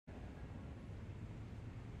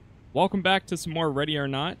Welcome back to some more Ready or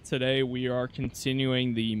Not. Today we are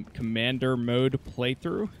continuing the Commander mode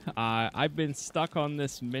playthrough. I've been stuck on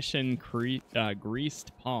this mission,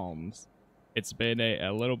 Greased Palms. It's been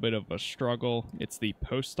a little bit of a struggle. It's the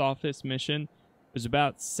post office mission. There's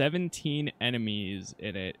about 17 enemies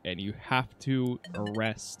in it, and you have to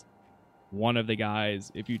arrest one of the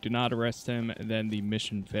guys. If you do not arrest him, then the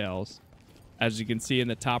mission fails. As you can see in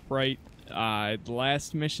the top right, the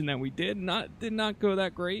last mission that we did not go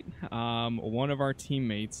that great. One of our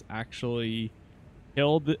teammates actually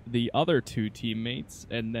killed the other two teammates,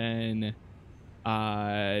 and then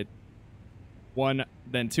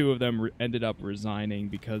two of them ended up resigning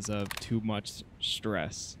because of too much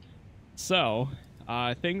stress. So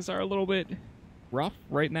things are a little bit rough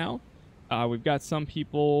right now. We've got some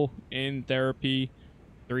people in therapy.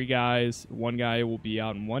 3 guys. 1 guy will be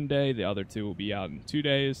out in 1 day. The other 2 will be out in 2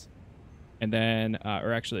 days. And then,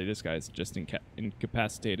 or actually, this guy's just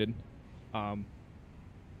incapacitated. But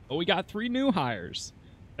we got 3 new hires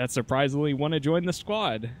that surprisingly want to join the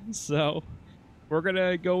squad. So we're going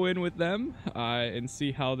to go in with them and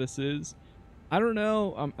see how this is. I don't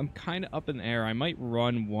know. I'm kind of up in the air. I might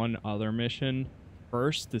run one other mission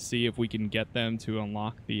first to see if we can get them to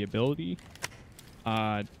unlock the ability.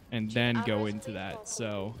 And then go into that.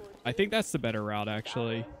 So I think that's the better route,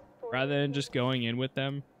 actually. Rather than just going in with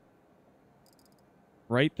them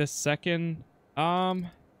right this second.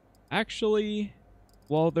 Actually,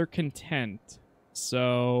 well, they're content,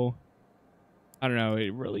 so I don't know.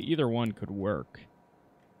 It really, either one could work.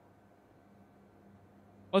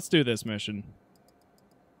 Let's do this mission.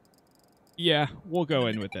 Yeah, we'll go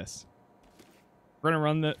in with this. We're gonna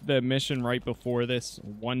run the mission right before this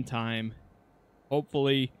one time.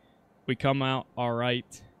 Hopefully we come out all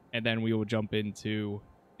right, and then we will jump into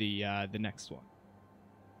the next one.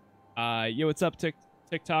 Yo, what's up,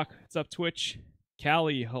 TikTok? What's up, Twitch?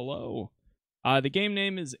 Callie, hello. The game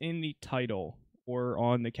name is in the title or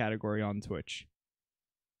on the category on Twitch,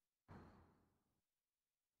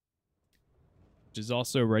 which is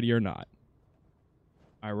also Ready or Not.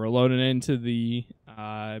 All right, we're loading into the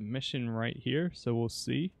mission right here, so we'll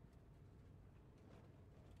see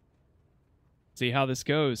how this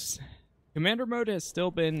goes. Commander mode has still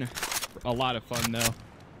been a lot of fun, though.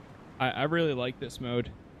 I really like this mode.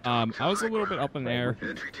 I was a little bit up in the air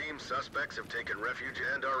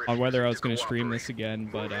on whether I was going to stream this again,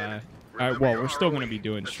 but well, we're still going to be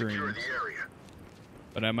doing streams.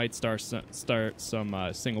 But I might start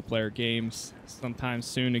some single-player games sometime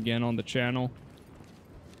soon again on the channel.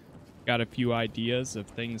 Got a few ideas of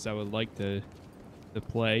things I would like to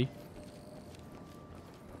play.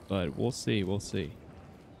 But we'll see, we'll see.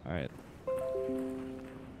 All right.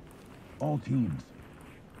 All teams,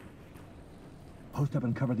 post up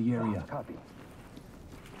and cover the area. Copy.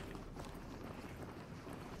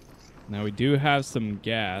 Now we do have some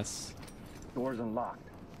gas. Doors unlocked.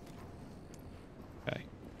 Okay.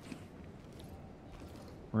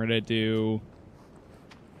 We're gonna do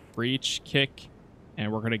breach, kick,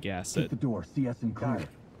 and we're gonna gas it. Keep the door, CS and clear.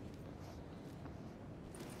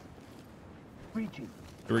 Breaching.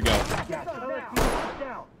 Here we go.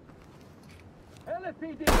 Down.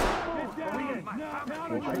 LSPD,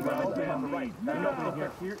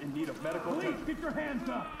 here in need of medical. Police, get your hands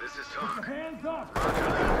up. This is Talk. Get your hands up.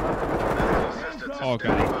 Oh,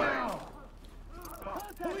 God.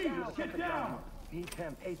 Police, get down. Need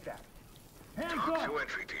him ASAP. Hands Talk up. to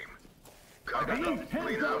entry team. Copy.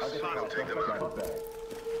 Clean house. We'll take them out.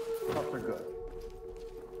 Cuffs are good.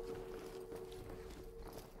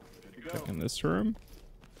 Check in this room.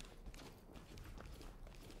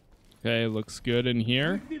 Okay, looks good in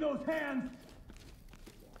here. See those hands?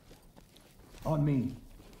 On me.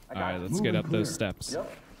 All right, let's get up those steps.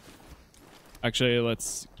 Yep. Actually,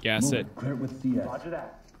 let's gas it. Clear with CS. Roger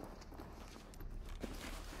that.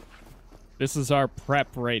 This is our prep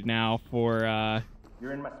right now for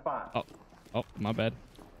You're in my spot. Oh, my bad.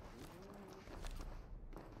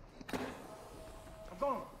 I'm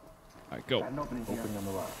going. All right, go. Opening on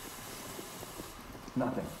the left.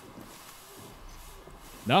 Nothing.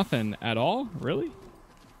 Nothing at all? Really?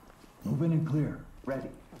 Move in and clear. Ready.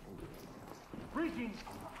 Breaching.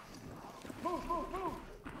 Move.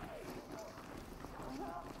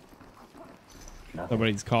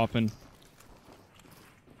 Somebody's coughing.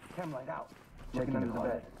 Cam light out. Checking under the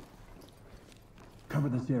bed. Cover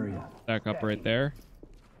this area. Back up right there.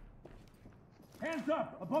 Hands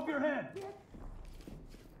up above your head.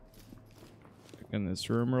 Check in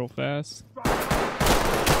this room real fast.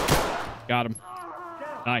 Got him.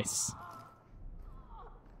 Nice.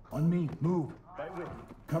 On me. Move.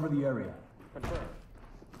 Cover the area.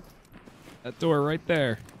 That door right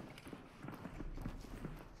there.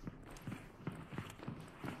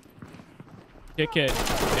 Kick it.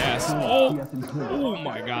 Yes. Oh. Oh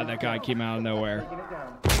my god, that guy came out of nowhere.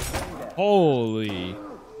 Holy.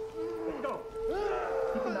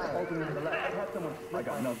 I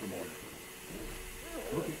got nothing more.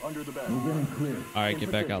 Looking under the bed. We're getting clear. All right,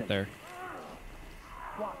 get back out there.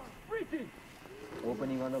 SWAT. Breaching.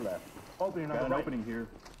 Opening on the left. Opening on the right. Opening here.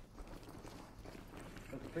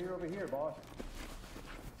 Let's clear over here, boss.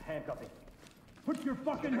 Handcuffing. Put your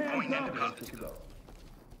fucking hands up!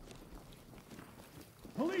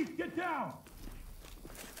 Police, get down!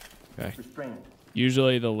 Okay. Restrained.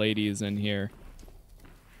 Usually the ladies in here.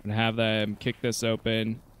 I'm gonna have them kick this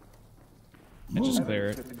open and just clear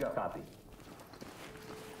it. Copy.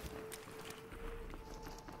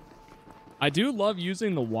 I do love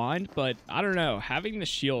using the wand, but I don't know. Having the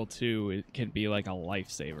shield too, it can be like a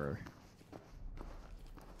lifesaver.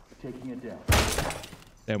 Taking it down.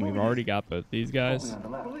 Then we've already got both these guys.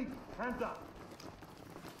 Police, hands up.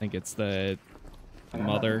 I think it's the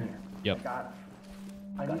mother. Yep.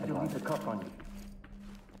 I need to leave the cuff on you.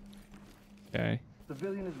 Okay.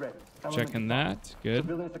 Civilian is ready. Checking that. Good.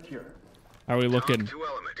 Civilian secure. How are we looking?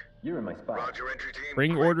 You're in my spot. Roger, entry team.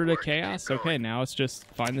 Bring order to chaos. Okay, now it's just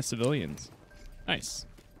find the civilians. Nice.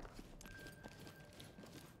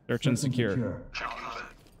 Search and secure.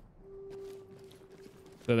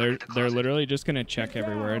 So they're literally just gonna check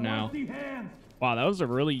everywhere now. Wow, that was a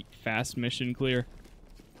really fast mission clear.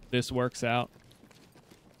 This works out.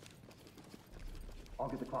 I'll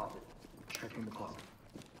get the closet. Checking the closet.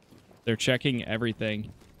 They're checking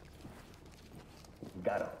everything.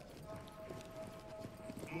 Got him.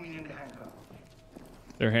 Moving into handcuff.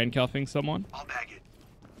 They're handcuffing someone. I'll bag it.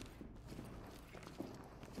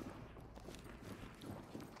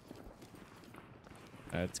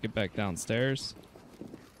 Let's get back downstairs.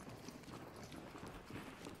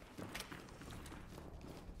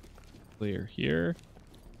 Clear here.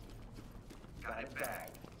 Got it bagged.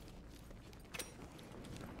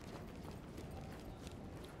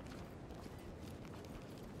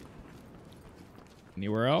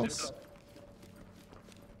 Anywhere else?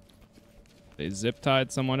 They zip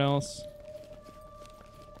tied someone else.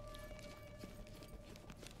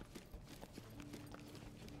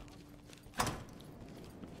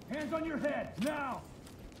 Hands on your head, now!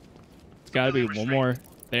 It's gotta be one more.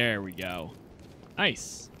 There we go.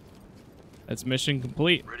 Nice. That's mission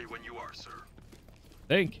complete. Ready when you are, sir.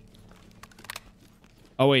 Think.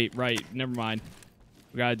 Oh wait, right. Never mind.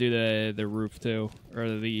 We gotta do the roof too, or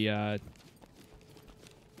the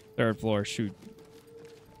third floor. Shoot.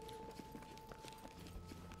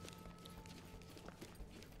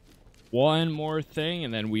 One more thing,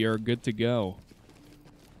 and then we are good to go.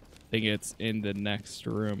 I think it's in the next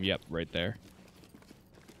room. Yep, right there.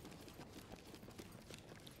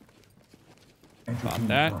 Pop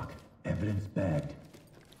that. Evidence bagged.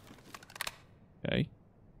 Okay.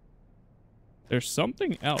 There's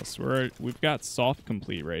something else. We've got soft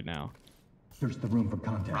complete right now. Search the room for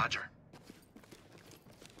contact. Roger.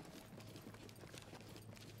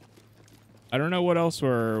 I don't know what else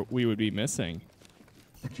we would be missing.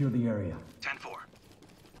 Secure the area. 10-4.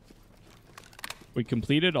 We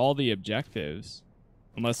completed all the objectives.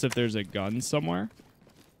 Unless if there's a gun somewhere.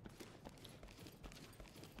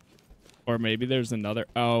 Or maybe there's another.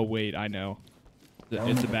 Oh, wait, I know.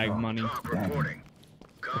 It's a bag of money. Talk reporting.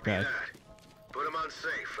 Copy Okay. that. Put him on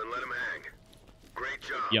safe and let him hang. Great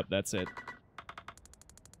job. Yep, that's it.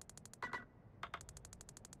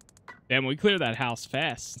 Damn, we cleared that house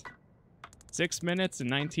fast. 6 minutes and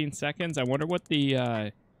 19 seconds. I wonder what the,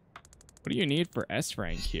 what do you need for S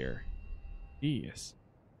rank here? Jeez.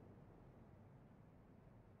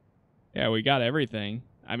 Yeah, we got everything.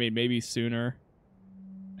 I mean, maybe sooner.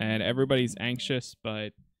 And everybody's anxious,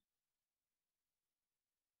 but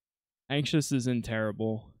anxious isn't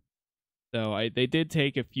terrible. So they did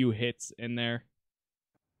take a few hits in there.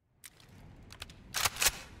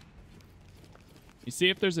 You see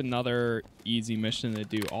if there's another easy mission to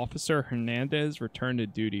do. Officer Hernandez returned to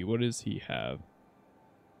duty. What does he have?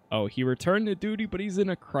 Oh, he returned to duty, but he's in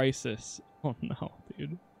a crisis. Oh no,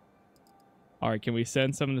 dude. Alright, can we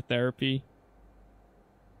send someone to therapy?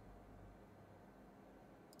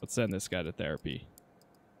 Let's send this guy to therapy.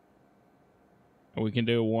 And we can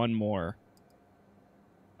do one more.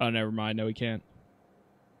 Oh, never mind. No, we can't.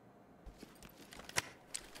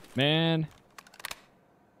 Man.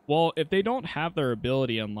 Well, if they don't have their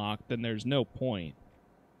ability unlocked, then there's no point.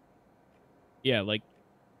 Yeah, like,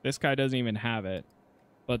 this guy doesn't even have it.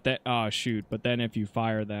 But that, oh, shoot. But then if you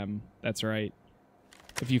fire them, that's right.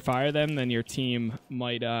 If you fire them, then your team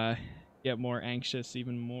might get more anxious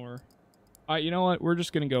even more. All right, you know what? We're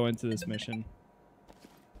just going to go into this mission.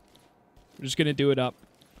 We're just going to do it up.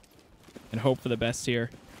 and hope for the best here.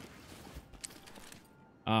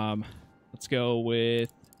 Let's go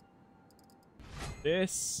with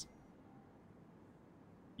this.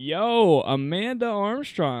 Yo, Amanda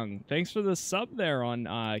Armstrong. Thanks for the sub there on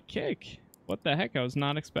Kick. What the heck? I was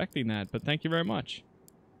not expecting that, but thank you very much.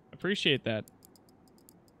 Appreciate that.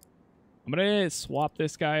 I'm going to swap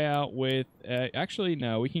this guy out with... actually,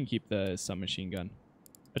 no. We can keep the submachine gun.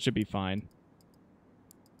 That should be fine.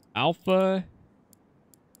 Alpha.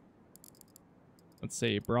 Let's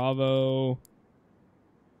see. Bravo.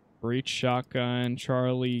 Breach shotgun.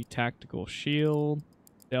 Charlie. Tactical shield.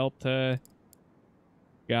 Delta.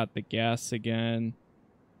 Got the gas again.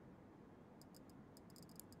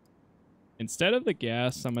 Instead of the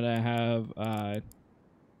gas, I'm going to have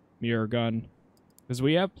mirror gun. Because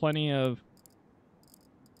we have plenty of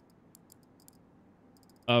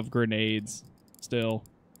grenades still.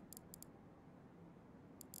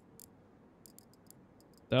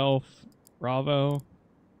 Stealth. Bravo.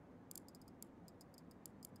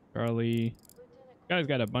 Charlie. Guy's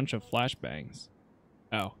got a bunch of flashbangs.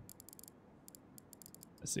 Oh.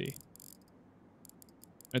 Let's see.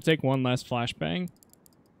 I'm going to take one less flashbang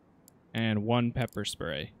and one pepper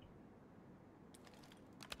spray.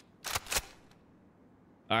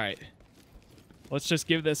 All right. Let's just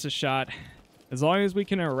give this a shot. As long as we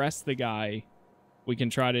can arrest the guy, we can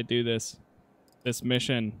try to do this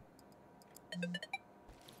mission.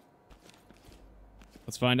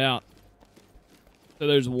 Let's find out. So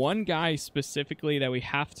there's one guy specifically that we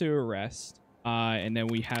have to arrest. And then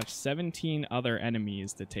we have 17 other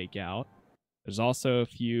enemies to take out. There's also a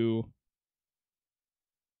few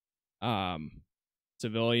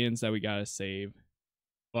civilians that we gotta save.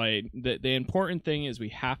 But the important thing is we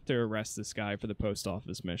have to arrest this guy for the post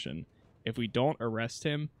office mission. If we don't arrest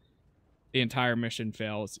him, the entire mission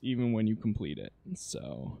fails, even when you complete it.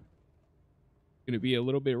 So, gonna be a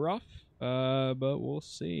little bit rough, but we'll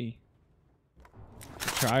see.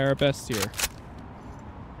 Try our best here.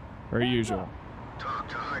 Per usual. Talk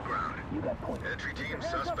to high ground. You got point. Entry team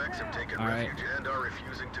suspects have taken All right. refuge and are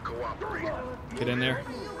refusing to cooperate. Get in there.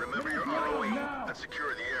 Remember your ROE and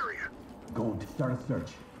secure the area. Go to start a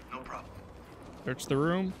search. No problem. Search the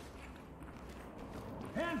room.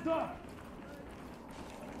 Hands up!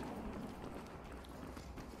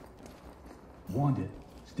 Wanted.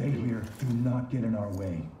 Stay here. Do not get in our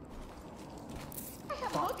way. I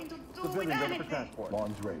have nothing to do with anything.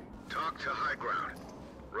 Lawn's ready. Talk to high ground.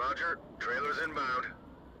 Roger. Trailers inbound.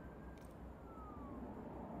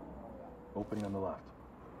 Opening on the left.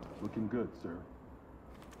 Looking good, sir.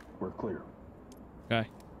 We're clear. Okay.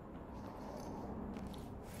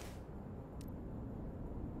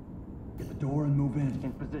 Get the door and move in.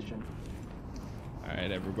 In position. All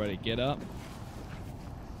right, everybody, get up.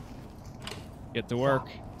 Get to work.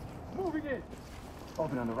 Moving in!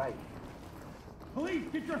 Open on the right. Police,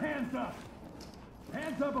 get your hands up!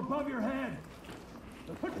 Hands up above your head!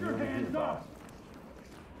 Put your hands up!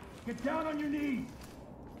 Get down on your knees!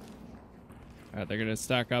 All right, they're gonna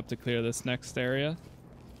stack up to clear this next area.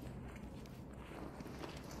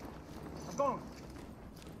 I'm going.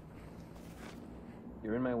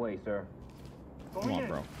 You're in my way, sir. Come on,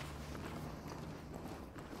 bro.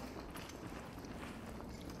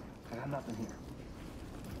 I got nothing here.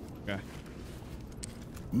 Okay.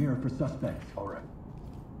 Mirror for suspects. All right.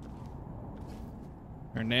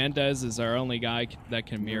 Hernandez is our only guy that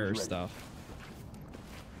can mirror stuff.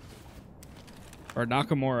 Or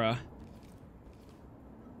Nakamura.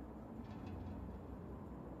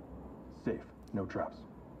 Safe. No traps.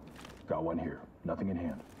 Got one here. Nothing in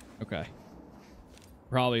hand. Okay.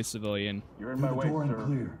 Probably a civilian. You're in my way, sir.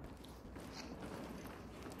 Clear.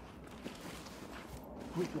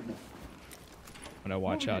 I'm gonna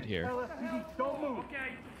watch out here. Don't move!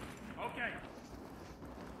 Okay, okay.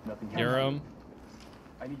 Nothing Hear him.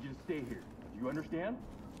 I need you to stay here. Do you understand?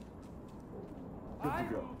 Good to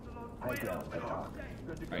go. High ground. Talk.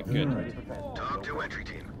 Good to go. All right, good. Talk to entry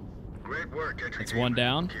team. Great work, entry That's team. one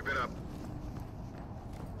down. Keep it up.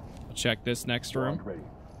 I'll check this next room. Ready.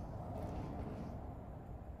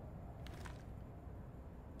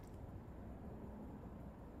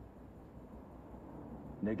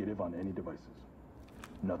 Negative on any devices.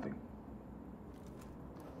 Nothing.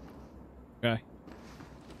 Okay.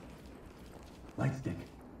 Light stick.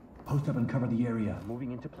 Post up and cover the area.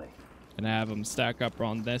 Moving into place. Gonna have them stack up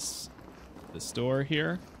on this door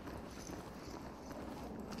here.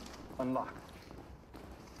 Unlock.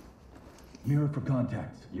 Mirror for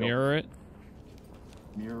contacts. Mirror it.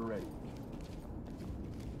 Mirror ready.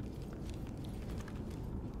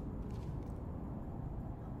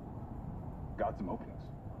 Got some openings.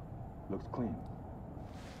 Looks clean.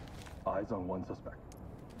 Eyes on one suspect.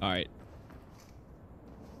 All right.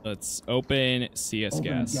 Let's open CS Open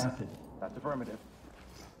gas. gases. That's affirmative.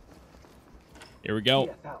 Here we go.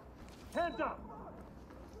 Yes, out. Hands up.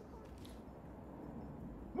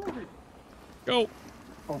 Move it. Go.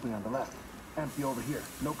 Open on the left. Empty over here.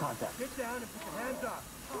 No contact. Get down and put your hands up.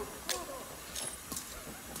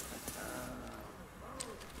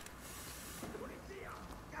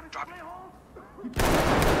 Drop it.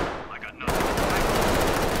 I got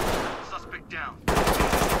nothing. Suspect down.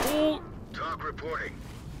 Oh. Talk reporting.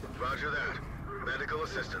 Roger that. Medical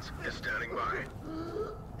assistance is standing by.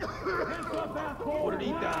 Put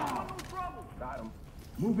it down. Got him.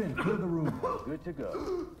 Move in. Clear the room. Good to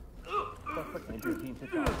go. Suspect entry team to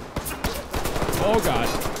charge. Oh God.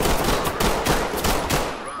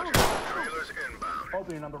 Roger. Trailers inbound.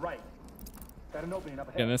 Opening on the right. Got an opening up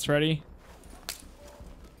ahead. Getting this ready.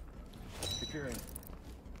 Securing.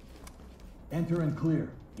 Enter and clear.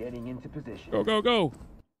 Getting into position. Go, go, go.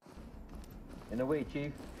 In the way,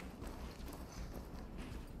 Chief.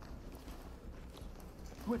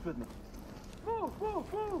 Switch with me. Move,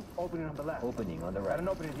 move, move. Opening on the left. Opening on the right. Got an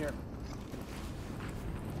opening here.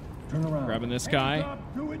 Turn around. Grabbing this Hands guy.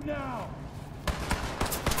 up. Do it now.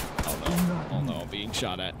 Oh no. Oh no, being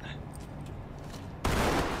shot at.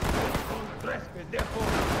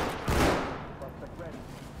 Suspect ready.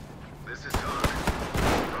 This is Todd.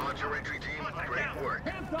 Roger, entry team. Great work.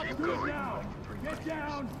 Hands up. Keep Do it going. now. Get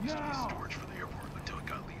down now. Storage for the airport until it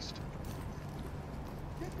got leased.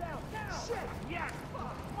 Get down now. Shit. Yes.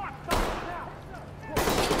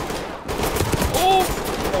 Oh!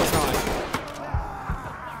 Oh God.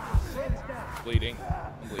 Bleeding.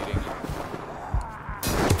 I'm bleeding.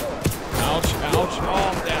 Ouch, ouch.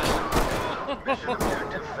 Oh, I'm down. Mission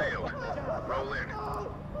objective failed. Roll in.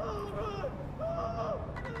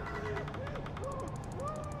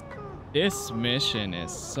 This mission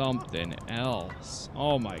is something else.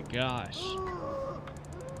 Oh my gosh.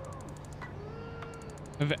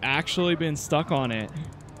 I've actually been stuck on it.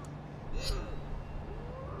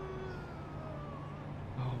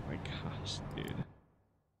 Oh my gosh, dude.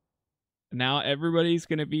 Now everyone's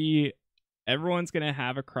gonna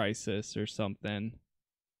have a crisis or something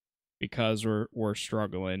because we're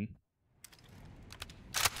struggling.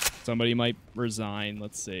 Somebody might resign,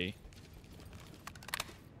 let's see.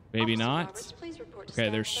 Maybe Officer not. Roberts, please report to Okay,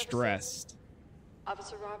 staff they're services. stressed.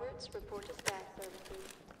 Officer Roberts, report to staff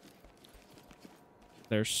services.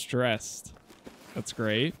 They're stressed. That's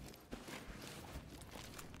great.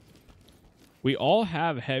 We all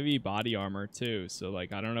have heavy body armor too, so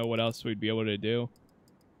like I don't know what else we'd be able to do.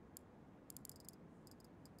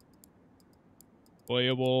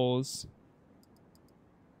 Deployables.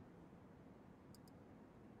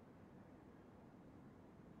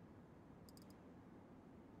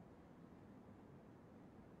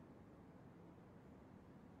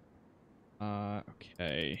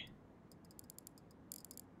 Okay.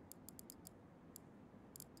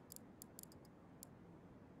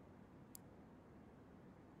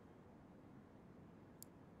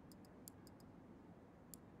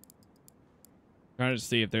 Trying to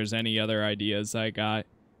see if there's any other ideas I got.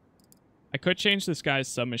 I could change this guy's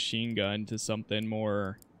submachine gun to something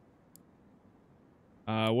more.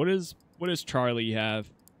 What does Charlie have?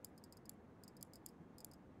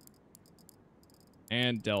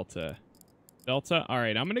 And Delta. Delta?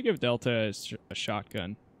 Alright, I'm gonna give Delta a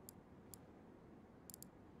shotgun.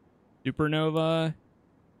 Supernova.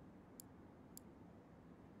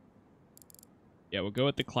 Yeah, we'll go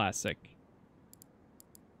with the classic.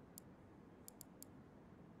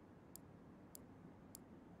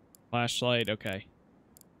 Flashlight, okay.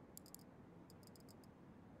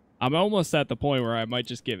 I'm almost at the point where I might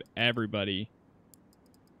just give everybody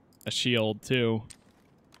a shield, too.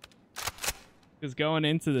 Because going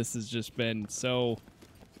into this has just been so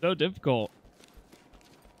difficult.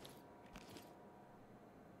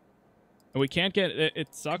 And we can't get...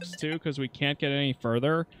 It sucks, too, because we can't get any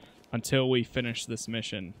further until we finish this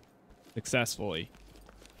mission successfully.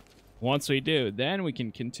 Once we do, then we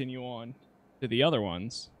can continue on to the other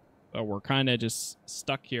ones. But we're kind of just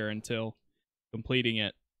stuck here until completing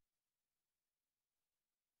it.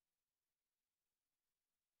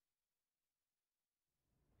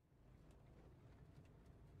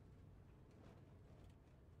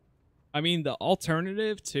 I mean, the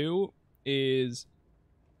alternative, too, is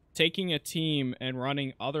taking a team and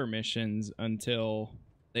running other missions until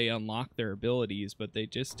they unlock their abilities, but they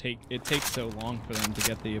just it takes so long for them to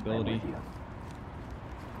get the ability.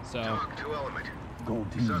 So, Talk to element.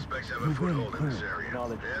 Gold team. Suspects have a Move in, foothold in clear. this area,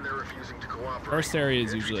 and they're refusing to cooperate. first area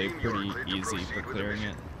is Entry usually team, you are pretty cleared to easy proceed for with the clearing mission.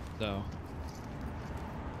 it. So,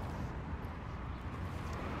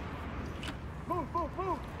 Move, move,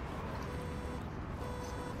 move.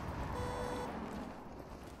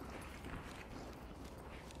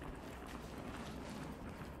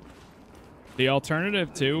 The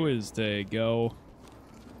alternative, too, is to go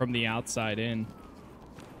from the outside in.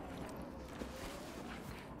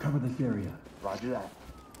 Cover this area. Roger that.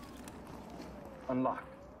 Unlock.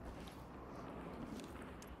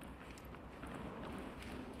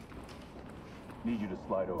 Need you to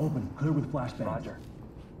slide over. Open. Clear with flashbangs. Roger.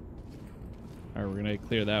 All right, we're going to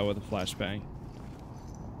clear that with a flashbang.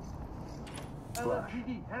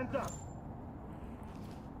 LSPD, hands up.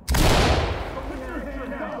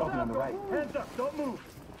 Open on the right. Hands up, don't move.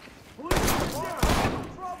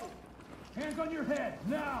 Hands on your head,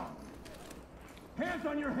 now! Hands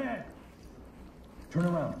on your head! Turn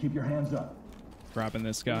around, keep your hands up. Grabbing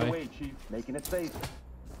this Get guy. away, Chief. Making it safe.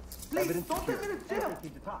 Please, Evidence don't secure. take me to jail.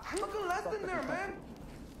 Everything to talk. Look less in there, man.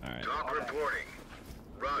 All right. Talk reporting.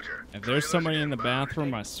 Roger. If there's somebody in the Inbound.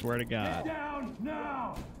 bathroom, I swear to God. Down,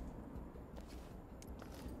 now!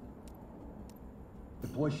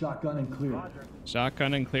 Deploy shotgun and clear. Roger.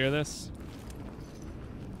 Shotgun and clear this.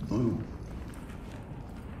 Blue,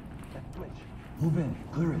 Let's switch. move in,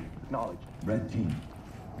 clear it. Acknowledge. Red team,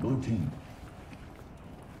 blue team.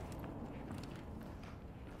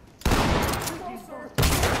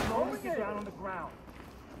 Always get down on the ground.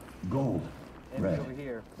 Gold, Enemies red. over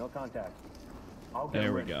here. No contact. I'll get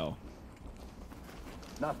There we ready. go.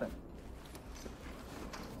 Nothing.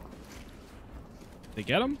 They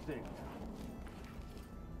get him? Six.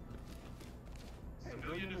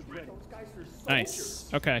 Nice.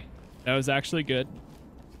 Okay. That was actually good.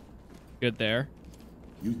 Good there.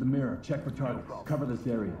 Use the mirror, check for targets. Cover this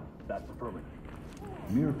area. That's affirmative.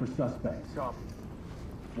 Mirror for suspects. Copy.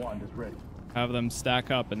 Wand is ready. Have them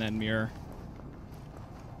stack up and then mirror.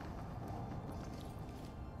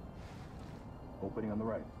 Opening on the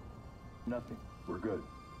right. Nothing. We're good.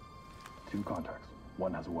 2 contacts.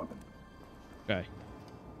 1 has a weapon. Okay.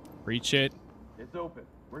 Reach it. It's open.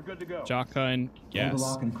 We're good to go. Shotgun. Hold the Yes.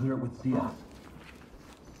 lock and clear it with CS.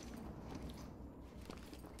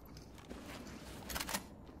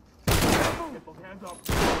 Get those hands up.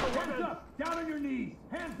 Hands up! Down on your knees!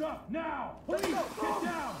 Hands up, now! Police, get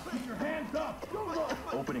down! Keep your hands up!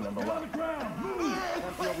 Opening on the Down on left. the ground! Move!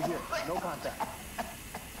 Empty over here. No contact.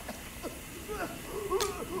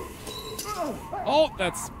 Oh,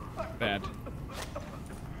 that's bad.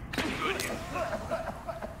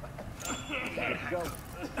 Go.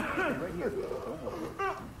 Right here. Don't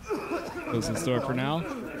worry. Close this door for now.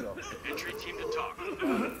 Entry team to talk.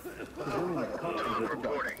 Talk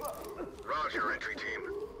reporting. Roger, entry team.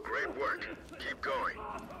 Great work. Keep going.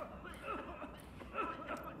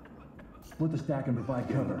 Split the stack and provide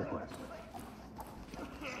cover.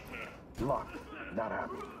 Locked. Not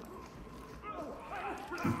happening.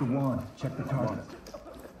 Use the wand, check the target.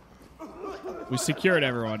 We secured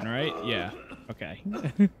everyone, right? Yeah. Okay.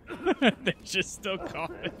 They're just still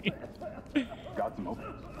coughing. Got some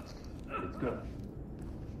openings. It's good.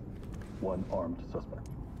 1 armed suspect.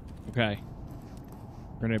 Okay.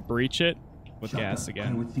 We're gonna breach it with Shotgun, gas clear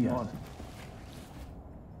again. with CS. On.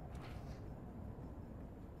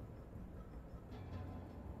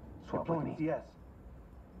 Swap with CS.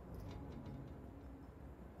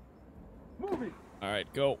 Moving. All right,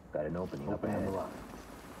 go. Got an opening up ahead. On the left.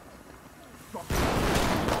 Drop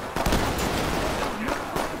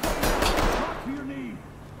to your knees!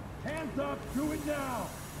 Hands up, do it now!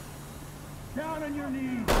 Down on your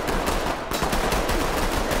knees!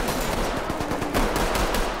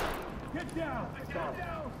 Get down! Get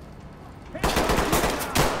down! Hands up!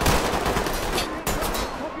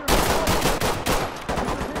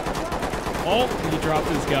 Oh, he dropped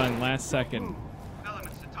his gun last second.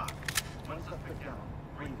 Elements to talk. One suspect down.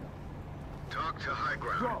 Breathe. Talk to high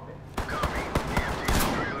ground. Drop it. Copy. EMTs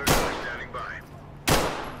and trailers are standing by.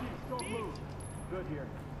 Don't move. Good here.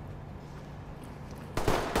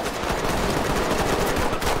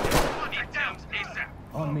 Get down ASAP.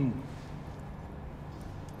 On me.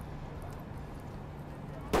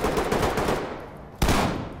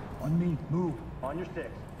 On me, move. On your sticks.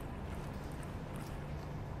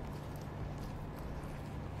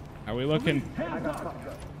 Are we looking? Hands up!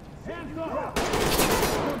 Hands up!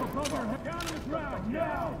 Down on the ground,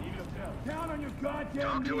 now! Down on your goddamn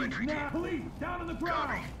Talk to knees, entry now! team. Police, down on the Copy.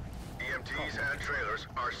 ground! EMTs and trailers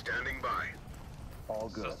are standing by. All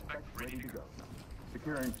good. Suspect ready to go.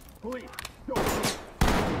 Securing. Police. Go. Okay.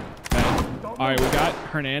 All right, we got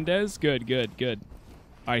Hernandez. Good, good, good.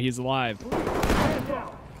 All right, he's alive. Hands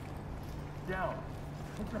down! Down!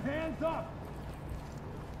 Put your hands up!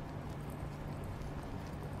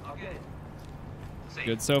 Okay.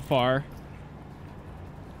 Good so far.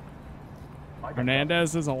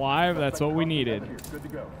 Hernandez is alive. That's what we needed. Good to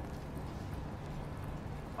go.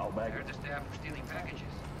 I'll bag Heard it. the staff were stealing packages.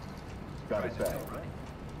 Got it back. Right.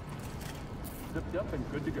 Zipped up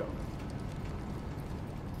and good to go.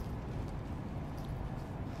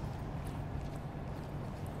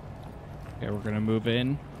 Okay, we're gonna move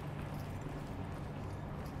in.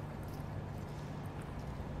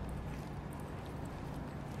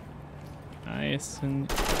 Nice and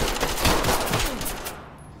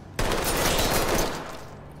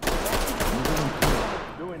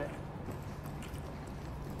Doing it.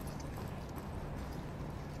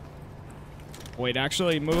 wait,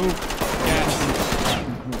 actually move.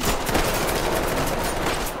 Yes.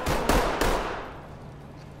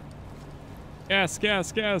 Gas,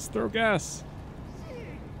 gas, gas, throw gas.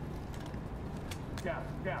 Gas,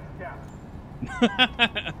 gas,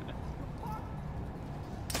 gas.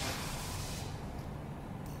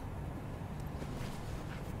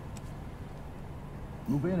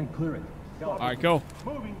 Move in and clear it. All right, go.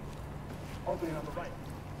 Moving. Opening on the right.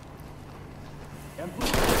 And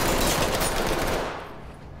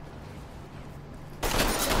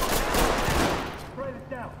Write it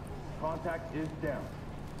down. Contact is down.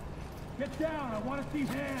 Get down. I want to see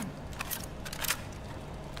hands.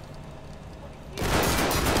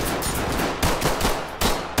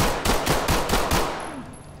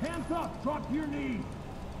 Hands up. Drop to your knees.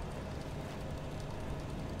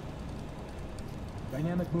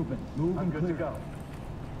 Dynamic movement. Move I'm and good clear. to go.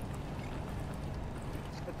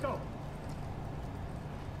 Let's go.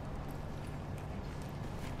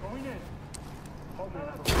 Going in. Opening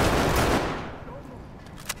on the right. Don't move.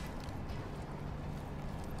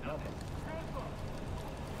 Nothing. Hands up.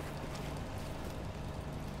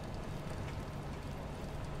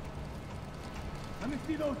 Let me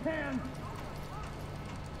see those hands.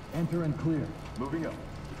 Enter and clear. Moving up.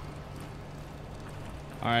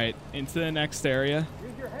 All right, into the next area.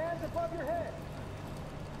 Use your hands above your head.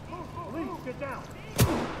 Move, police, get down.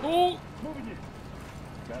 Oh, Moving you.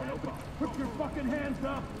 Got an open. Put your fucking hands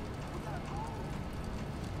up.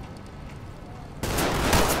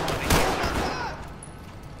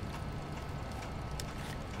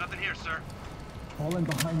 Nothing here, sir. Fall in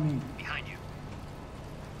behind me. Behind you.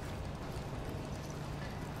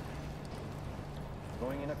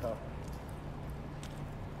 Going in a cuff.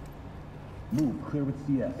 Move. Clear with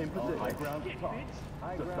CS. In position. High ground to top.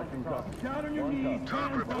 High ground to top. Down on your One knees. cuff. Talk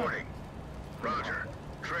Hands up. reporting. Roger.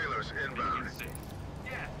 Trailers inbound.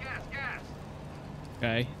 Gas.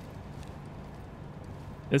 okay.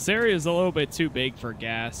 This area is a little bit too big for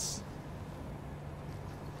gas.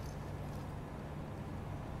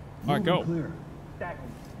 All right, Move go. and clear.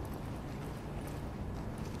 Stacking.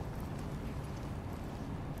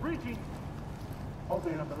 Reaching.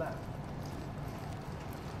 Opening up the left.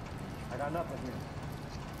 I got nothing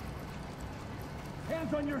here.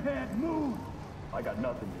 Hands on your head. Move. I got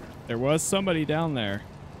nothing here. There was somebody down there.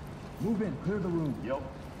 Move in. Clear the room. Yup.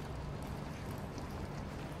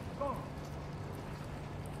 Go. All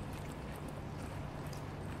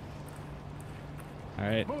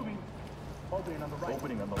right. Moving. Opening on the right.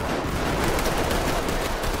 Opening on the right.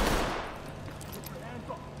 Put your hands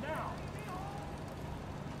up now.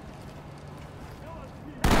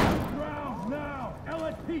 Ground now.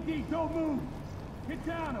 LSPD, don't move. Get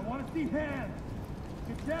down. I want to see hands.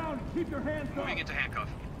 Get down and keep your hands up. Moving into handcuff.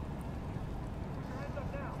 Put your hands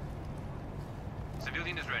up now.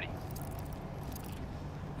 Civilian is ready.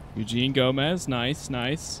 Eugene Gomez, nice,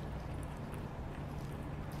 nice.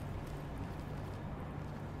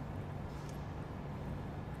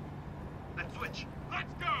 Let's switch.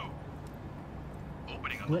 Let's go.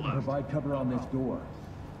 Opening on the Split and left. provide cover on this door.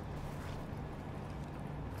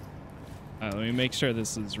 Let me make sure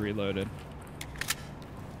this is reloaded.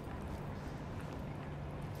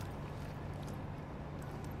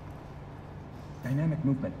 Dynamic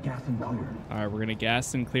movement. Gas and clear. All right, we're gonna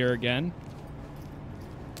gas and clear again.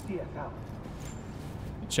 CS out.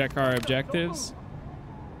 Check our objectives.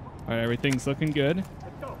 All right, everything's looking good.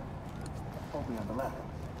 Let's go. Opening on the left.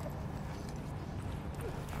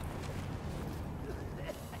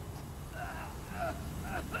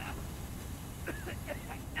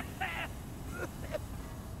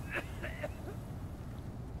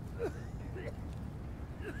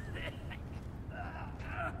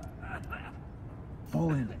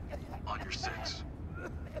 Fall in. On your six.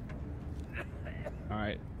 All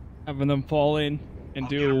right, having them fall in and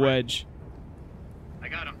do a wedge. I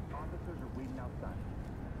got him. Officers are waiting outside.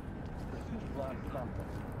 Pursuit block something.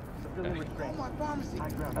 Civilian restraint. High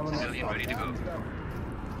ground. Civilian ready to go.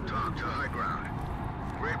 Talk to high ground.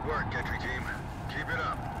 Great work, entry team. Keep it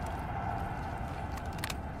up.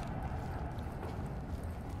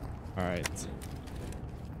 All right.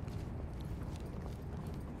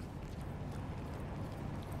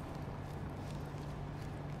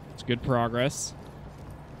 It's good progress.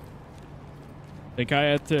 I think I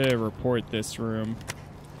had to report this room.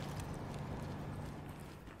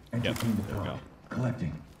 Entry Yep, team to there we talk. go.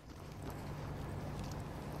 Collecting.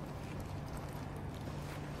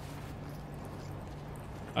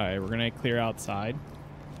 Alright, we're gonna clear outside.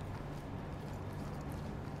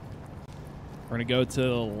 We're gonna go to the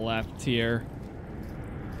left here.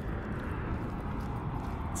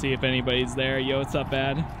 See if anybody's there. Yo, what's up,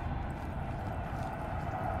 Ed?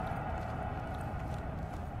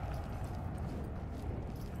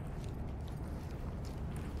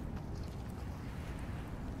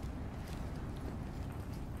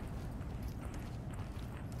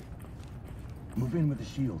 Move in with the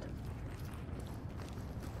shield.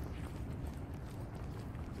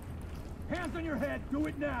 Hands on your head. Do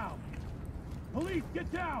it now. Police,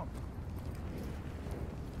 get down.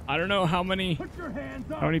 I don't know how many Put your hands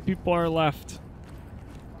up. people are left.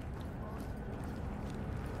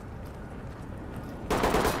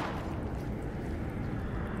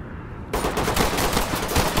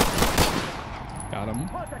 Got him.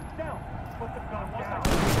 Contact down. Put the gun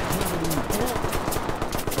down.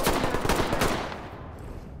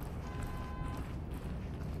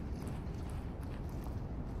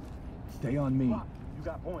 Stay on me. You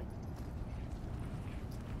got point.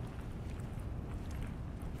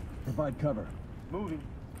 Provide cover. Moving.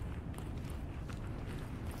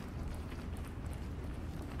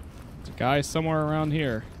 There's a guy somewhere around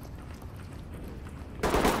here.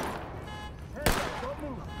 Hands up, don't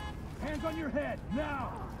move. Hands on your head,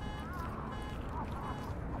 now.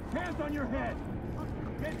 Hands on your head.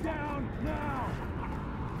 Get down, now.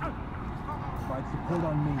 Provide support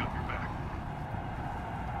on me.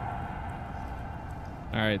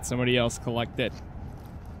 Alright, somebody else collect it.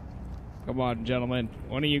 Come on, gentlemen.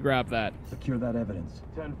 Why don't you grab that? Secure that evidence.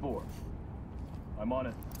 10-4. I'm on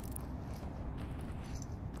it.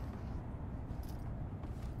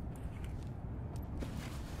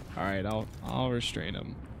 Alright, I'll restrain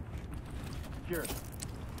him. Sure.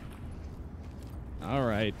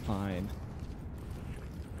 Alright, fine.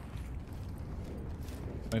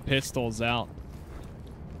 My pistol's out.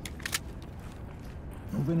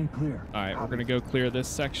 Move in and clear. Alright, we're gonna go clear this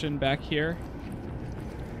section back here.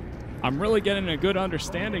 I'm really getting a good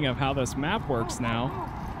understanding of how this map works now.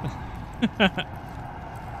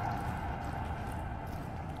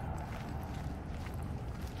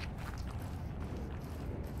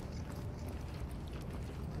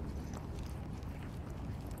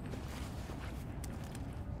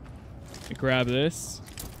 Grab this.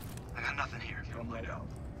 I got nothing here. Don't let out.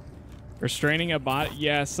 Restraining a bot.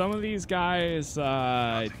 Yeah, some of these guys,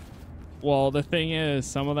 well, the thing is,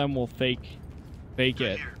 some of them will fake it.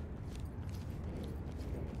 Here.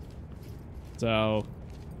 So,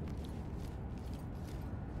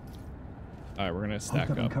 alright, we're gonna stack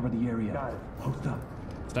Post up and up. cover the area. Got it. Post up.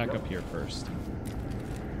 Stack up here first.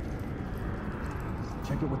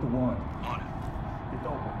 Check it with the wand. On it. It's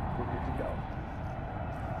open. We're good to go.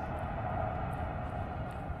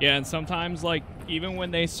 Yeah, and sometimes, like, even when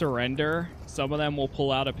they surrender, some of them will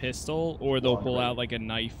pull out a pistol, or they'll pull out, like, a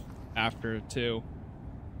knife after, too.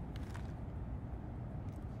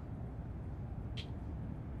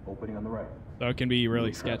 Opening on the right. So it can be really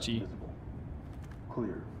No trap sketchy. visible.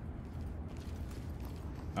 Clear.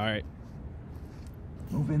 Alright.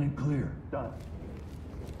 Move in and clear. Done.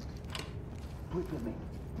 Look at me.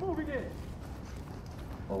 Moving in.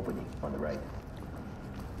 Opening on the right.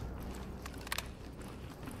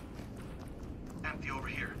 Empty over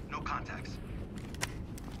here. No contacts.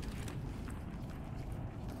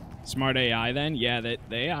 Smart AI, then? Yeah, the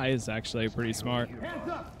AI is actually pretty smart. Hands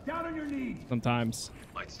up. Down on your knees. Sometimes.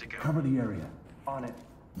 Lights stick out. Cover the area. On it.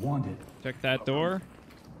 Wanded. Check that door.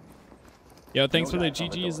 Yo, thanks No for the guys on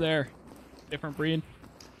the GGs door. there. Different breed.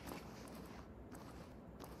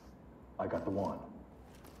 I got the wand.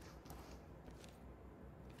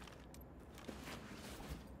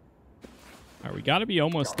 Alright, we gotta be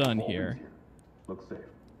almost done All here. easier. Looks safe.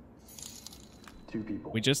 2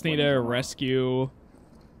 people. We just need One to is rescue...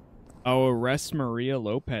 Oh, arrest Maria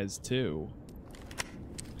Lopez, too.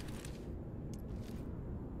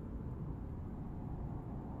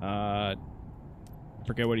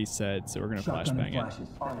 Forget what he said, so we're gonna Shotgun and flashbang it. flashes.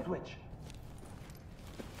 on it. Switch.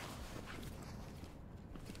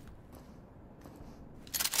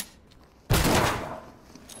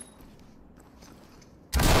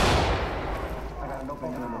 I got an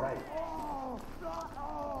opening on the right.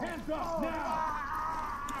 Hands up now.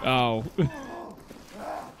 Oh.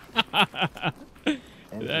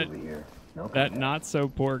 Entry That- over here. No That contact. not so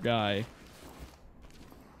poor guy.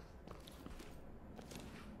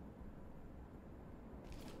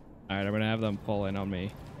 Alright, I'm gonna have them fall in on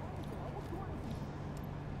me.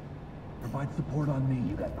 Provide Provide support on me.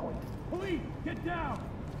 You got point. Police, get down!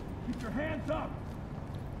 Keep your hands up!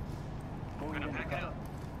 Going in back up.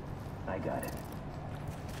 I got it.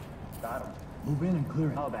 Got him. Move in and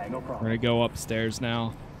clear it. I'll bag, no We're problem. gonna go upstairs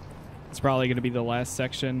now. It's probably gonna be the last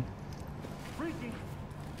section. Freaking!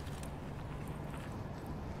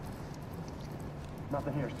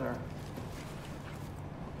 Nothing here, sir.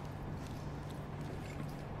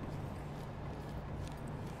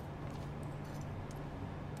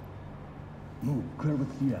 Move, clear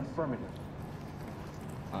with CS. Affirmative.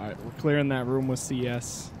 All right, we're clearing that room with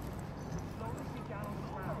CS.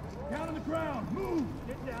 Down on the ground, move!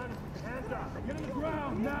 Get down and put your hands up. Get on the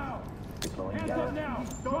ground now! Slowing Hands down. up now!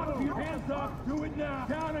 Drop to your hands up! Do it now!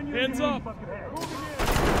 Down on your Hands knees! up. Moving in!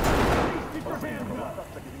 Get your hands up!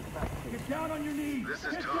 Get down on your knees! This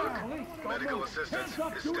is Get Talk. down! Police, don't Medical move. assistance Hands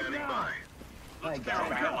up, is do it standing now. by. I got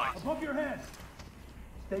it. Hands up, above your head!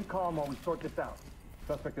 Stay calm while we sort this out.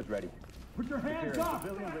 Suspect is ready. Put your hands Secure. up!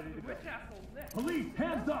 Civilian ready to go. Police,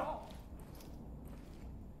 hands up!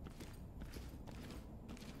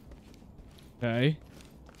 Okay.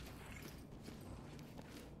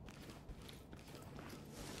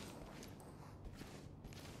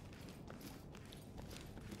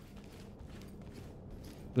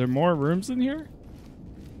 There more rooms in here?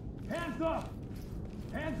 Hands up!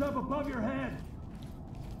 Hands up above your head!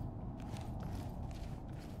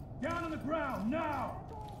 Down on the ground, now!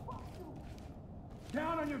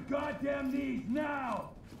 Down on your goddamn knees,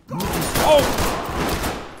 now! Oh!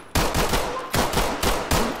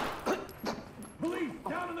 Police,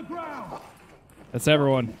 down on the ground! That's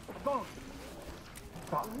everyone.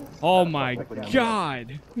 Oh my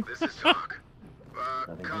god. This is Talk.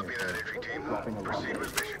 Copy that, entry team. Proceed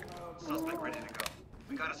with mission. Suspect ready to go.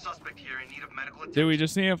 We got a suspect here in need of medical attention. Dude, we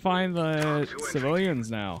just need to find the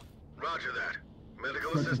civilians now. Roger that.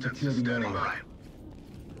 Medical Search and assistance secure is the standing area.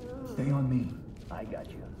 by. Stay on me. I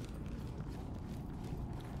got you.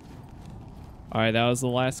 Alright, that was the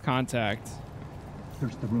last contact.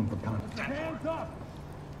 Search the room for contact. Hands up!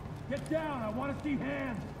 Get down, I want to see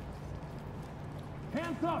hands!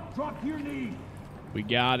 Hands up, drop to your knees! We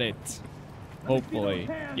got it. Hopefully.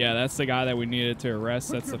 Yeah, that's the guy that we needed to arrest.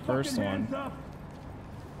 Put That's the your first fucking one. hands up.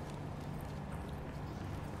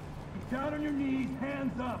 Get down on your knees,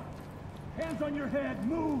 hands up! Hands on your head,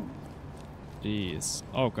 move! Jeez.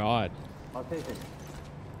 Oh god. I'll take it.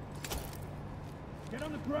 Get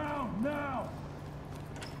on the ground, now!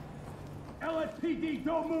 LSPD,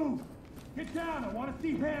 don't move! Get down, I want to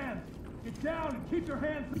see hands! Get down and keep your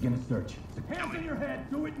hands... Begin a search. Hands on your head,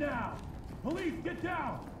 do it now! Police, get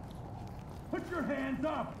down! Put your hands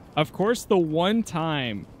up! Of course, the one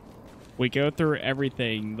time we go through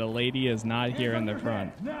everything, the lady is not here in Hands on the your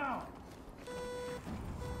front. head, now!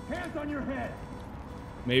 Hands on your head!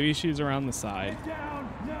 Maybe she's around the side. Get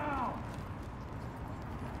down, now!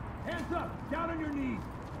 Hands up, down on your knees!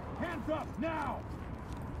 Hands up, now!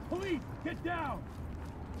 Police, get down!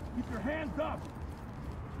 Keep your hands up!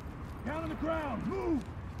 Down on the ground, move!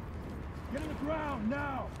 Get on the ground,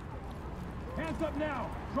 now! Hands up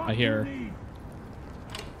now! Drop I to hear your her. knees!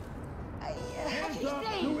 Hands up,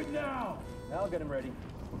 do it now! I'll get him ready.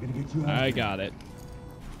 We're gonna get you out. I got it.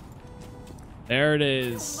 There it I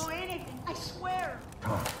is. don't know anything, I swear.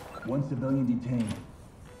 Talk. One civilian detained.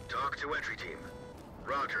 Talk to entry team.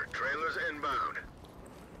 Roger. Trailers inbound.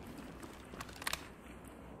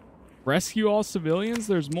 Rescue all civilians?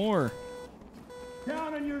 There's more.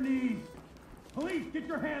 Down on your knees! Police, get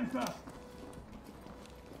your hands up!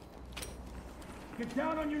 Get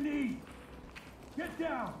down on your knees! Get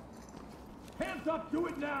down! Hands up, do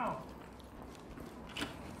it now!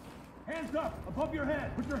 Hands up, above your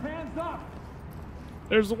head! Put your hands up!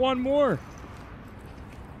 There's one more.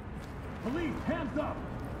 Police, hands up!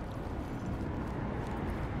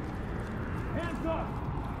 Hands up!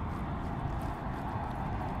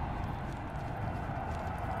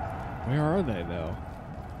 Where are they, though?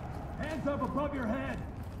 Hands up above your head!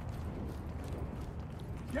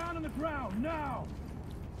 Down on the ground, now!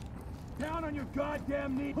 Down on your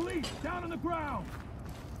goddamn knees! Police, down on the ground!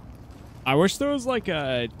 I wish there was like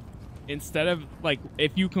a... Instead of, like,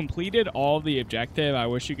 if you completed all the objective, I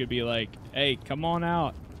wish you could be like, hey, come on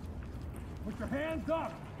out. Put your hands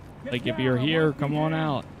up! Get Like, if down, you're I here, wanna see come on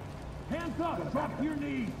hands. out. Hands up! Drop to your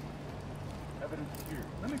knees! Evidence here.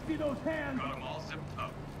 Let me see those hands! Got them all zipped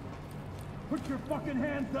up. Put your fucking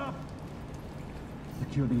hands up!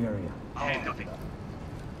 Secure the area. Handcuffing.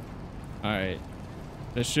 Alright.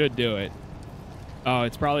 This should do it. Oh,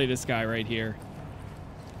 it's probably this guy right here.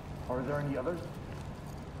 Are there any others?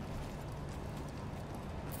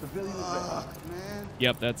 Civilian is ready.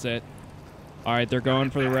 Yep, that's it. Alright, they're going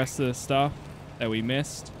for the rest of the stuff that we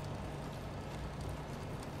missed.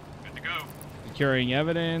 Securing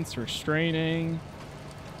evidence, restraining.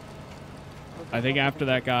 I think after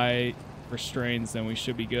that guy restrains, then we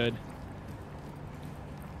should be good.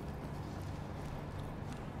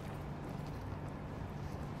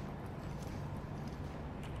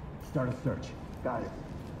 Start a search. Got it.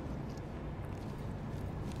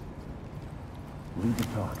 Lead the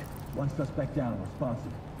talk. One suspect down,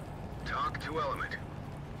 responsive. Talk to element.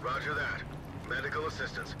 Roger that. Medical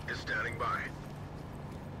assistance is standing by.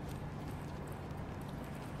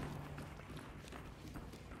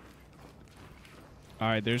 All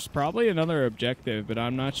right, there's probably another objective, but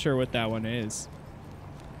I'm not sure what that one is.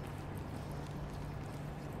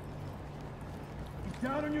 Get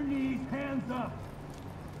down on your knees, hands up.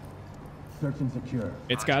 Search and secure.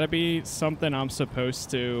 It's got to be something I'm supposed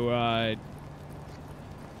to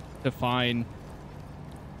find.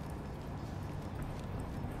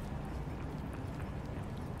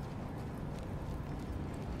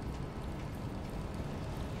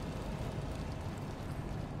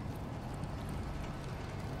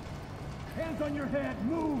 Hands on your head,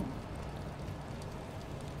 move!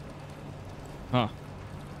 Huh.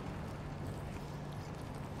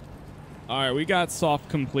 Alright, we got soft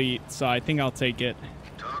complete, so I think I'll take it.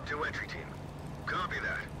 Talk to entry team. Copy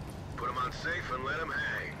that. Put them on safe and let them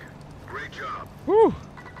hang. Great job. Whew!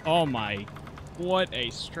 Oh my. What a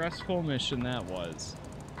stressful mission that was.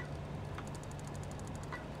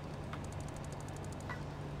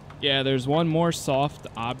 Yeah, there's one more soft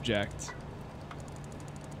object.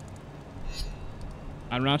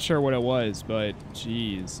 I'm not sure what it was, but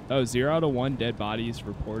geez. Oh, 0 out of 1 dead bodies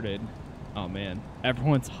reported. Oh man,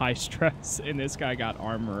 everyone's high stress, and this guy got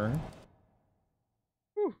armor.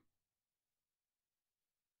 Whew.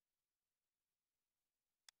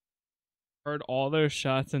 Heard all those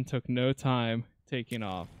shots and took no time taking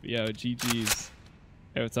off. Yo, GG's.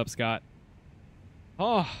 Hey, what's up, Scott?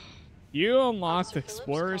 Oh, you unlocked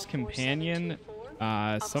Explorer's Companion,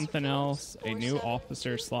 something else, a new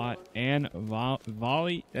officer slot, and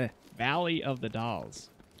Valley of the Dolls.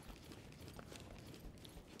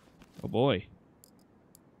 Oh boy.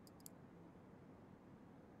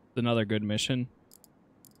 It's another good mission.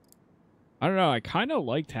 I don't know, I kind of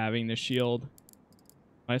liked having the shield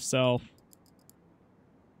myself.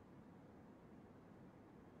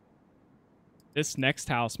 This next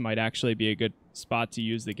house might actually be a good spot to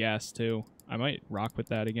use the gas too. I might rock with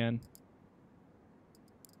that again.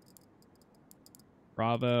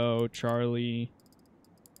 Bravo, Charlie.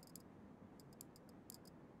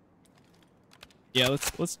 Yeah,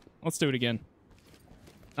 let's do it again.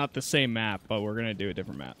 Not the same map, but we're gonna do a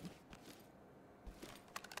different map.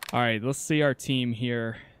 All right, let's see our team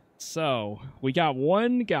here. So we got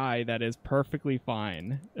one guy that is perfectly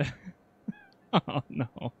fine. Oh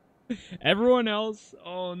no. Everyone else,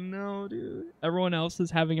 oh no, dude. Everyone else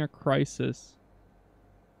is having a crisis.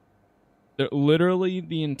 Literally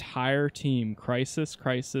the entire team. Crisis,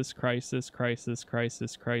 crisis, crisis, crisis,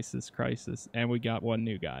 crisis, crisis, crisis. And we got one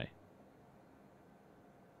new guy.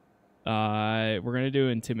 We're gonna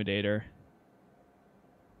do Intimidator.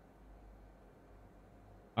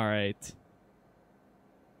 Alright.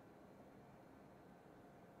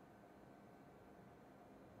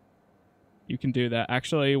 You can do that.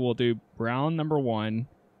 Actually, we'll do Brown number 1.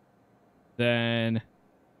 Then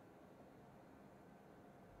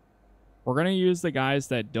we're going to use the guys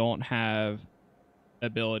that don't have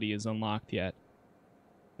abilities unlocked yet.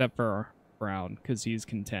 Except for Brown, because he's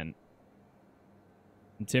content.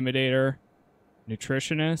 Intimidator.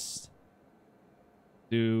 Nutritionist.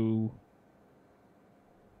 Do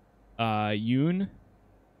Yoon.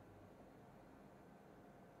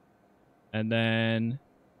 And then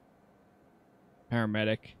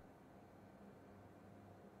Paramedic.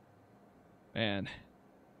 Man,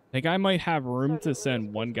 I think I might have room to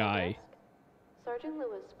send one guy. Sergeant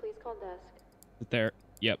Lewis, please call desk.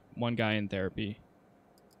 Yep, one guy in therapy.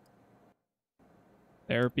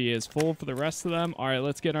 Therapy is full for the rest of them. All right,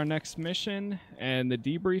 let's get our next mission and the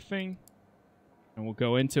debriefing, and we'll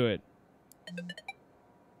go into it.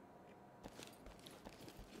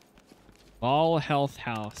 All Health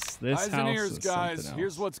House. This Eyes house and ears, is guys. something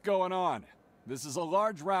Here's else. what's going on. This is a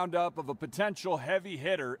large roundup of a potential heavy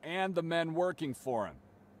hitter and the men working for him.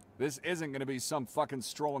 This isn't going to be some fucking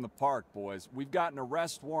stroll in the park, boys. We've got an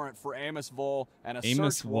arrest warrant for Amos Vole and a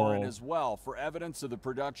search warrant as well for evidence of the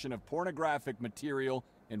production of pornographic material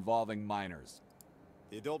involving minors.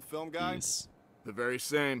 The adult film guy? Jeez. The very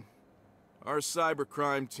same. Our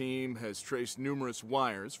cybercrime team has traced numerous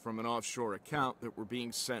wires from an offshore account that were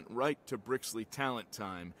being sent right to Brixley Talent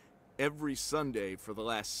Time every Sunday for the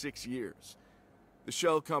last 6 years. The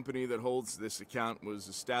shell company that holds this account was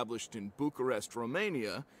established in Bucharest,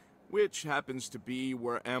 Romania, which happens to be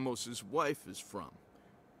where Amos's wife is from.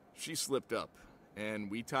 She slipped up, and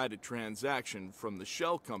we tied a transaction from the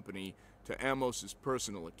shell company to Amos's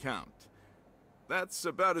personal account. That's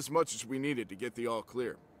about as much as we needed to get the all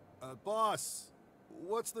clear. Boss,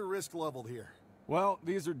 what's the risk level here? Well,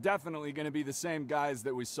 these are definitely going to be the same guys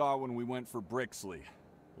that we saw when we went for Brixley.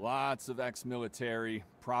 Lots of ex-military,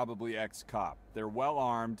 probably ex-cop. They're well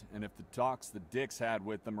armed, and if the talks the dicks had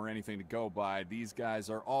with them are anything to go by, these guys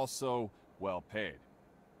are also well paid.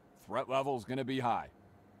 Threat level's going to be high.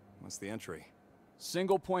 What's the entry?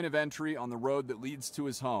 Single point of entry on the road that leads to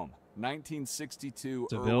his home, 1962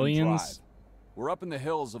 Civilians? Irwin Drive. We're up in the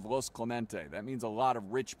hills of Los Clemente. That means a lot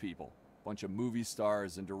of rich people, a bunch of movie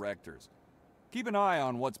stars and directors. Keep an eye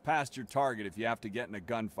on what's past your target if you have to get in a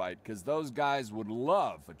gunfight, because those guys would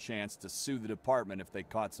love a chance to sue the department if they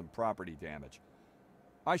caught some property damage.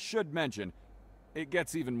 I should mention, it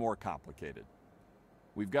gets even more complicated.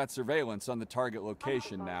 We've got surveillance on the target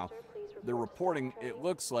location now. They're reporting it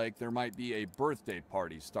looks like there might be a birthday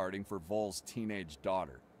party starting for Vol's teenage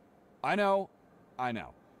daughter. I know.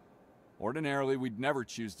 Ordinarily, we'd never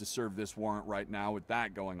choose to serve this warrant right now with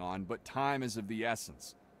that going on, but time is of the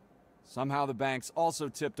essence. Somehow the bank's also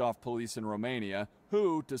tipped off police in Romania,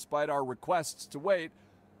 who, despite our requests to wait,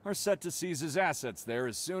 are set to seize his assets there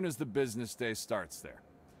as soon as the business day starts there.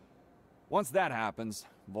 Once that happens,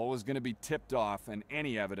 Vol is going to be tipped off, and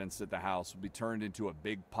any evidence at the house will be turned into a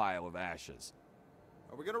big pile of ashes.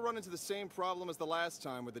 Are we gonna run into the same problem as the last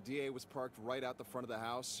time where the DA was parked right out the front of the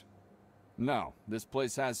house? No, this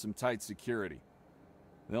place has some tight security.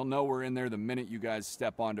 They'll know we're in there the minute you guys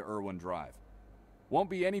step onto Irwin Drive. Won't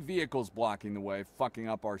be any vehicles blocking the way, fucking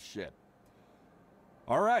up our shit.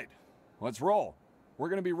 All right, let's roll. We're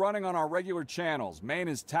going to be running on our regular channels. Main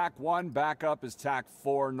is TAC 1, backup is TAC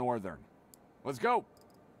 4 Northern. Let's go. All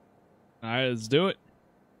right, let's do it.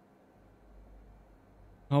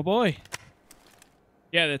 Oh boy.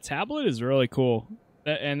 Yeah, the tablet is really cool.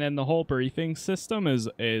 And then the whole briefing system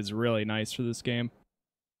is really nice for this game.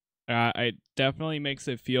 It definitely makes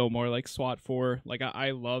it feel more like SWAT 4. Like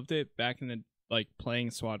I loved it back in the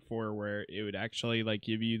playing SWAT 4, where it would actually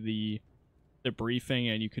give you the briefing,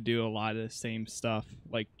 and you could do a lot of the same stuff,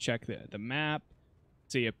 like check the map,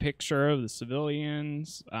 see a picture of the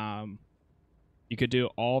civilians. You could do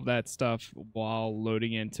all of that stuff while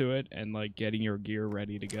loading into it and getting your gear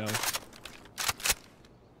ready to go.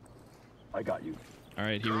 I got you. All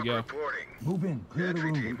right, here we go. Reporting. Move in. Clear the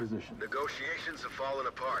Entry room. team. In position. Negotiations have fallen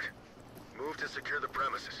apart. Move to secure the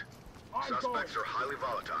premises. Suspects are highly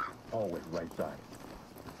volatile. Always right side.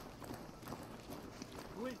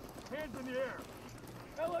 Police, hands in the air.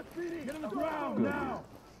 LSPD, get on the ground now.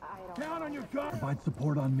 Down on your gun. Provide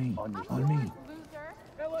support on me. On me. Loser.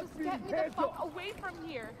 LSPD, Just get me the hands fuck up. away from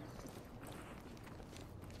here.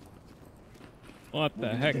 What the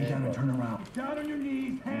heck? Stay down and turn around. Down on your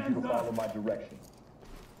knees, hands You to follow up. my direction.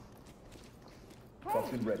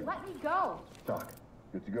 Bucks and ready. Let me go. Talk.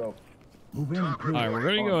 Good to go. Move in and clear. All right, we're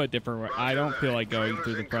gonna go a different way. I don't feel like going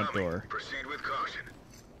through the front door, Proceed with caution.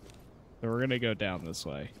 so we're gonna go down this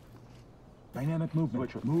way. Dynamic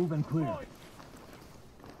movement. Move and clear.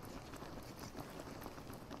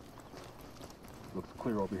 Looks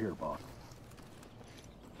clear over here, boss.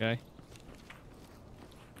 Okay.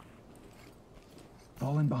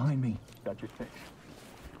 Fall in behind me. Got your six.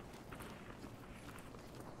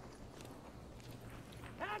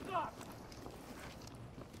 Hands up.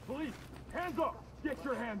 Police, hands up. Get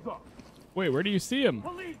your hands up. Wait, where do you see him?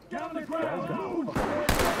 Police, down on the ground. Move.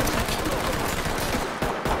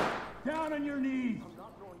 Down on your knees.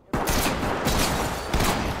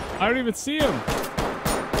 I don't even see him.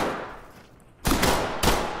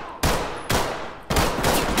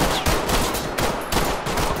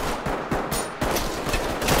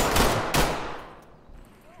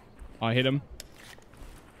 I hit him.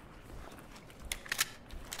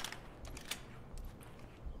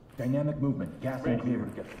 Dynamic movement. Gas and clear.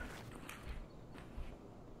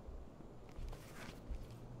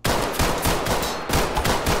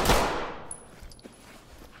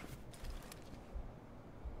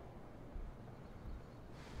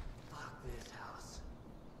 Fuck this house.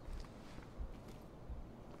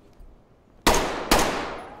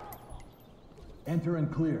 Enter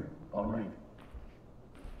and clear. All right.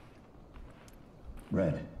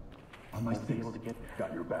 Red. On my six.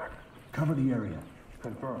 Got your back. Cover the area.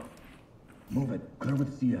 Confirm. Move it. Clear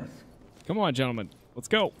with CS. Come on, gentlemen. Let's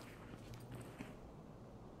go.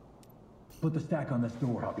 Put the stack on this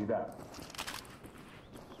door. Copy that.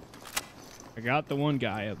 I got the one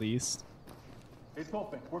guy at least. It's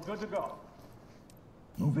open. We're good to go.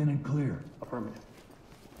 Move in and clear. Affirmative.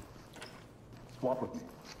 Swap with me.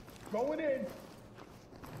 Going in.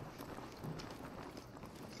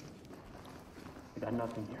 I got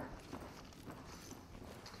nothing here.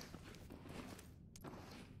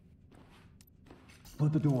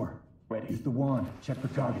 Split the door. Ready. Use the wand. Check for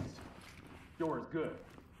targets. Door is good.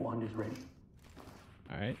 Wand is ready.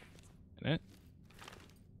 All right. And it.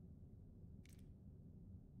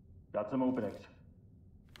 Got some openings.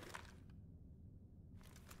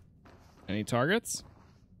 Any targets?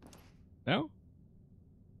 No?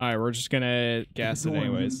 Alright, we're just gonna gas it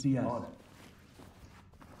anyways. On it.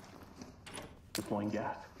 Deploying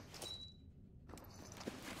gas.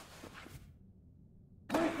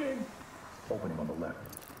 Breaking. Opening on the left.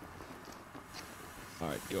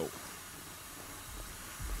 Alright, go.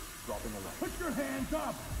 Dropping the left. Put your hands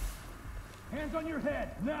up. Hands on your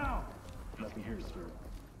head, now. Nothing here, sir.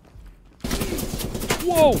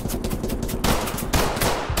 Whoa!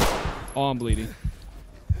 Oh, I'm bleeding.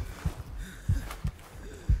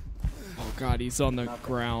 Oh god, he's on the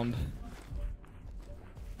ground.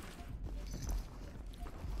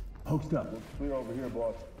 Hooked up. Clear over here,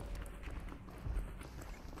 boss.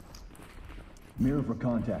 Mirror for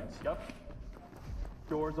contacts. Yep.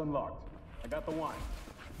 Door's unlocked. I got the wine.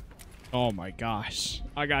 Oh my gosh.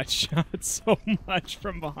 I got shot so much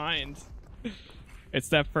from behind. It's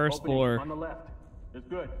that first Opening floor. on the left. It's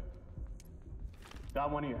good.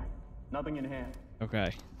 Got one here. Nothing in hand.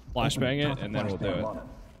 Okay. Flashbang it, and then we'll do it.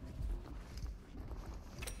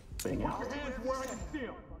 Bang out. Your hands where I can see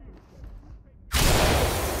 'em.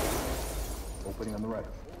 Opening on the right.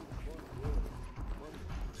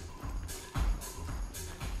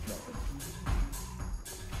 Nothing.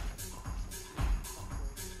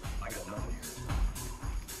 I got nothing here.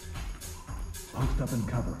 Post up and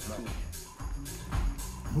cover.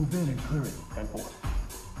 Move in and clear it. 10-4.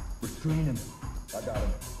 Restrain him. I got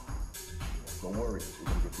him. Don't worry. We're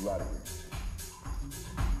gonna get you out of here.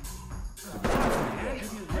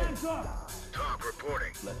 Hands up. Talk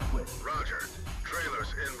reporting. Let's switch. Roger.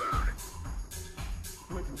 Trailers inbound.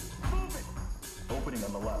 Switch. Move it. Opening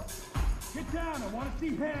on the left. Get down. I want to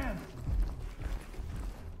see hands.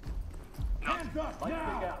 Hands up Lights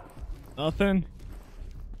now. stick out. Nothing?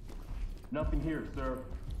 Nothing here, sir.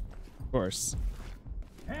 Of course.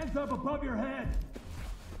 Hands up above your head.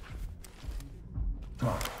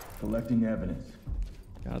 Talk. Collecting evidence.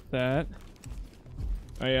 Got that.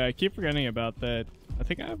 Oh yeah, I keep forgetting about that. I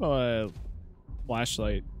think I have a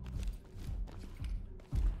flashlight.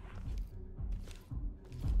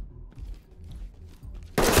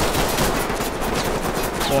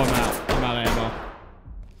 Oh, I'm out. I'm out of ammo.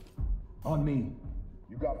 On me.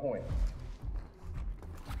 You got point.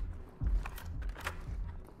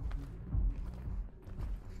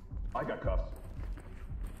 I got cuffs.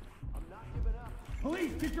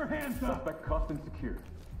 Police, get your hands up. Suspect cuffed and secured.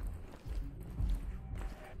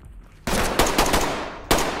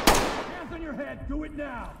 Hands on your head. Do it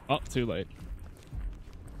now. Oh, too late.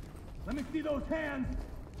 Let me see those hands.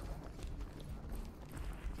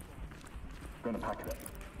 Gonna pack it up.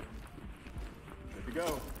 Good to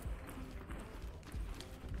go.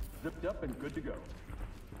 Zipped up and good to go.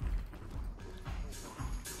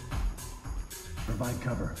 Provide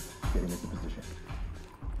cover. Getting into position.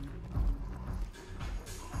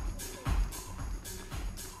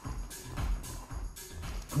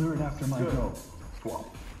 Clear it after my Good. go.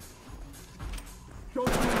 Swap.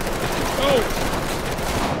 Oh!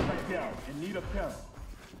 Back down. In need of cover.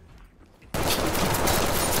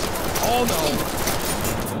 Oh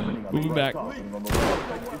Opening no! on Moving the back. right. Opening on the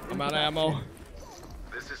left. I'm out of ammo.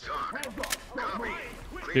 This is talk. Copy.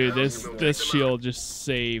 Dude, this shield just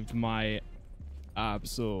saved my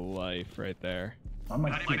absolute life right there. On my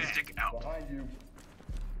Dynamite stick. stick out. Behind you.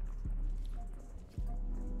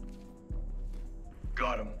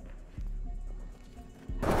 Got him.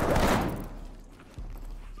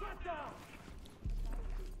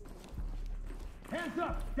 Hands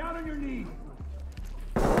up. Down on your knees.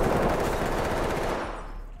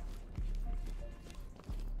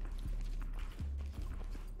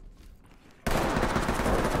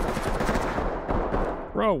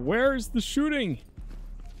 Bro, where's the shooting?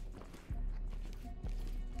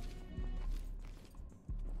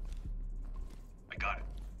 I got it.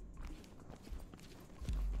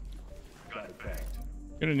 Got it bagged.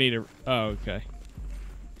 Gonna need a. Oh, okay.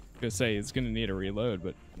 Gonna say it's gonna need a reload,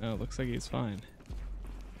 but no, it looks like he's fine.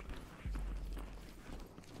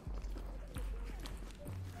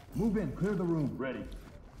 Move in. Clear the room. Ready.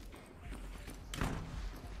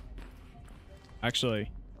 Actually,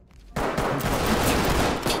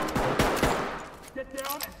 Get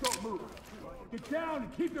down and don't move. Get down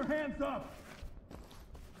and keep your hands up.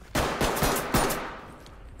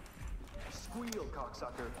 Squeal,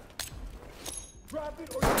 cocksucker. Drop it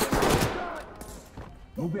or you're gonna get shot.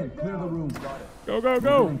 Move in, clear the room. Got it. Go, go, Move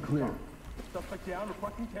go. in, clear. Suspect down,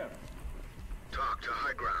 requesting temp. Talk to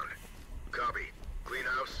high ground. Copy. Clean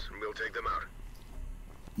house, and we'll take them out.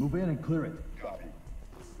 Move in and clear it. Copy.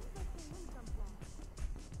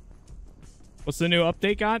 What's the new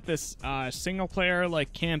update got? This single player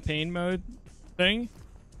like campaign mode thing?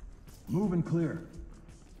 Move and clear.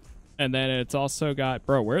 And then it's also got,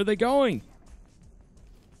 bro, where are they going?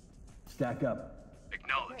 Stack up.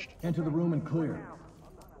 Acknowledged. Enter the room and clear.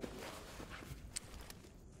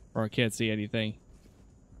 Or I can't see anything.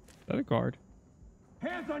 Is that a guard?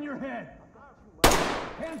 Hands on your head.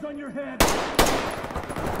 Hands on your head.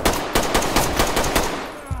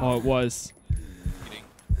 Oh, it was.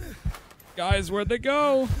 Guys, where'd they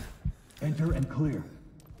go? Enter and clear.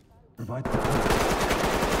 Provide the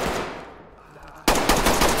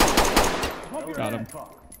Got him.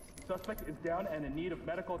 Suspect is down and in need of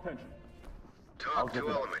medical attention. Talk to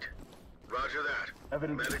element. Roger that.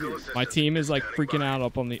 Evidence Medical secured. assistance. My team is like standing freaking by. out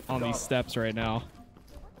up on these steps right now.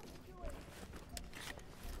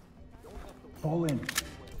 fall in.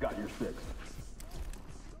 Got your 6.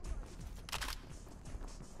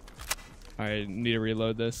 I need to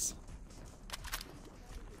reload this.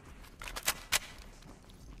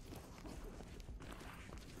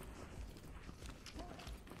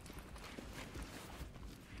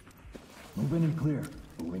 Move in and clear.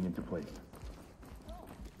 Moving into place.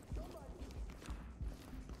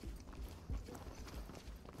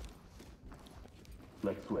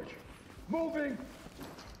 Let's switch. Moving!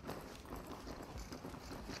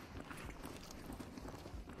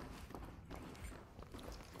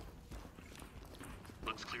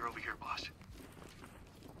 Looks clear over here, boss.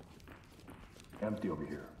 Empty over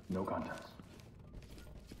here. No contacts.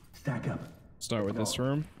 Stack up. Start with this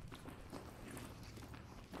room.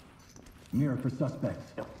 Mirror for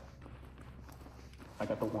suspects. Yep. I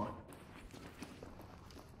got the 1.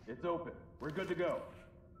 It's open. We're good to go.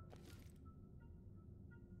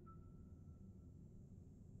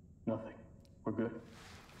 Nothing. We're good.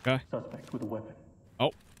 Okay. Suspect with a weapon.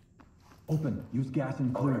 Oh, Open. Use gas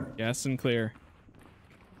and clear. gas and clear.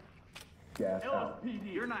 Gas out.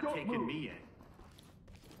 LSPD. You're not don't taking move. me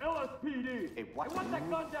in. LSPD. Hey, what? I want that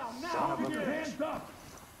gun down now. Keep your hands up.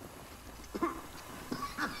 Turn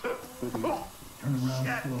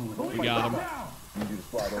around slowly. We got him. Need you to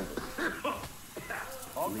slide over.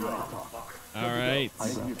 All right.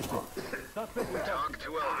 Talk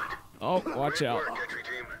to element. Oh, watch Great out. work, entry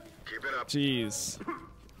team. Keep it up. Jeez.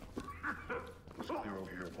 Clear over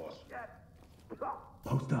here, boss.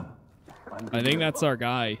 Post up. I think that's our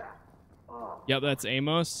guy. Yep, that's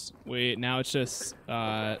Amos. Wait, now it's just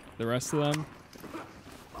the rest of them.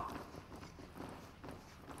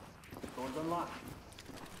 Doors unlocked.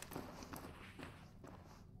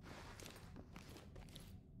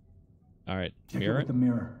 All right, Check it mirror. with the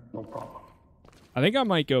mirror. No problem. I think I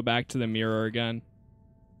might go back to the mirror again.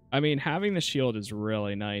 I mean, having the shield is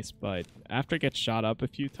really nice, but after it gets shot up a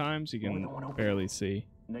few times, you can barely see.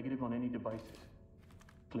 Negative on any devices.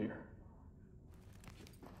 Clear.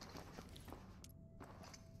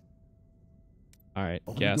 All right,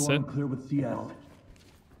 Open gas the door it. and clear with CS.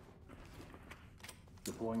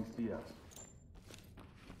 Deploying CS.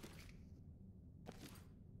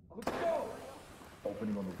 Let's go.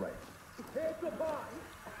 Opening on the right. Hands up high.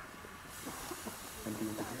 Empty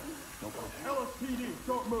over here. No contact. LSPD,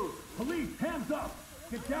 don't move. Police, hands up.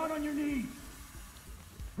 Get down on your knees.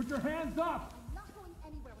 Put your hands up. I'm not going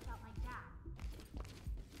anywhere without my dad.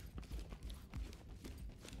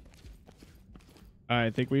 All right, I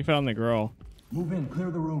think we found the girl. Move in,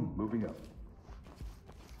 clear the room. Moving up.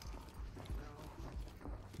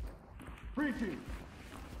 Breaching.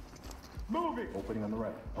 Moving. Opening on the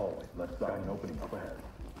right. Hallway. Left side. An opening up ahead.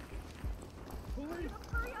 Police.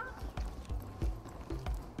 Hurry up!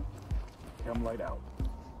 Cam light out.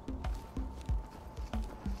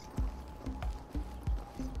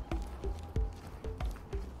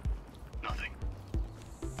 Nothing.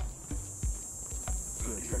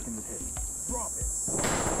 Good. Checking the hit. Drop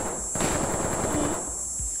it.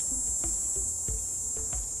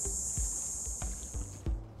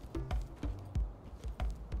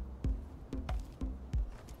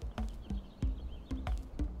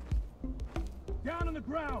 Down on the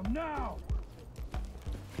ground, now!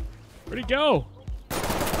 Where'd he go?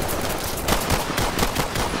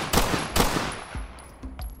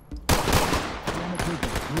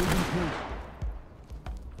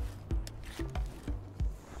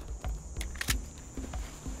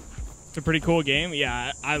 It's a pretty cool game.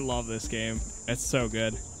 Yeah, I love this game. It's so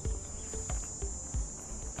good.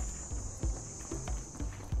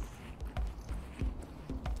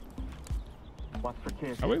 Watch for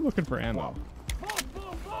kids. Are we looking for ammo?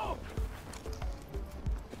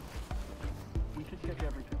 We should check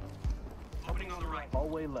everything. Opening on the right.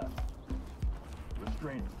 Hallway left.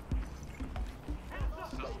 Restraint.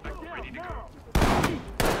 Suspect ready to go.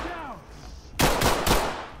 Down!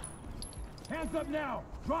 Hands up now!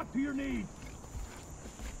 Drop to your knees!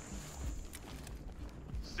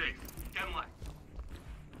 Safe. Chem light.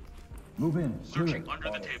 Move in. Searching under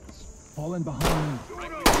the tables. Fall in behind me.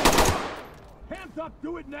 Right. Hands up!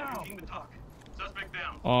 Do it now! Team to talk. Suspect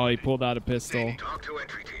down. Oh, he pulled out a pistol. Talk to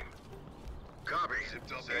entry team. Copy.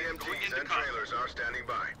 EMTs and trailers are standing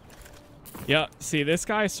by. Yeah, see, this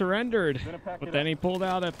guy surrendered, but then he pulled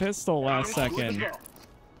out a pistol last second.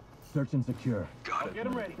 Search and secure. Got it. Get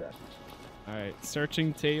him ready. All right,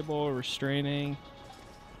 searching table, restraining.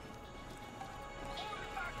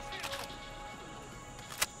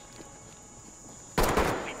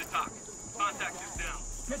 Team to talk. Contact is down.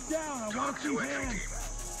 Get down! I want Talk to see to entry hands! team.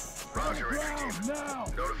 Roger, entry team. Now!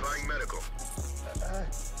 Notifying medical.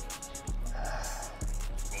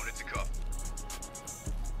 Wounded to cuff.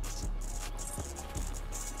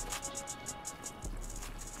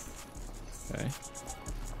 Okay.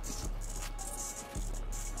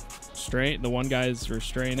 The one guy's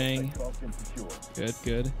restraining. Good,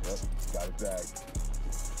 good. Yep, got his bag.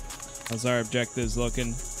 How's our objectives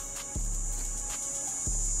looking?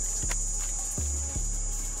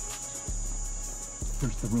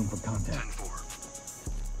 Search the room for contact.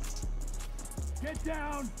 10-4. Get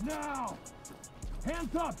down now!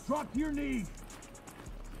 Hands up! Drop to your knees!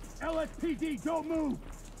 LSPD, don't move!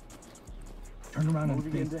 Turn around and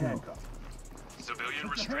Moving stay into still. handcuffs. Civilian Put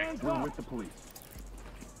your restrained. hands We're up! with the police.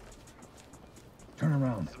 Turn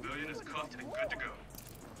around. Civilian is cuffed and good to go.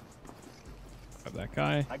 Grab that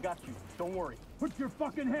guy. I got you. Don't worry. Put your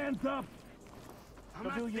fucking hands up! I'm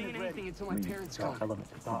not Civilian saying is anything ready. until my parents come.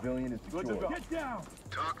 Civilian is Good to secure. go. Get down!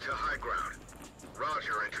 Talk to high ground.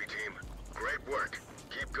 Roger, entry team. Great work.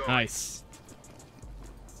 Keep going. Nice.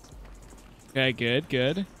 Okay, good,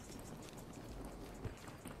 good.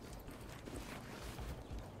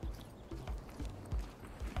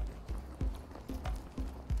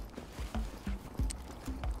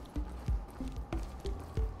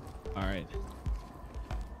 All right.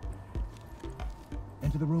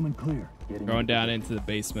 Enter the room and clear. Going down into the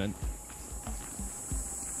basement.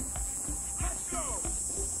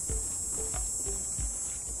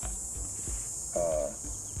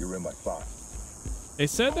 You're in my spot. They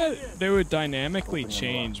said that they would dynamically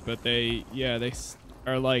change, but they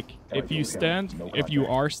are like, if you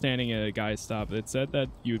are standing at a guy's stop, it said that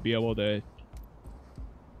you would be able to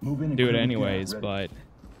Move in and do it clear the anyways, gas. but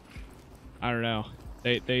I don't know.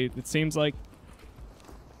 It seems like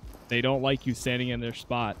they don't like you standing in their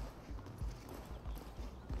spot.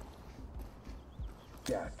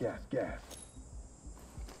 Gas.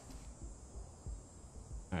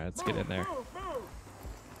 All right, let's get in there.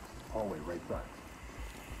 Hallway right side.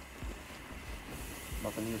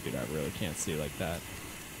 Nothing here. Dude, I really can't see like that.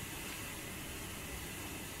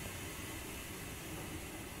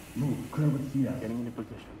 Move. Clear with CS. Getting into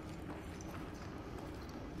position.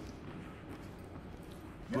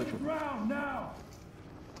 Get the ground now!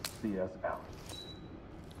 CS out.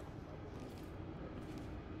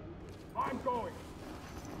 I'm going.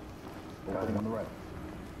 Opening on the right.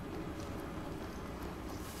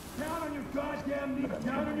 Down on your goddamn knees.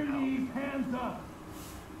 Down on your knees. Hands up.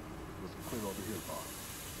 Let's clear over here, boss.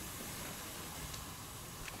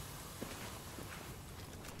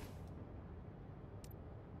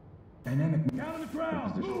 Dynamic. Down on the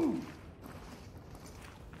ground. Move.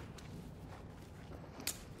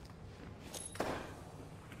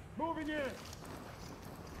 Moving in.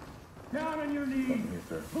 Down on your knees. Nothing here,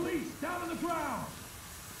 sir. Police, down on the ground.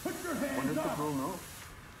 Put your Wonder hands if the up. girl knows.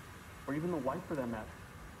 Or even the wife for that matter.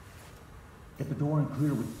 Get the door and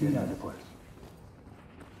clear with Get CS. out of the place.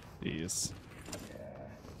 Jeez.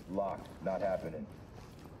 Locked. Not happening.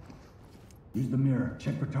 Use the mirror.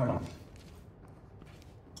 Check for targets.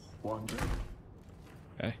 One.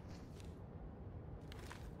 Okay.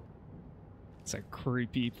 It's a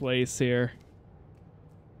creepy place here.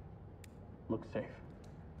 Look safe.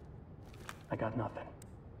 I got nothing.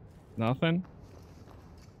 Nothing?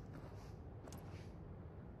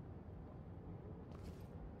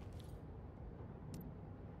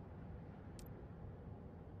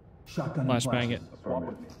 Shotgun and Flashbang flashes. it. Swap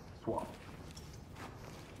with me. Swap.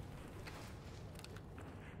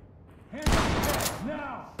 Hands up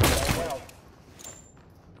now.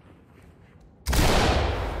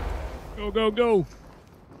 Go, go, go!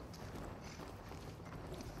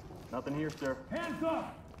 Nothing here, sir. Hands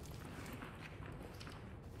up.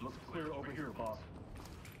 Looks clear over here, boss.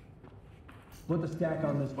 Put the stack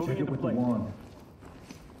on this. Moving Check it into with place. the wand.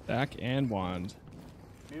 Stack and wand.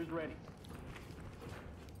 Mirror's ready.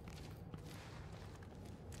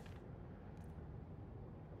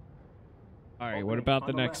 All right, what Opening about on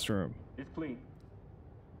the the next left. room? It's clean.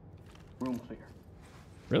 Room clear.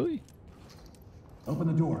 Really? Open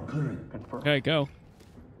the door. Clear it. Confirm. Okay, go.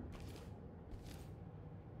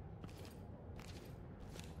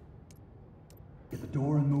 Get the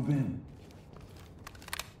door and move in.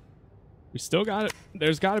 We still got it.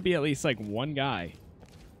 There's got to be at least like one guy.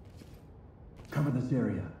 Cover this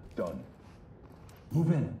area. Done.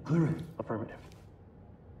 Move in. Clear it. Affirmative.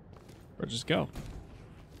 Or just go.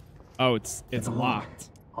 Oh, it's It's a lock. locked.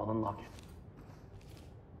 I'll unlock it.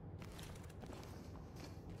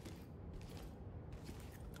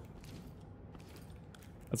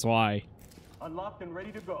 That's why. Unlocked and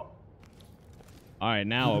ready to go. All right,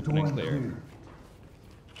 now Keep the open door and clear.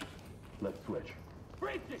 Let's switch.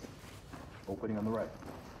 Breach it. Opening on the right.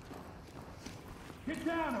 Get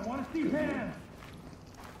down. I want to see hands.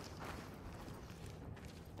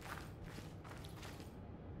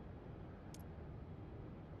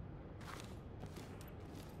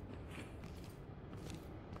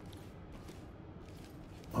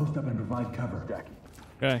 Post up and provide cover. Stacking.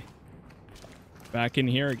 Okay. Back in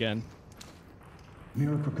here again.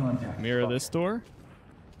 Mirror for contact. Mirror this door.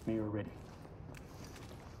 Mirror ready.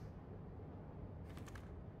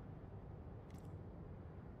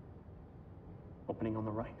 Opening on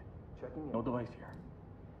the right. Checking in. No device here.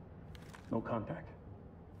 No contact.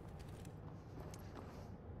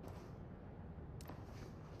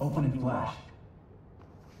 Open and flash.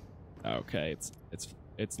 Okay,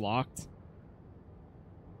 it's locked.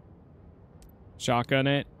 Shotgun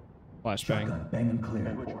it. Flashbang. Shotgun. Bang and clear.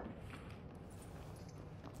 And forward.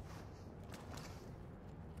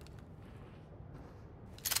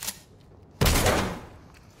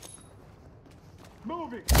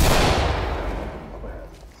 Moving.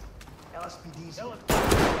 LSPD's Down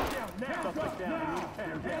now. Suspect down.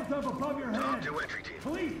 Hands up above your Talk head. to entry team.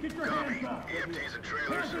 Police, get your Copy. hands up. EMTs and trailers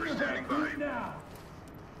Hands in are your standing head. by. Move now.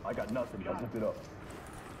 I got nothing. I'll zip it up.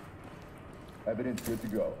 Evidence good to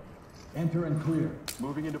go. Enter and clear.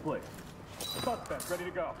 Moving into place. Suspect ready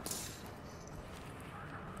to go.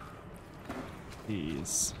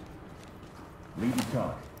 Jeez. Lead the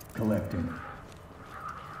talk. Collecting.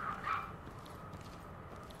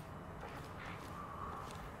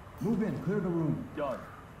 Move in. Clear the room. Done.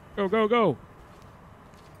 Go, go, go.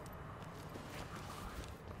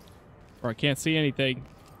 Or I can't see anything.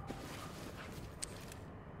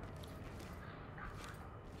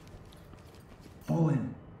 Fall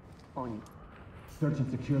in. On you. Search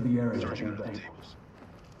and secure the area. Searching Checking the the tables.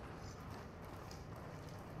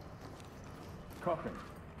 Cuffing.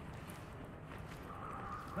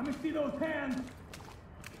 Let me see those hands.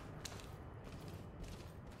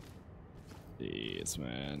 Jeez,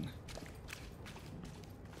 man.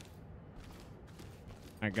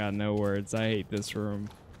 I got no words. I hate this room.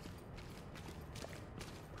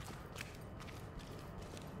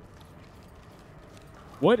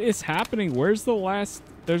 What is happening? Where's the last...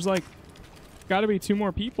 There's like... Gotta be 2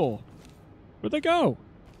 more people. Where'd they go?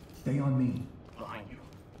 Stay on me. Behind you.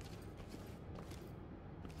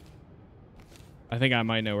 I think I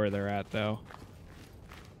might know where they're at, though.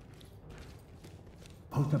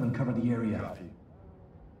 Post up and cover the area. Copy.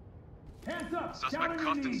 Hands up. Down Suspect on your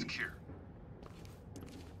cuffed and knees. secure.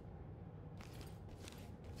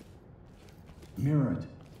 Mirror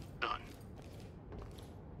it. Done.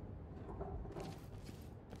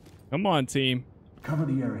 Come on, team. Cover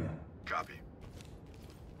the area. Copy.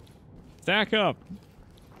 Stack up.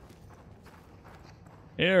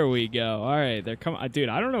 Here we go. All right, they're coming. Dude,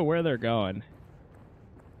 I don't know where they're going.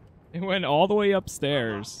 They went all the way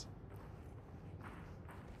upstairs.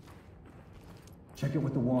 Check it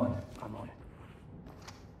with the wand. I'm on it.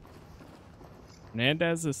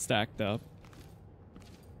 Hernandez is stacked up.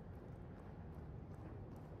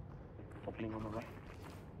 Opening on the right.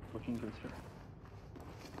 Looking good, sir.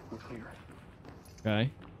 We're clear.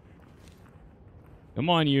 Okay. Come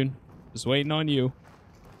on, Yoon. Just waiting on you.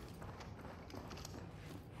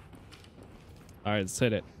 All right, let's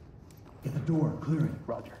hit it. Get the door. Clear it.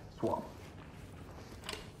 Roger. Swamp.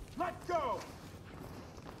 Let's go.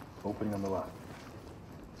 Opening on the left.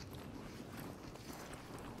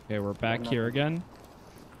 Okay, we're back here again.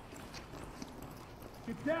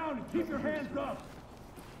 Get down and keep your hands up.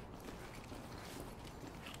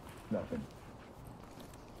 Nothing.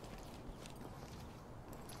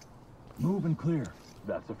 Move and clear.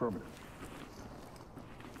 That's affirmative.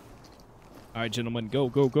 All right, gentlemen, go,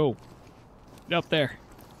 go, go. Get up there.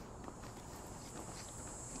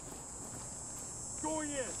 Going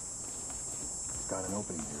in. Got an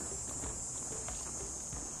opening here.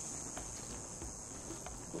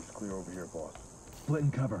 Looks clear over here, boss. Split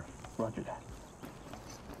and cover. Roger that.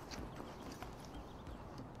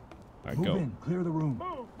 All right, Move go. in. Clear the room.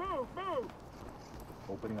 Move!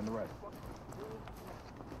 Opening on the right.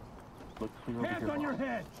 Looks clear over here, Hands on your boss.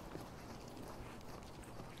 head.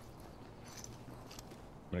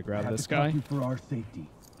 I'm gonna grab Have this to cuff guy. you for our safety.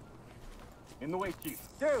 In the way, Chief.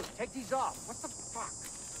 Dude, take these off. What the fuck?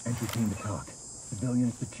 Entertain the talk.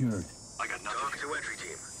 Civilian secured. I got nothing. Talk to entry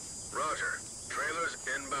team. Roger. Trailers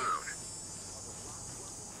inbound.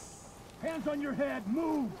 Hands on your head.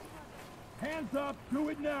 Move. Hands up. Do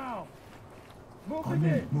it now. Move I'm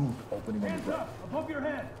in. in. Move. Opening on Hands the right. up. Above your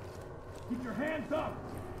head. Keep your hands up.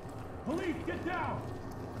 Police, get down.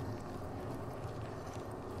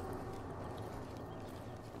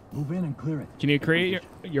 Move in and clear it. Can you create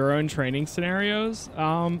your own training scenarios?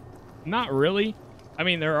 Not really. I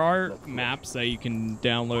mean, there are maps that you can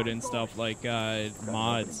download and stuff like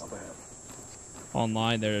mods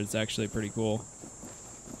online. There is actually pretty cool.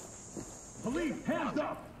 Police, hands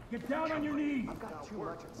up. Get down on your knees. I've got too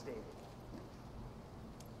much at stake.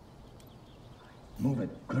 Move it.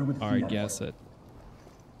 Clear with All right, guess it.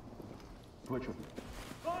 Switch with me.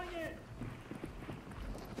 Going in.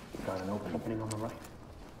 Got an opening on the right.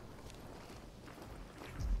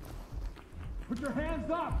 Put your hands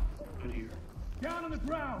up. Good here. Down on the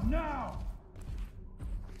ground now.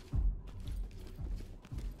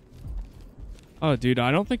 Oh, dude,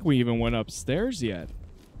 I don't think we even went upstairs yet.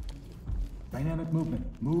 Dynamic movement.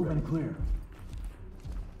 Move and clear.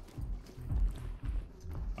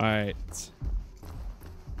 All right.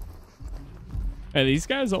 Hey, these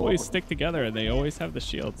guys always stick together, and they always have the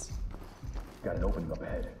shields. Got an opening up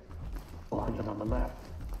ahead. Blocking on the left.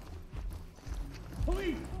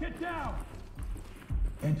 Police, get down.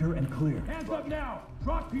 Enter and clear. Hands up now.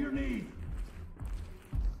 Drop to your knees.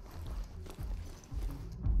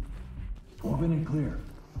 Move in and clear.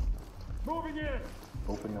 Moving in.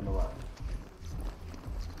 Opening on the left.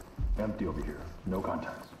 Empty over here. No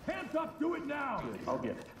contacts. Hands up. Do it now. I'll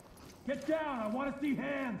get it. Get down. I want to see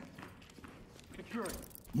hands. Securing.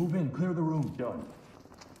 Move in. Clear the room. Done.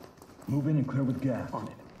 Move in and clear with gas. On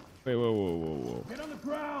it. Wait, whoa. Get on the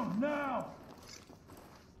ground now.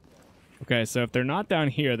 Okay, so if they're not down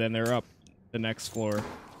here, then they're up the next floor,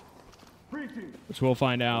 Breaching. which we'll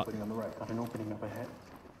find out. Opening on the right. Got an opening up ahead.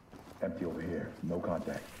 Empty over here. No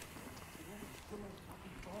contact.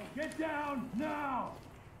 Get down now.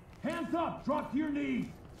 Hands up. Drop to your knees.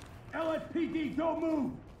 LSPD, don't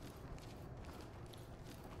move.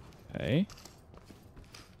 Okay,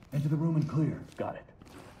 Enter the room and clear. Got it.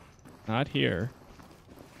 not here.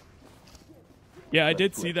 Yeah, I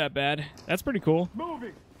did see that bad. That's pretty cool.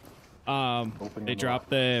 Moving. They dropped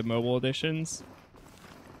the mobile editions.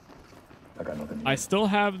 I got nothing. I still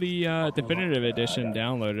have the definitive edition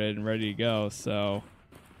downloaded and ready to go, so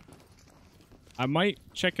I might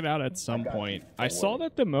check it out at some point. I saw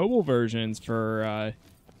that the mobile versions for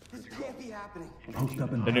This can't be happening. Post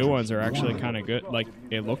up and the new ones are actually kind of good. Like,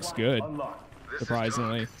 it looks good, This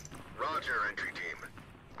surprisingly. is Doc. Roger, entry team.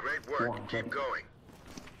 Great work. Keep going.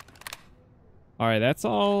 All right, that's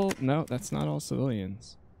all. No, that's not all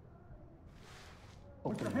civilians.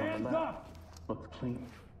 Put your Opening on hands the left. up. Looks clean.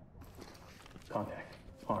 Contact.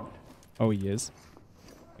 Armed. Oh, he is.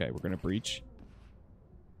 Okay, we're gonna breach.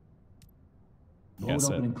 Load Guess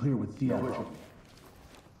up it. and clear with Switch CI. with me.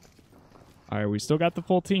 All right, we still got the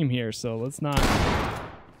full team here, so let's not.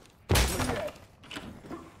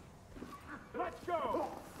 Let's go.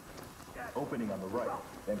 Opening on the right.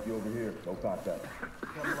 Empty over here. No contact.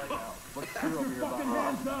 Let's clear over here. Fucking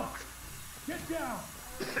hands up. Get down.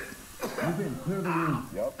 Move in. Clear the room.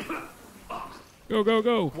 Yep.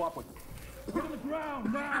 Go. Swap with. Get on the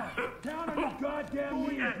ground now. Down on your goddamn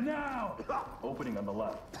knees now. Opening on the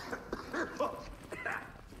left.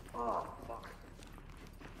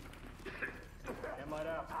 Light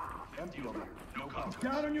out. Empty over here. No contact.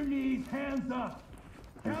 Down on your knees. Hands up.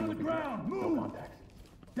 Down on the ground. No Move. contact.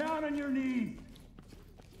 Down on your knees.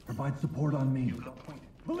 Provide support on me. Point.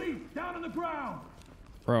 Police, down on the ground.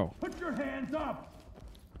 Bro. Put your hands up.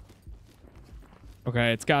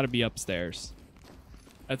 Okay, it's got to be upstairs.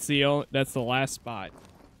 That's the last spot.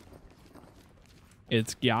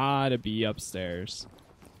 It's got to be upstairs.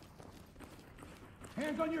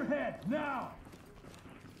 Hands on your head, now.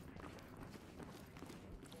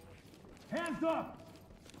 Hands up.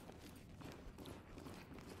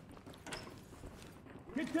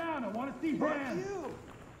 Get down, I want to see hands.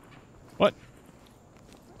 What?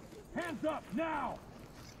 Hands up, now.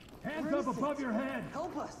 Hands up above your head.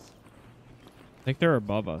 Help us. I think they're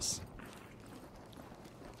above us.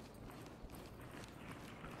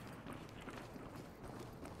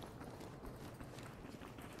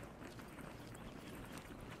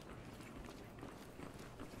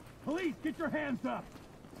 Police, get your hands up!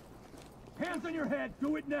 Hands on your head,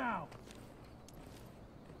 do it now!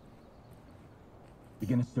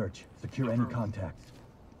 Begin a search. Secure any contacts.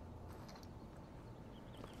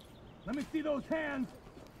 Let me see those hands!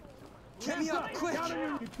 Get me up, quick!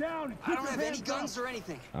 Get down and I keep don't your have any hands guns up. or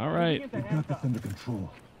anything. All right. We've got this under control.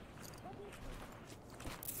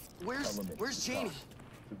 Where's Cheney?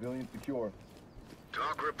 Civilian secure.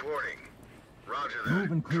 Talk reporting. Roger that.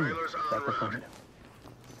 Move and clear. Trailers en That's route. affirmative.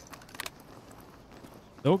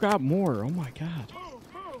 Still got more. Oh my god.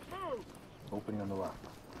 Opening on the left.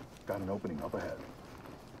 Got an opening up ahead.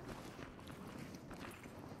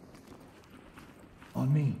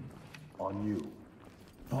 On me. On you.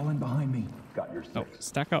 Fall in behind me. Got your 6. Oh,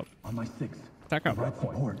 stack up. On my 6. Stack up. Provide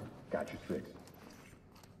support. Got your 6.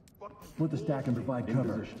 Split the stack and provide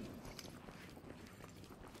cover. Position.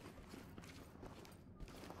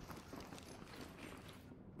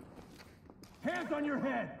 Hands on your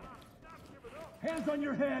head! Hands on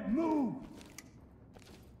your head, move!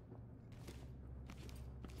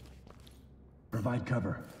 Provide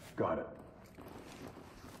cover. Got it.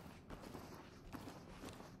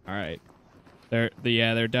 All right.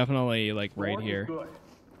 They're definitely like right here. Good.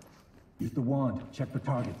 Use the wand. Check for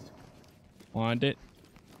targets. Wand it.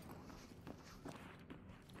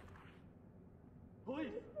 Police,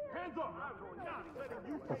 hands up!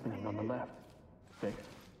 Opening on the left. Safe.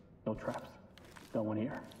 No traps. No one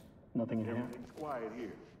here. Nothing in here. Everything's quiet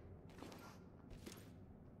here.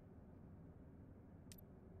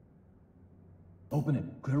 Open it.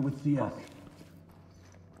 Clear with CS.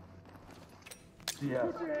 CS.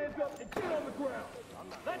 Put your hands up and get on the ground!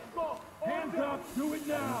 Let's go! Hands up, do it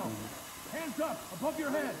now! Hands up, above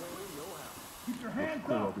your head! Keep your hands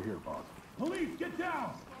Clear up! over here, boss. Police, get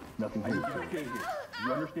down! Nothing here. Stay here.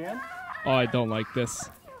 You understand? Oh, I don't like this.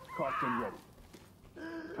 Caution ready.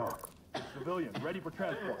 Talk. Civilian, ready for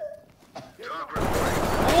transport. Talk reporting.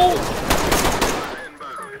 Oh!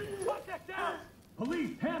 Inbound. Contact down!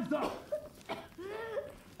 Police, hands up!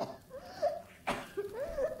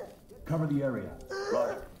 Cover the area.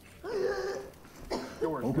 Roger.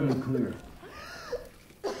 Doors open and clear.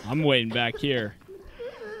 I'm waiting back here.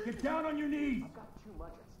 Get down on your knees!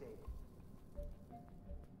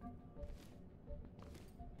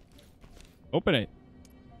 Open it.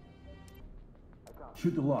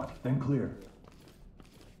 Shoot the lock, then clear.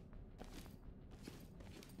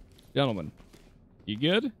 Gentlemen, you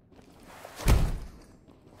good?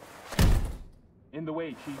 In the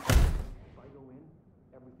way, Chief.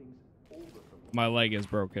 My leg is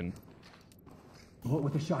broken. Bullet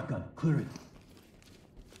with a shotgun. Clear it.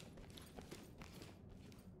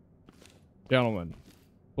 Gentlemen,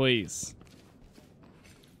 please.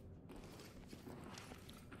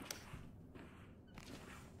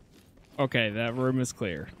 Okay, that room is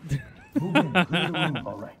clear. Move in. Clear the room.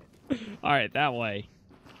 All right. All right, that way.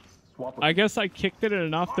 Swap I guess I kicked it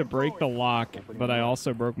enough to break the lock, but I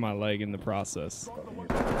also broke my leg in the process. Down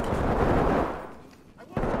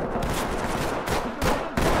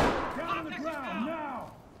on the ground,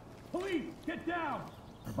 now! Police, get down!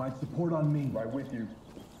 Provide support on me. Right with you.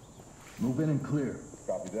 Move in and clear.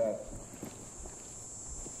 Copy that.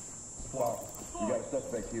 SWAT, you got a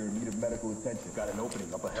suspect here in need of medical attention. Got an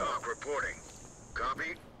opening up ahead. Talk reporting.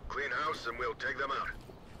 Copy. Clean house and we'll take them out.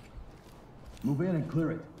 Move in and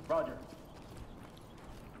clear it. Roger.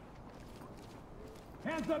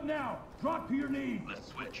 Hands up now! Drop to your knees! Let's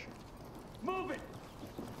switch. Move it!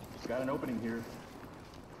 Got an opening here.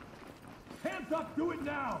 Hands up, do it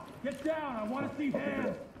now! Get down, I want to see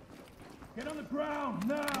hands! Get on the ground,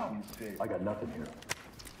 now! I got nothing here.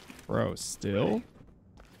 Bro, still?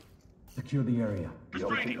 Secure the area. The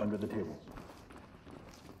opening under the tables.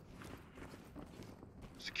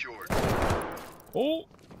 Secured. Oh!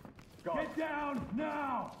 Get down,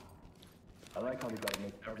 now! I like how they gotta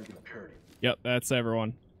make everything a parody. Yep, that's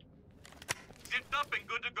everyone. Zipped up and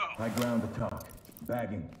good to go. High ground to talk.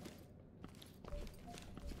 Bagging.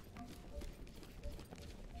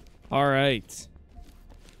 All right.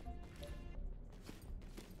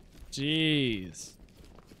 Jeez.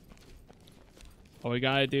 All we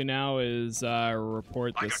gotta do now is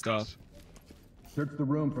report this stuff. Search the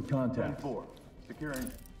room for contacts. 10-4.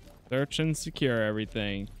 Securing. Search and secure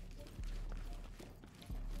everything.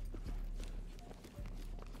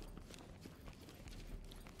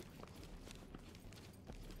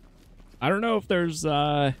 I don't know if there's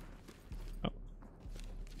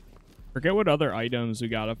forget what other items we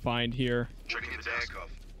gotta find here. Checking the task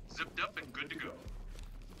off. Zipped up and good to go.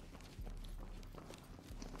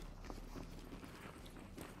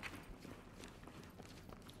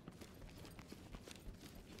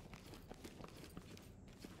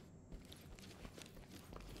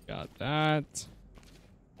 Got that.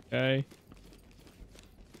 Okay.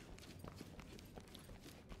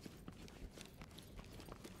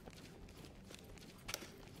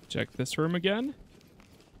 Check this room again.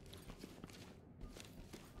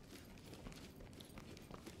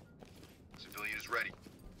 Civilian is ready.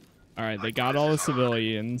 All right, they got all the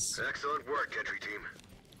civilians. Excellent work, entry team.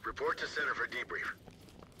 Report to center for debrief.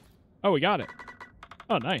 Oh, we got it.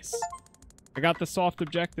 Oh, nice. I got the soft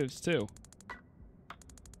objectives too.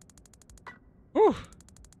 Whew.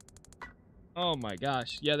 Oh my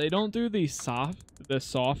gosh. Yeah, they don't do the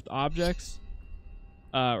soft objects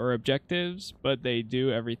or objectives, but they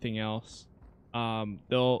do everything else.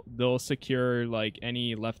 They'll secure like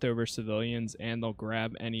any leftover civilians, and they'll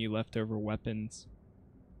grab any leftover weapons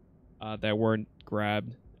that weren't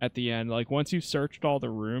grabbed at the end. Like once you've searched all the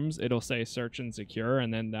rooms, it'll say search and secure,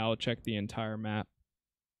 and then that'll check the entire map,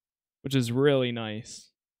 which is really nice.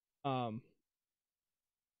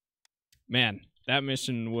 Man, that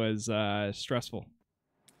mission was stressful.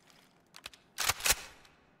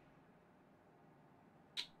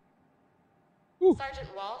 Whew. Sergeant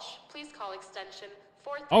Walsh, please call extension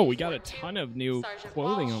 4342. Oh, we got a ton of new Sergeant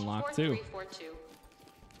clothing Walsh, unlocked too. 4342.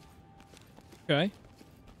 Okay.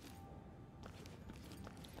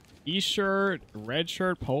 E-shirt, red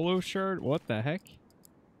shirt, polo shirt. What the heck?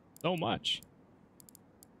 So much.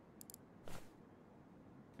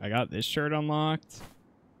 I got this shirt unlocked.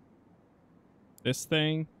 This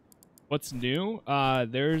thing. What's new?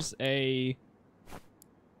 There's a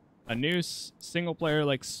new single player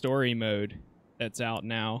like story mode that's out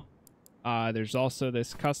now. There's also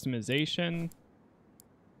this customization.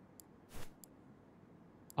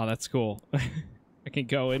 Oh, that's cool. I can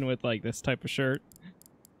go in with like this type of shirt.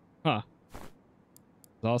 Huh.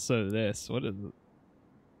 There's also this. What is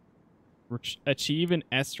it? Achieve an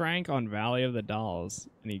S rank on Valley of the Dolls,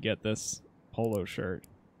 and you get this polo shirt.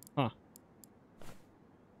 Huh.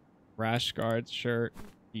 Rash guard shirt,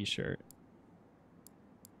 t-shirt.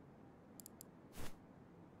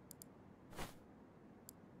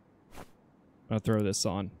 I'll throw this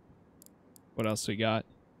on. What else we got?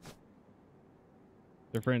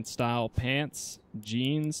 Different style pants,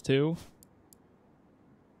 jeans too.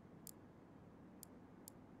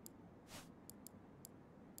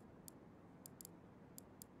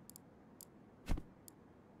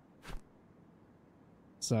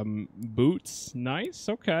 Some boots, nice,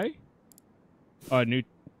 okay. Oh, new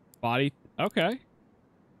body, okay.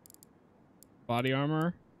 Body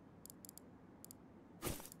armor.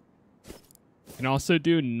 You can also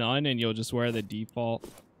do none and you'll just wear the default.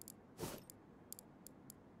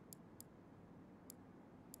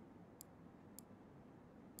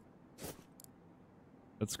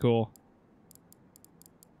 That's cool.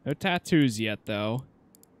 No tattoos yet, though.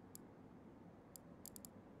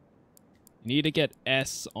 You need to get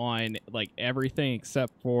S on, like, everything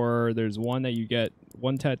except for there's one that you get,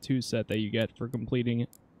 one tattoo set that you get for completing it.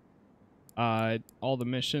 All the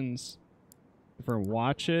missions, different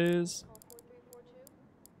watches.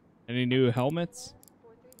 Any new helmets?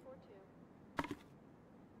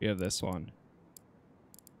 We have this one.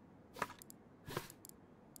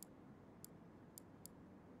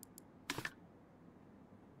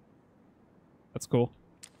 That's cool.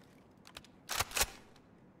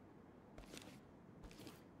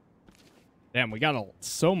 Damn, we got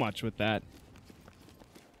so much with that.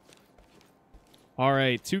 All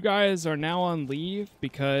right, 2 guys are now on leave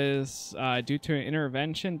because due to an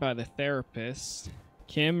intervention by the therapist,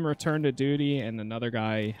 Kim returned to duty and another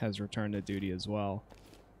guy has returned to duty as well.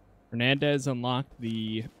 Hernandez unlocked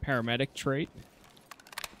the paramedic trait.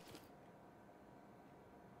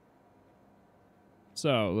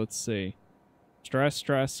 So, let's see. Stress,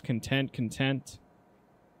 stress, content, content.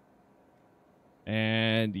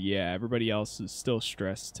 And yeah, everybody else is still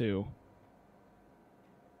stressed too.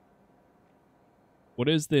 What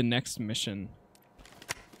is the next mission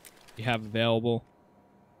you have available?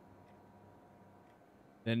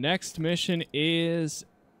 The next mission is...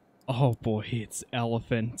 Oh boy, it's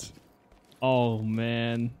Elephant. Oh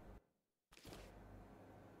man.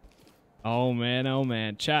 Oh man, oh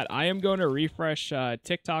man. Chat, I am going to refresh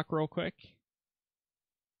TikTok real quick.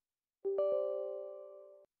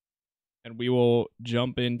 And we will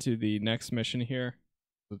jump into the next mission here.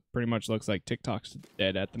 It pretty much looks like TikTok's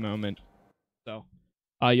dead at the moment. So,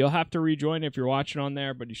 you'll have to rejoin if you're watching on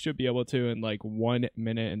there, but you should be able to in like 1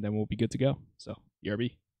 minute and then we'll be good to go. So,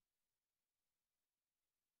 ERB.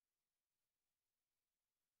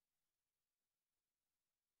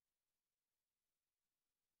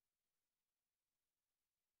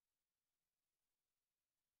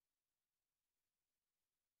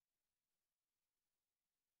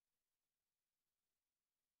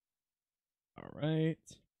 right.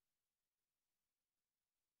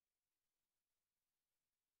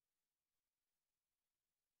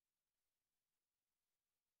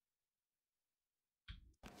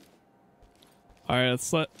 All right,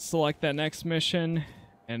 let's select that next mission,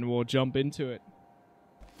 and we'll jump into it.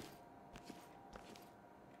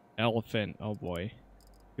 Elephant. Oh boy,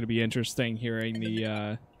 gonna be interesting hearing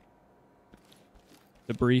the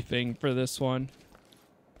briefing for this one.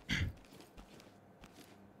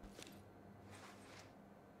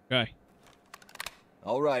 Okay.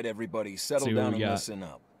 All right, everybody, settle down and listen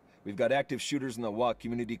up. We've got active shooters in the SWAT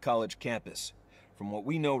Community College campus. From what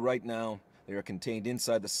we know right now, they are contained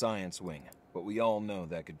inside the science wing, but we all know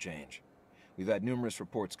that could change. We've had numerous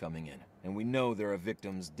reports coming in, and we know there are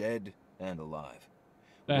victims dead and alive.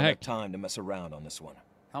 We don't have time to mess around on this one.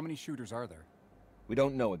 How many shooters are there? We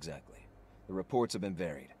don't know exactly. The reports have been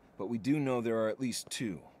varied, but we do know there are at least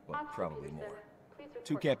 2, but probably more.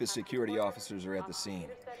 2 campus security officers are at the scene.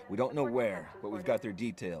 We don't know where, but we've got their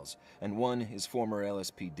details, and 1 is former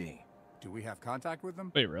LSPD. Do we have contact with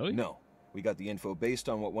them? Wait, really? No. We got the info based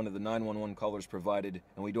on what one of the 911 callers provided,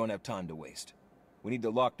 and we don't have time to waste. We need to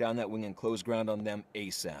lock down that wing and close ground on them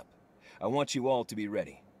ASAP. I want you all to be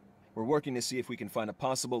ready. We're working to see if we can find a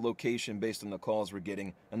possible location based on the calls we're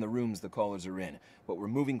getting and the rooms the callers are in, but we're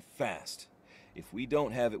moving fast. If we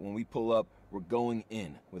don't have it when we pull up, we're going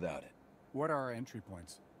in without it. What are our entry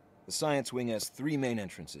points? The science wing has 3 main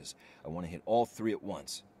entrances. I want to hit all 3 at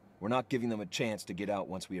once. We're not giving them a chance to get out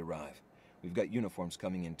once we arrive. We've got uniforms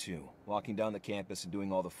coming in too, locking down the campus and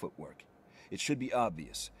doing all the footwork. It should be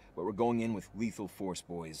obvious, but we're going in with lethal force,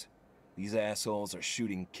 boys. These assholes are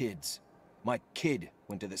shooting kids. My kid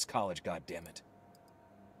went to this college, goddammit.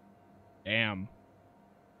 Damn.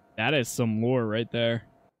 That is some lore right there.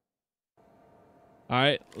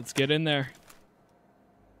 Alright, let's get in there.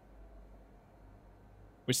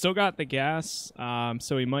 We still got the gas,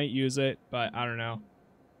 so we might use it, but I don't know.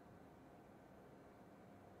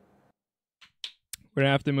 We're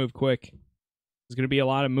gonna have to move quick. There's gonna be a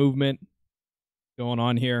lot of movement going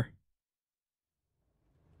on here.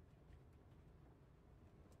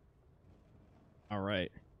 All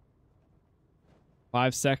right.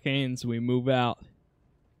 5 seconds, we move out.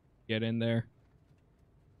 Get in there.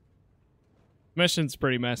 Mission's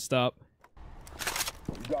pretty messed up.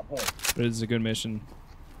 But it is a good mission.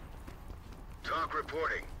 Talk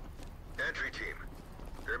reporting. Entry team.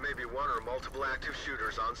 There may be 1 or multiple active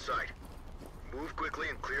shooters on site. Move quickly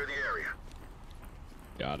and clear the area.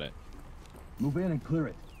 Got it. Move in and clear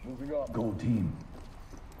it. Moving up. Go team.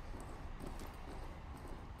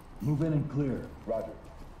 Move in and clear. Roger.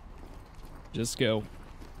 Just go.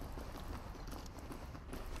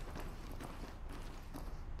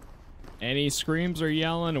 Any screams or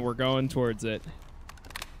yelling, we're going towards it.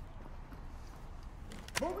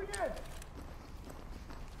 Moving in.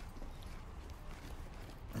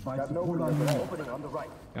 Provide Got no support on the opening on the right.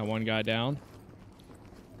 Got 1 guy down.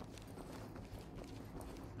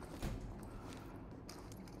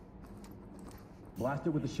 Blast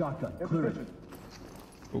it with the shotgun. Clear it.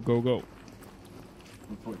 Go, go, go.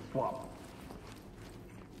 Swap.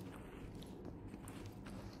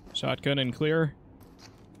 Shotgun and clear.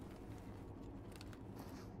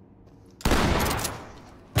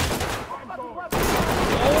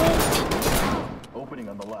 Opening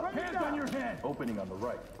on the left. Hands on your head. Opening on the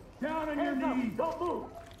right. Down on your knees. Don't move.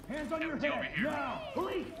 Hands on your head. Now.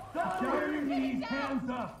 Police. Down on your knees. Hands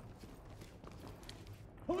up.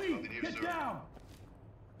 Police, get down.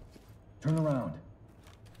 Turn around.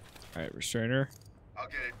 All right, restrainer. I'll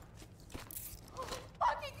get it.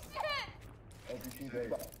 Fucking shit! Entry team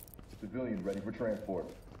A. Civilian ready for transport.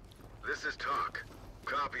 This is talk.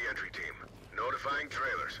 Copy, entry team. Notifying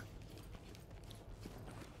trailers.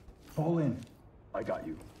 Fall in. I got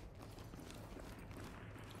you.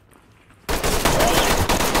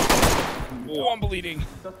 Oh, I'm bleeding.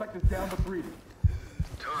 Suspect is down but breathing.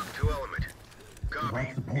 Talk to element.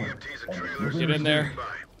 Copy. EMTs and trailers. Get in there. standing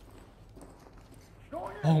by.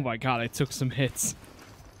 Oh my god, I took some hits.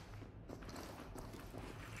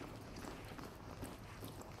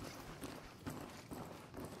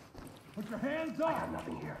 Put your hands up. I got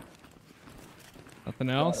nothing here. Nothing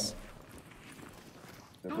else?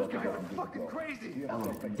 Those guys are fucking crazy.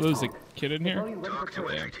 There's a kid in here? Talk to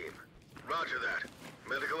entry team. Roger that.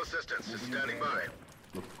 Medical assistance is standing by.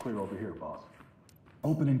 Looks clear over here, boss.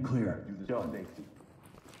 Open and clear. Do the done, Stacy.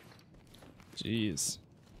 Jeez.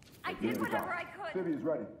 I did whatever I could. Civvy is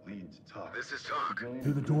ready. Leads talk. This is talk.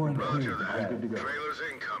 Through the door and Roger clear. that. Good to go. Trailers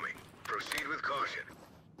incoming. Proceed with caution.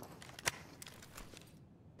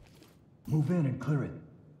 Move in and clear it.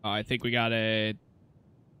 I think we got a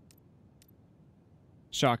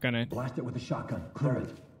Shotgun it. Blast it with a shotgun. Clear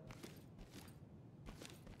it.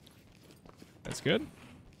 That's good.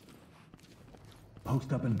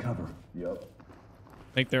 Post up and cover. Yep.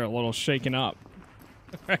 I think they're a little shaken up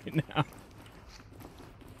right now.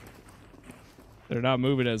 They're not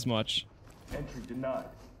moving as much. Entry denied.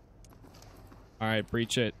 All right,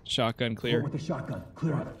 breach it. Shotgun clear. With the shotgun.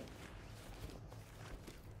 Clear it.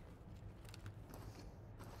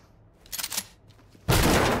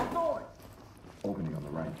 Opening on the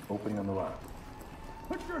right. Opening on the right.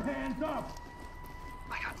 Put your hands up.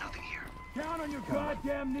 I got nothing here. Down on your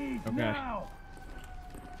goddamn knees Okay. now.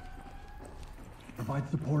 Provide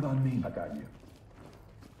support on me. I got you.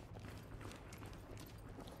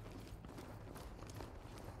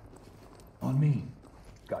 On me.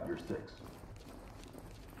 Got your 6.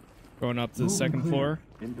 Going up to the Move and second clear. floor.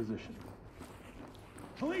 In position.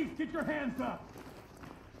 Police, get your hands up.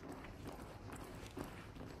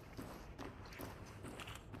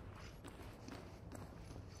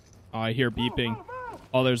 Oh, I hear beeping.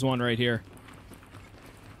 Oh, there's one right here.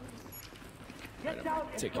 All right, I'm gonna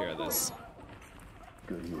take care of this.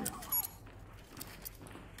 Good here.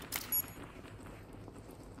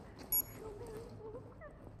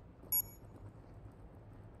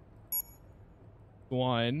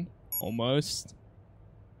 One. Almost.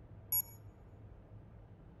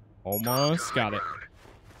 Almost. Got it.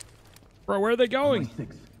 Bro, where are they going?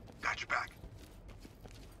 Got your back.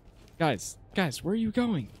 Guys, where are you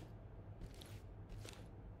going?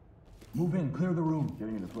 Move in, clear the room.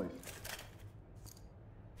 Getting into place.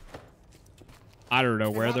 I don't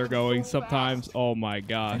know where they're going sometimes. Oh my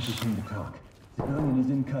gosh. Entry team to talk. Civilian is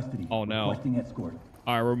in custody. Oh no. Requesting escort.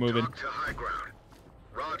 All right, we're moving. Talk to high ground.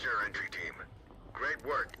 Roger, entry team. Great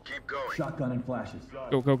work. Keep going. Shotgun and flashes.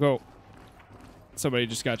 Go, go, go. Somebody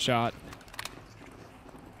just got shot.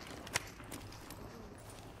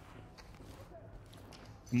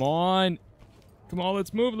 Come on. Come on,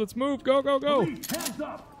 let's move. Let's move. Go, go, go. Police, hands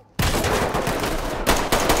up.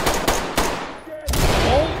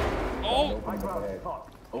 Oh. High ground.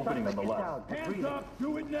 Talk. Opening on the left. Hands up.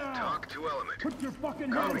 Do it now. Talk to element. Put your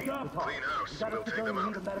fucking Copy. hands up. Clean house. We'll take them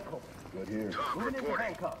out. Good here. Talk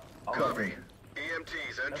reporting. Copy.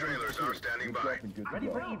 EMTs and trailers are standing by. Ready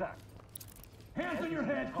for evac. Hands on your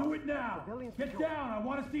head. Do it now. Get down. I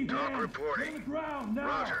want to see Talk hands. reporting. Get on the ground now.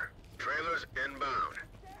 Roger. Trailers inbound.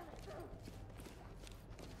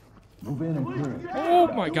 Move in and clear it. Oh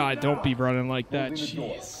my god, don't be running like that.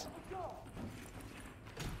 Jeez.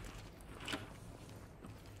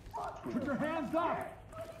 Put your hands up.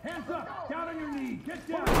 Hands up. Down on your knees. Get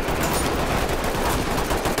down.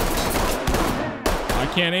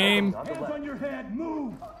 I can't aim. Hands on your head.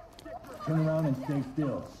 Move. Turn around and stay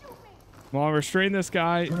still. Come on, restrain this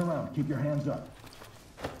guy. Turn around. Keep your hands up.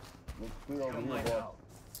 Clear over here, boss.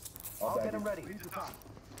 I'll get him ready.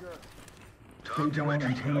 Stay down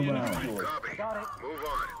and turn around. Copy. Got it. Move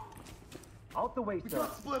on. Out the way, sir.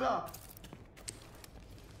 Split up.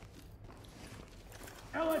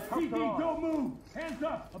 LSPD, don't move. Hands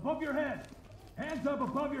up above your head. Hands up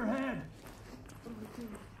above your head.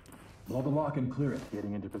 Blow the lock and clear it.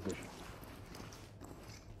 Getting into position.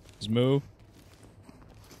 Just move.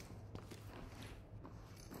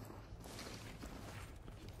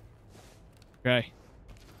 Okay.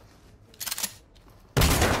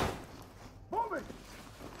 Move it.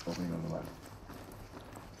 Opening on the left.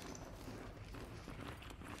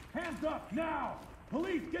 Hands up now.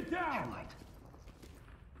 Police, get down.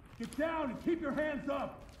 Get down and keep your hands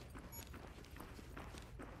up.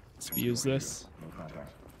 Let's use this. No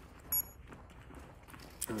contact.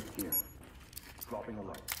 Turret here. Dropping a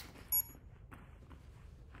light.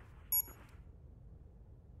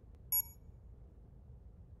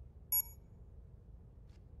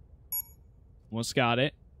 Almost got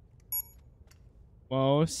it.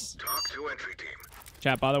 Almost. Talk to entry team.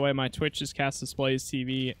 Chat, by the way, my Twitch is Casas Plays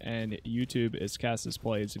TV and YouTube is Casas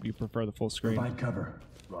Plays if you prefer the full screen. Provide cover.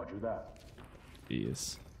 Roger that.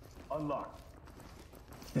 Jeez. Unlocked.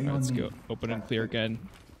 Stay All right, on let's me. go. Open and clear again.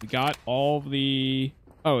 We got all the...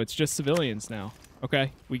 Oh, it's just civilians now.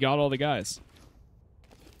 Okay, we got all the guys.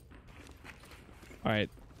 All right.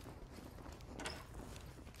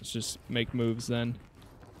 Let's just make moves then.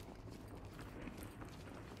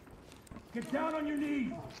 Get down on your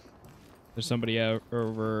knees. There's somebody out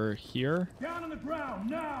over here. Down on the ground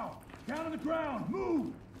now. Down on the ground.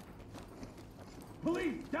 Move.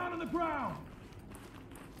 Police, down on the ground.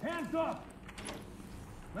 Hands up.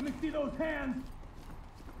 Let me see those hands.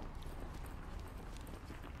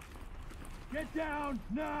 Get down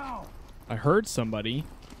now. I heard somebody.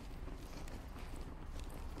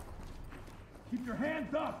 Keep your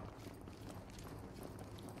hands up.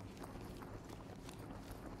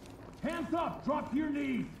 Hands up! Drop to your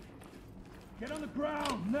knees! Get on the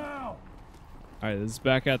ground, now! Alright, this is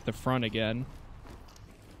back at the front again.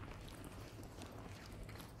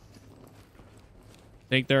 I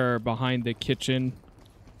think they're behind the kitchen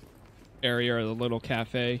area or the little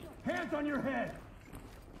cafe. Hands on your head!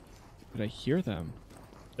 Did I hear them?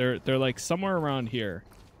 They're like somewhere around here.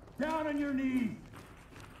 Down on your knees!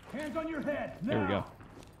 Hands on your head, now! There we go.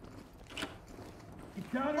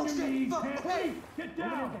 Get down on your knees! Hands, get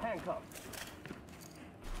down!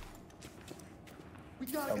 We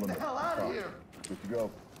gotta get the hell out of here! Good to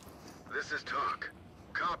go. This is TOC.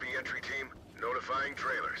 Copy, entry team. Notifying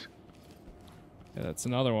trailers. Yeah, that's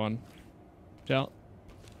another one. Watch out.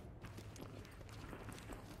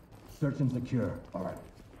 Search and secure. All right.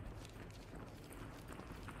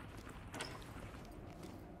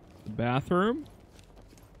 The bathroom.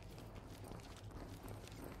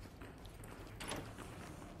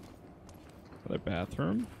 Another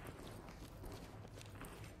bathroom.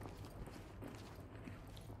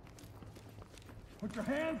 Put your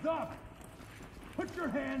hands up! Put your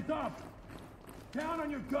hands up! Down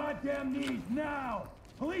on your goddamn knees, now!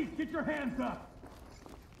 Police, get your hands up!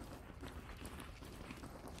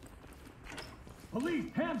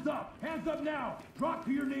 Police, hands up! Hands up now! Drop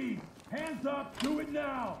to your knees! Hands up! Do it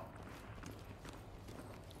now!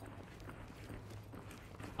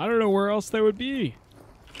 I don't know where else they would be.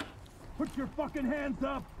 Put your fucking hands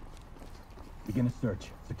up! Begin a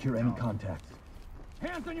search. Secure any contacts.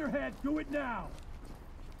 Hands on your head! Do it now!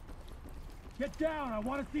 Get down! I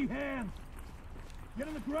want to see hands! Get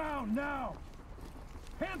on the ground, now!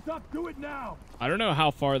 Hands up! Do it now! I don't know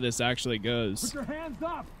how far this actually goes. Put your hands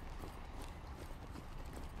up!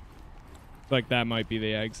 Like that might be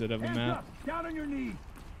the exit of the Hands map. up! Down on your knees!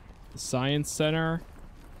 The Science Center.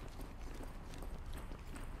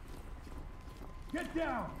 Get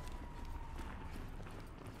down!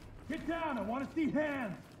 Get down! I want to see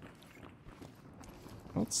hands!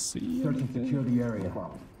 Let's see. Search and secure the area.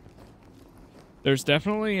 There's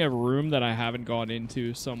definitely a room that I haven't gone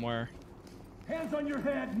into somewhere. Hands on your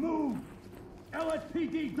head! Move!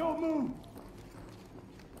 LSPD, don't move!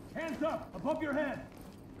 Hands up! Above your head!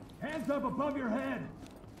 Hands up above your head!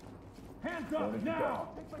 Hands up now!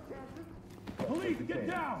 Police, get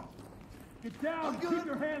down! Get down! Keep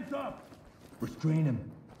your hands up! Restrain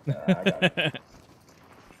him.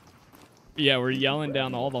 Yeah, we're yelling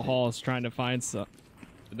down all the halls trying to find the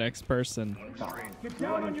next person. Get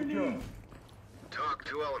down on your knees! TOC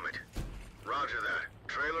to element. Roger that.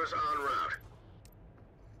 Trailers en route.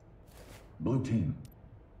 Blue team.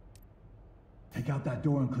 Take out that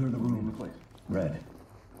door and clear the room. Red.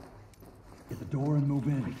 Get the door and move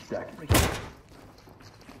in. Exactly.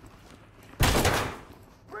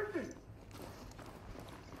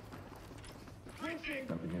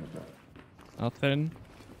 Nothing.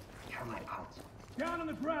 Down on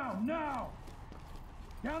the ground, now!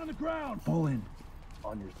 Down on the ground! Fall in.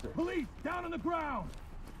 On your six. Police, down on the ground!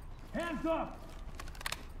 Hands up!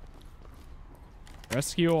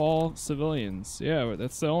 Rescue all civilians. Yeah,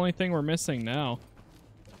 that's the only thing we're missing now.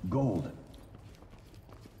 Gold.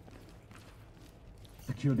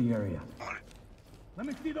 Secure the area. Let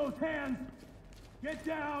me see those hands! Get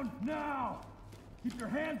down, now! Keep your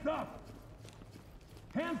hands up!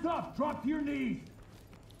 Hands up! Drop to your knees!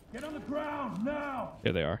 Get on the ground, now!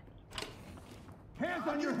 Here they are. Hands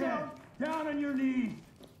on your head! Down on your knees!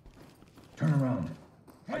 Turn around.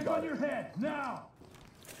 Hands on your head, now!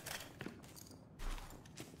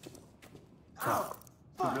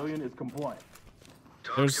 Civilian is compliant.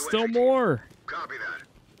 There's still more. Copy that.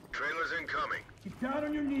 Trailers incoming. Get down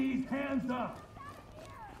on your knees, hands up!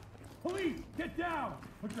 Police, get down!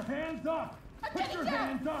 Put your hands up! Put your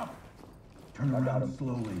hands up! Turn around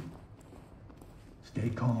slowly. Stay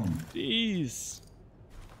calm. Jeez.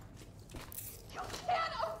 You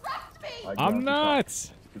can't arrest me! I'm not.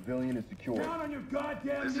 Civilian is secure. Down on your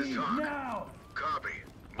goddamn This is knees, TOC. now! Copy.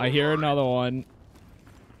 I hear another one.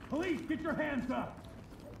 Police, get your hands up!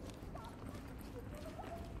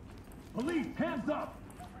 Police, hands up!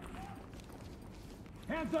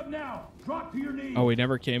 Hands up now! Drop to your knees! Oh, we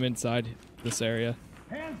never came inside this area.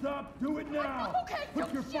 Hands up! Do it now! Okay, Put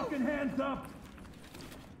don't your shoot. fucking hands up!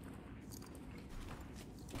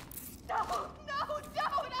 No,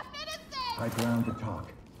 I'm innocent! High ground to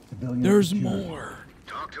talk. Civilian There's secure. more.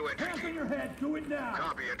 TOC to entry Hands on team. your head! Do it now!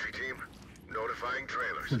 Copy, entry team. Notifying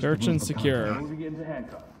trailers. Search and secure. Moving into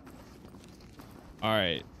handcuffs. All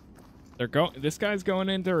right. They're going. This guy's going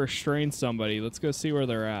in to restrain somebody. Let's go see where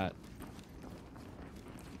they're at.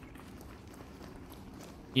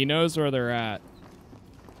 He knows where they're at.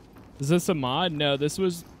 Is this a mod? No, this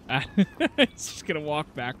was... He's just gonna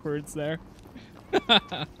walk backwards there.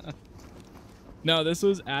 No, this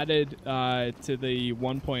was added to the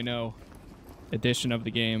 1.0 edition of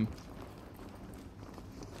the game.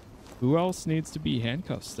 Who else needs to be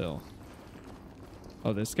handcuffed still?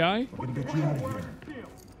 Oh, this guy?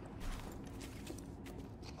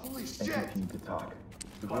 Holy shit!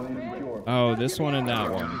 Oh, this one and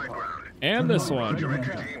that one. And this one.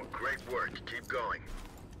 Entry team, great work. Keep going.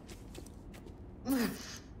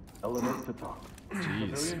 Element to talk.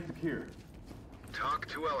 Jeez. Civilian secure. Talk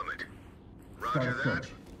to element. Roger that.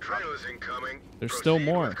 Trailers incoming. There's still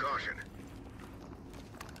Proceed more. with caution.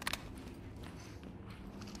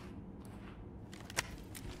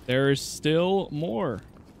 There's still more.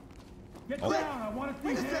 Get Oh. down! I want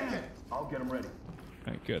to see hands! I'll get them ready.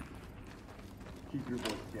 Alright, good. Keep your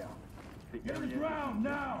voice down. Get on the ground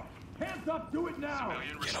now! Hands up! Do it now!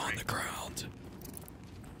 Get on the ground.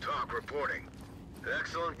 Talk reporting.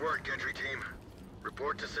 Excellent work, entry team.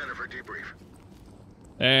 Report to center for debrief.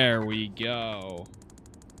 There we go.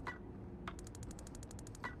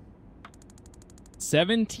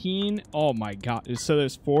 17. Oh my god. So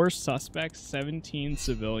there's 4 suspects, 17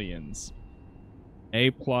 civilians.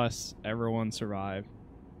 A+, everyone survived.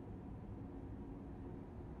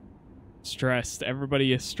 Stressed.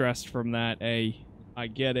 Everybody is stressed from that. I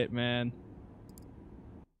get it, man.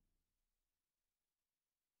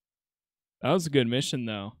 That was a good mission,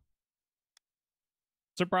 though.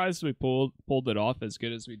 Surprised we pulled it off as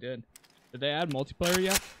good as we did. Did they add multiplayer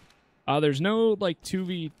yet? There's no like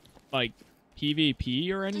 2v like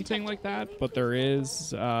PvP or anything like that, but there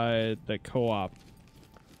is the co-op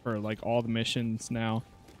for like all the missions now.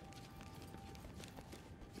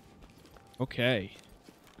 Okay.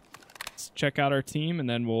 Let's check out our team and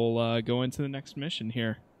then we'll go into the next mission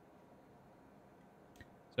here.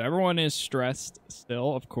 So everyone is stressed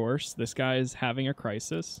still, of course. This guy is having a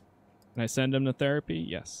crisis. Can I send him to therapy?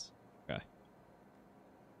 Yes. Okay.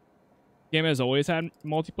 Game has always had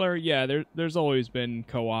multiplayer. Yeah, there's always been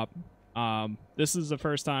co-op. This is the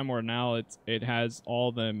first time where now it has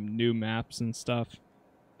all the new maps and stuff.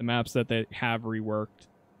 The maps that they have reworked.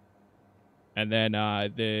 And then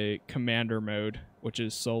the commander mode, which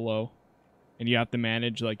is solo. And you have to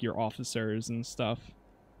manage like your officers and stuff.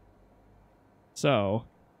 So,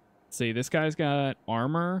 let's see, this guy's got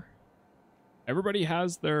armor. Everybody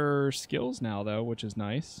has their skills now, though, which is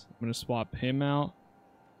nice. I'm going to swap him out.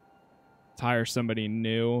 Let's hire somebody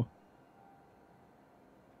new.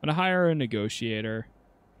 I'm going to hire a negotiator.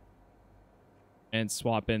 And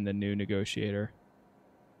swap in the new negotiator.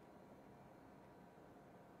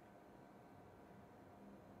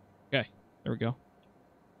 Okay, there we go.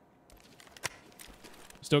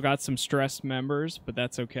 Still got some stressed members, but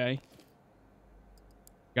that's okay.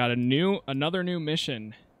 Got another new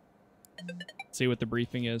mission. Let's see what the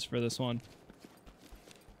briefing is for this one.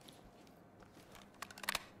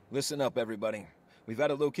 Listen up, everybody. We've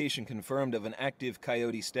had a location confirmed of an active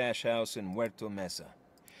coyote stash house in Muerto Mesa.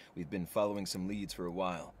 We've been following some leads for a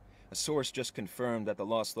while. A source just confirmed that the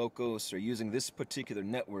Los Locos are using this particular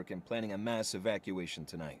network and planning a mass evacuation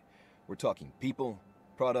tonight. We're talking people,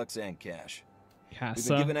 products, and cash. Casa. We've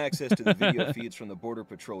been given access to the video feeds from the Border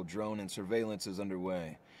Patrol drone, and surveillance is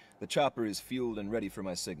underway. The chopper is fueled and ready for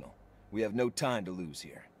my signal. We have no time to lose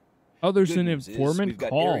here. Oh, there's Good an news is informant we've got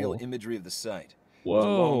call. aerial imagery of the site. Whoa. There's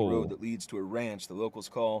a long road that leads to a ranch the locals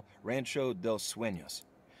call Rancho del Sueños.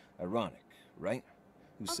 Ironic, right?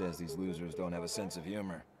 Who says these losers don't have a sense of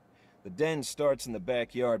humor? The den starts in the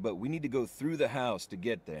backyard, but we need to go through the house to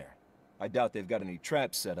get there. I doubt they've got any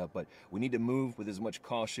traps set up, but we need to move with as much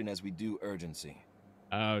caution as we do urgency.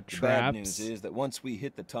 Oh, The traps. bad news is that once we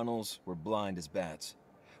hit the tunnels, we're blind as bats.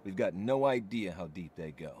 We've got no idea how deep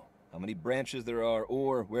they go, how many branches there are,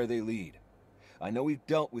 or where they lead. I know we've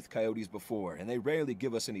dealt with coyotes before, and they rarely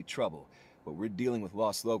give us any trouble, but we're dealing with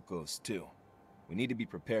Los Locos, too. We need to be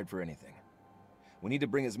prepared for anything. We need to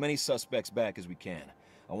bring as many suspects back as we can.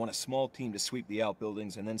 I want a small team to sweep the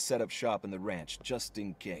outbuildings and then set up shop in the ranch, just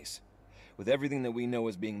in case. With everything that we know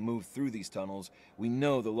is being moved through these tunnels, we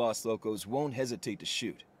know the Los Locos won't hesitate to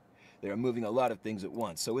shoot. They are moving a lot of things at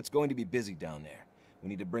once, so it's going to be busy down there. We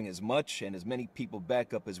need to bring as much and as many people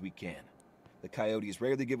back up as we can. The coyotes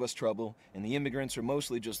rarely give us trouble, and the immigrants are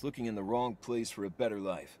mostly just looking in the wrong place for a better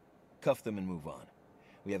life. Cuff them and move on.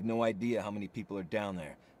 We have no idea how many people are down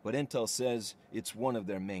there, but intel says it's one of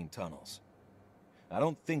their main tunnels. I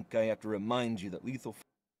don't think I have to remind you that lethal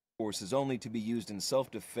force is only to be used in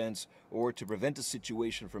self-defense or to prevent a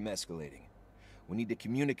situation from escalating. We need to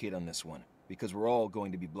communicate on this one, because we're all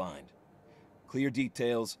going to be blind. Clear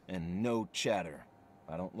details and no chatter.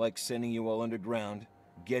 I don't like sending you all underground.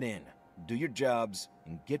 Get in, do your jobs,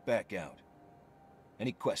 and get back out.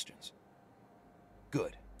 Any questions?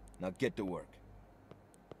 Good. Now get to work.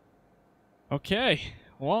 Okay,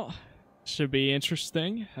 well, should be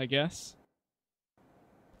interesting, I guess.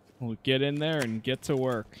 We'll get in there and get to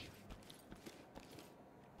work.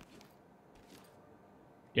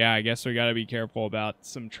 Yeah, I guess we gotta be careful about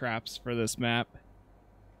some traps for this map.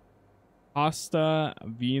 Costa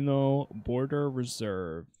Vino Border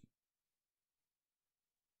Reserve.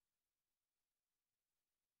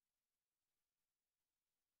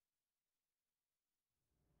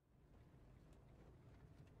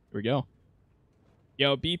 Here we go.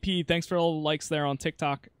 Yo, BP, thanks for all the likes there on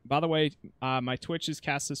TikTok. By the way, my Twitch is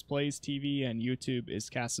Casas Plays TV and YouTube is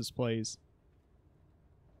Casas Plays.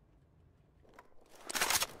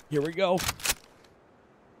 Here we go.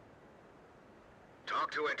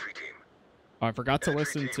 Talk to entry team. Oh, I forgot to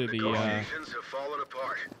listen to the Negotiations have fallen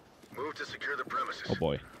apart. Move to secure the premises. Oh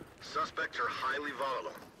boy. Suspects are highly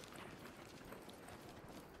volatile.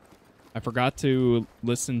 I forgot to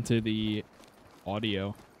listen to the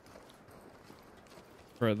audio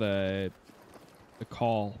for the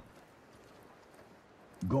call.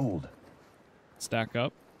 Gold. Stack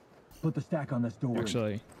up. Put the stack on this door.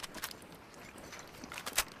 Actually.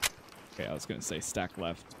 Okay, I was gonna say stack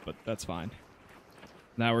left, but that's fine.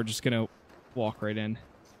 Now we're just gonna walk right in.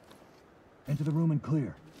 Enter the room and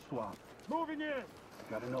clear. SWAT. Moving in.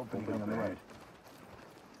 Got an opening on the right.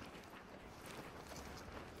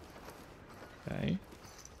 Okay.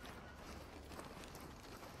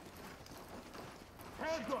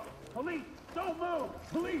 Hands up! Police, don't move!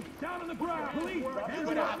 Police, down on the ground! Police, hands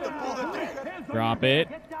up! have to pull the thing. Hands up. Drop it.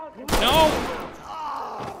 No!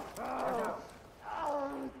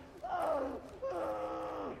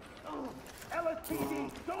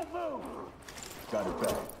 LSPD, don't move! Got it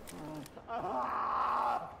back.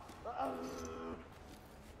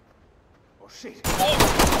 Oh shit.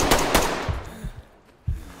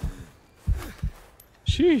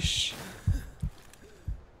 Sheesh.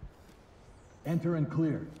 Enter and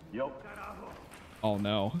clear. Yep. Oh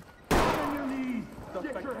no. On your knees!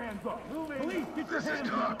 Get your hands up! Police, get your This is hands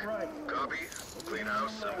talk. up! Copy. Clean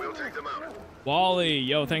house and we'll take them out. Wally,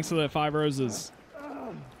 yo, thanks for the 5 roses.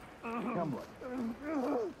 Come on.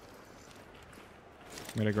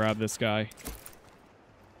 I'm gonna grab this guy.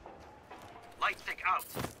 Light stick out.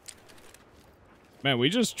 Man, we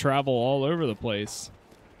just travel all over the place.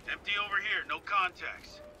 Empty over here. No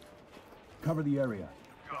contacts. Cover the area.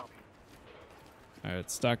 Copy. Alright,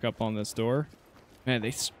 let's stack up on this door. Man,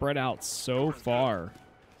 they spread out so far.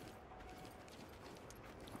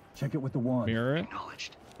 Check it with the wand. Mirror it.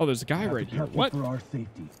 Acknowledged. Oh, there's a guy Have right to here. keep it What? For our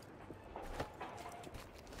safety.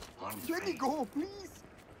 Let me go, please.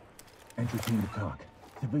 Entry team to talk.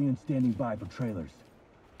 Civilians standing by for trailers.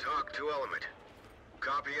 Talk to element.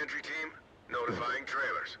 Copy entry team. Notifying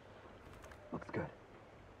trailers. Looks good.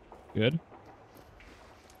 Good.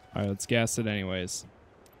 Alright, let's gas it anyways.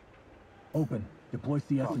 Open. Deploy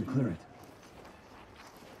CS and clear it.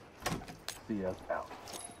 CS out.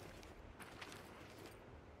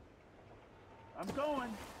 I'm going.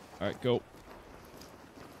 Alright, go.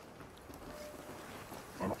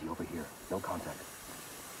 Empty over here. No contact.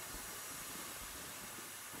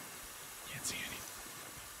 Can't see anything.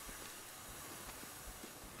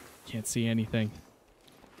 Can't see anything.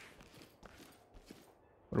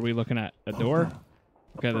 What are we looking at? A door?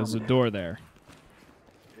 Okay, there's a door there.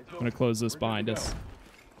 I'm gonna close this behind us.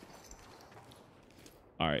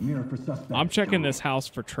 Alright. Mirror for suspect. I'm checking this house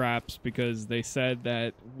for traps because they said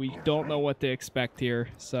that we don't know what to expect here,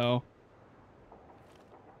 so.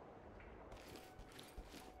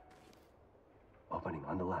 Opening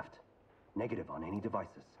on the left. Negative on any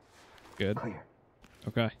devices. Good. Clear.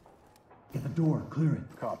 Okay. Get the door. Clear it.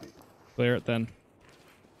 Copy. Clear it then.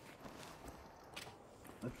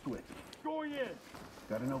 Let's switch. Going in.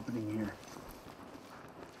 Got an opening here.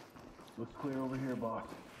 Looks clear over here, boss.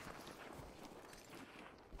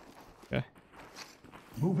 Okay.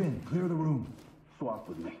 Move in. Clear the room. Swap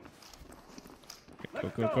with me. Go,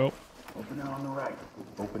 go, go. Opening on the right.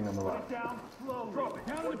 Opening on the left. Down slowly.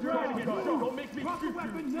 Down on the ground. Don't make me shoot you.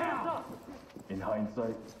 Now. In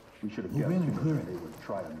hindsight, we should have Move guessed in and clear it. they would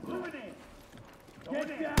try on the ground. Get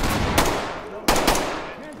down.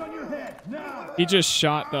 Hands on your head. Now. He just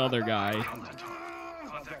shot the other guy.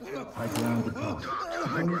 High ground to talk.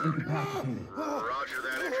 Opponent incapacitated. Roger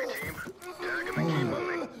that entry team. Tag him and keep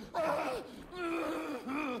moving.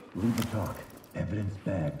 Leave the talk. Evidence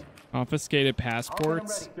bagged. Confiscated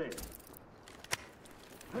passports. Good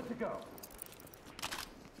to go.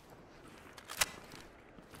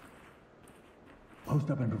 Post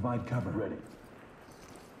up and provide cover. Ready.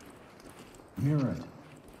 Mirror it.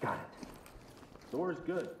 Got it. Door's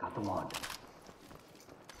good. Got the wand.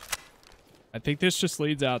 I think this just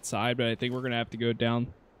leads outside, but I think we're gonna have to go down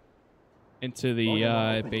into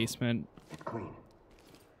the basement. It's clean.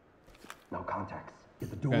 No contacts. Get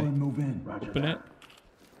the door and move in. Open it.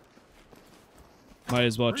 Might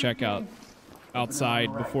as well check out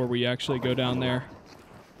outside before we actually go down there.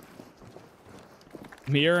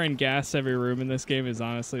 Mirror and gas every room in this game is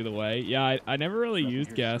honestly the way. Yeah, I never really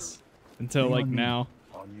used gas until like now.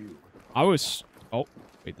 I was... Oh,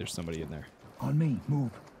 wait, there's somebody in there. On me,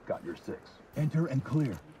 move. Got your 6. Enter and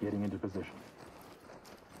clear. Getting into position.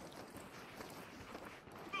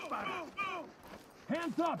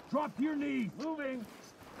 Hands up! Drop to your knees! Moving!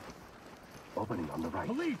 Opening on the right.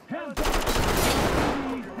 Police, hands up!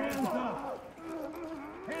 Please, hands up!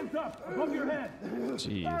 Hands up! Above your head!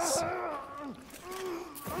 Jeez.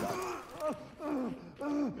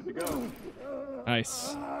 Good to go.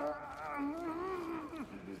 Nice.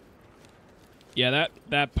 Yeah,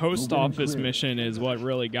 that post office mission is what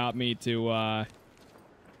really got me to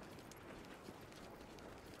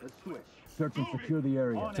Let's switch. Search and secure the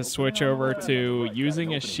area. to switch over to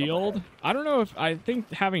using a shield. I don't know if I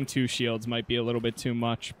think having 2 shields might be a little bit too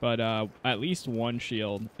much, but at least 1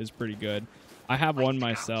 shield is pretty good. I have one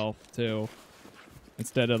myself too,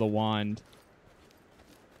 instead of the wand.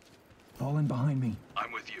 Fall in behind me.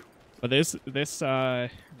 I'm with you. But this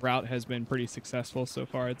route has been pretty successful so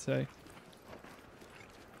far, I'd say.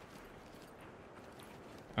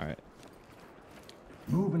 All right.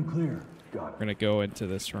 Move and clear. We're gonna go into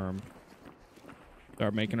this room.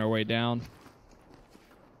 Start making our way down.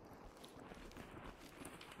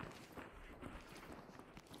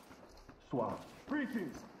 SWAT. Breaching.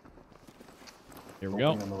 Here we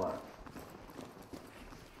go. On the left.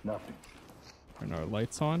 Nothing. Turn our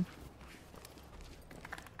lights on.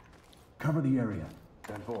 Cover the area.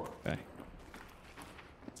 10-4. Okay.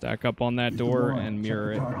 Stack up on that door and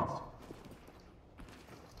mirror it.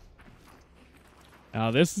 Now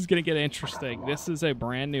this is gonna get interesting. This is a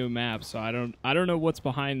brand new map, so I don't know what's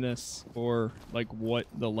behind this or like what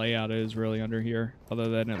the layout is really under here, other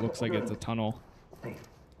than it looks like it's a tunnel. Safe.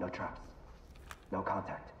 No traps. No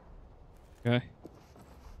contact. Okay.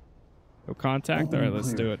 No contact. All right,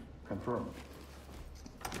 let's do it. Confirmed.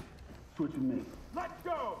 Switch with me. Let's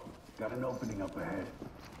go! Got an opening up ahead.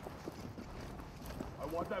 I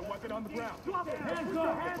want that weapon on the ground. Drop it! Hands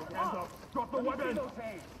up! Hands up! Drop the weapon!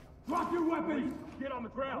 Drop your weapon! Get on the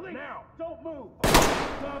ground now! Don't move!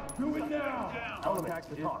 Stop! Do it now!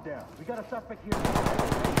 Contact is down. We got a suspect here.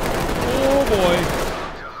 Oh boy!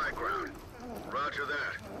 To high ground. Roger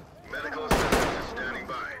that. Medical assistance is standing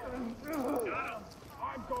by.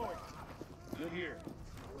 I'm going. Good here.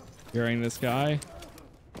 Hearing this guy.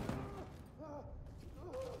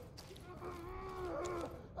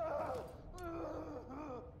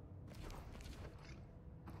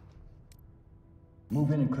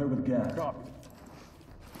 Move in and clear with gas. All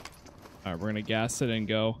right, we're gonna gas it and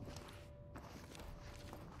go.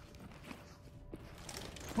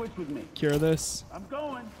 Switch with me. Cure this. I'm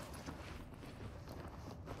going.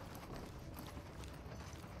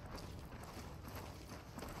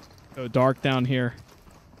 Go dark down here.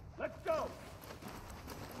 Let's go.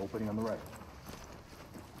 Opening on the right.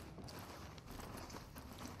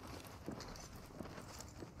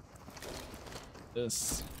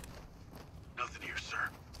 This. Nothing here, sir.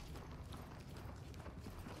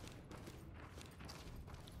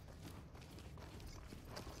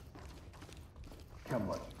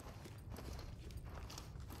 Camera.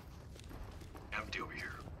 Empty over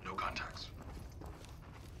here. No contacts.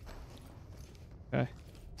 Okay.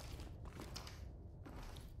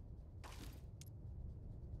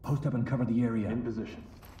 Post up and cover the area. In position.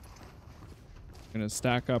 Gonna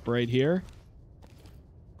stack up right here.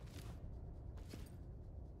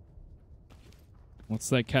 Once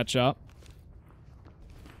they catch up.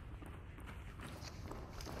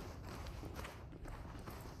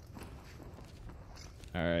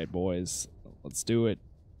 All right, boys. Let's do it.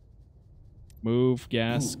 Move,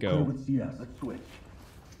 gas, go. Yes. Let's switch.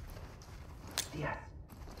 Yes.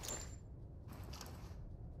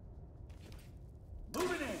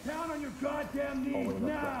 Moving in. Down on your goddamn knees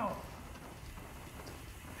now.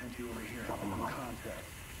 Empty over here. No Contact.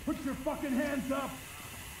 Put your fucking hands up.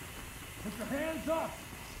 Put your hands up.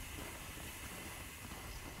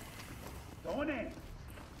 Going in.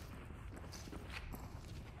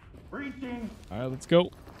 Breaching. All right, let's go.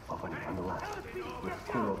 Opening on the left. Let's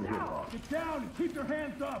clear over here, boss. Get down and keep your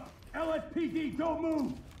hands up. LSPD, don't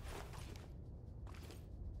move.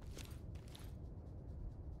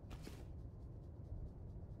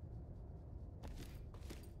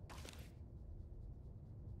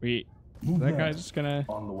 Wait, is that guy just gonna...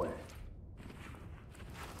 On the way.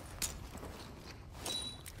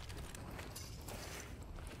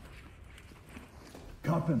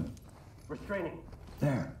 Cuff him. Restraining.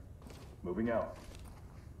 There. Moving out.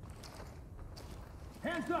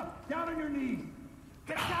 Hands up! Down on your knees!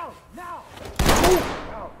 Get down! Now!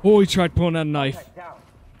 Oh, he tried pulling that knife. Down.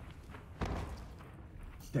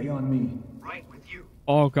 Stay on me. Right with you.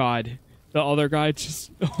 Oh god. The other guy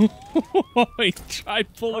just he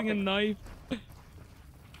tried pulling a knife.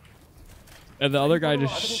 And the other guy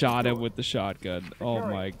just shot him with the shotgun. Oh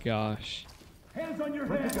my gosh. Hands on your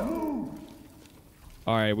head! Move!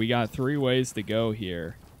 Alright, we got 3 ways to go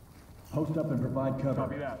here. Post up and provide cover.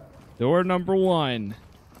 Copy that. Door number 1.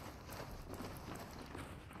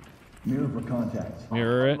 Mirror for contact.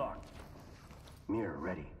 Mirror it. Mirror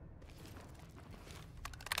ready.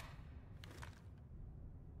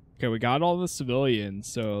 Okay, we got all the civilians,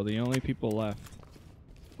 so the only people left.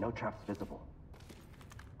 No traps visible.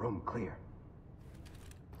 Room clear.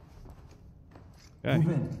 Okay.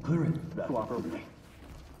 Move in. Clear it. Swap over me.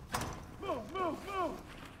 Move, move, move!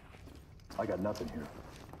 I got nothing here.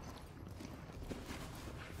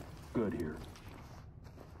 Good here.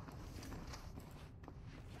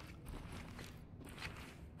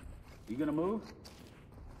 You gonna move?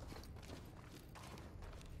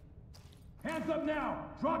 Hands up now!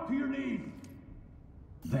 Drop to your knees!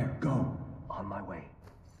 There. Go. On my way.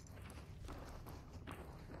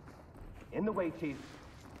 In the way, Chief.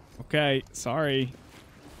 Okay, sorry.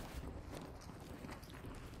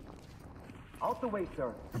 Out the way,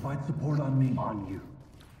 sir. Provide support on me. On you.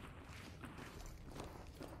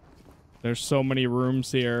 There's so many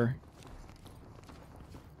rooms here.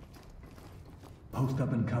 Post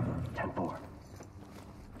up and cover. 10-4.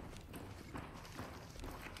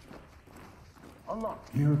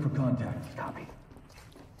 Unlock. Mirror for contact. Copy.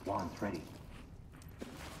 Wands ready.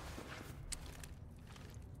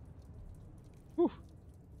 Whew.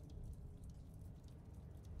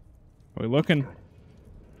 Are we looking? Good.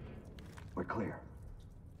 We're clear.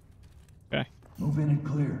 Okay. Move in and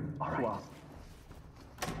clear. All right. Swap.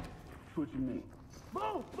 Switching me.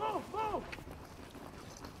 Move! Move! Move!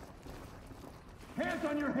 Hands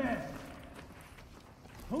on your head!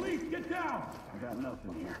 Police, get down! I got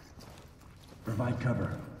nothing here. Provide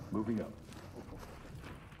cover. Moving up.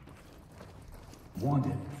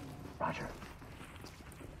 Wanted. Roger.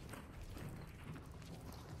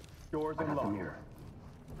 Doors I got the unlocked. mirror.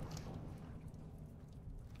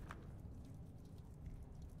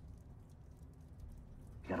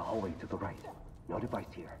 Got a hallway to the right. No device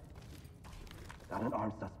here. Got an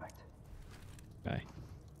armed suspect. Okay.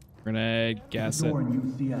 Grenade, gas it. Door in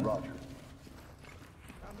UCS. Roger.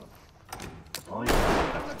 Deploying.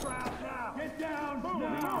 Get down!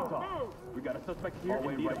 Now! We got a suspect here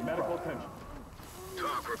in need of medical attention.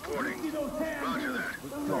 Talk reporting. See those hands? Roger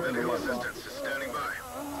that. Medical assistance is standing by.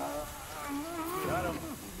 Got him.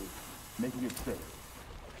 Making it safe.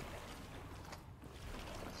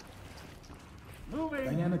 Moving!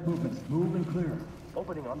 Dynamic movement. Move and clear.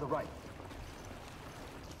 Opening on the right.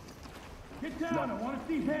 Get down! I want to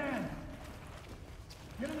see hands!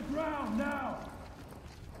 Get on the ground now!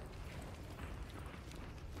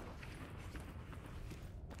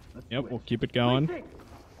 Yep, we'll keep it going.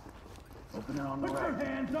 Open it on the Put your right.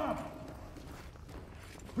 hands up!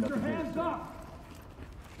 Put your hands up!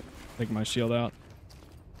 Take my shield out.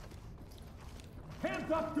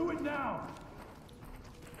 Hands up! Do it now!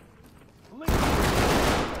 I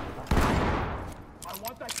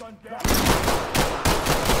want that gun down.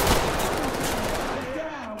 Get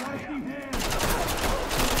down! I want to see hands!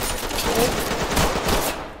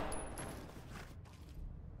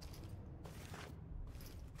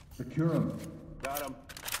 Secure him. Got him.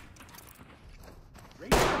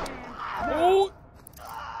 Oh!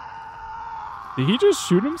 Did he just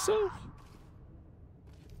shoot himself?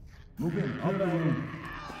 Move in. Clear the room.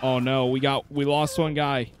 Oh no, we lost one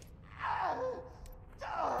guy.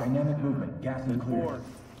 Dynamic movement. Gas and clear.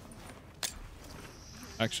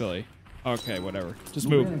 Actually. Okay, whatever. Just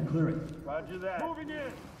Move in move. and clear it. Roger that. Moving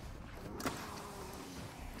in!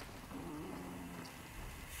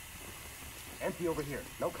 Empty over here.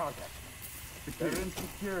 No contact. Secured.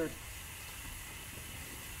 Secured.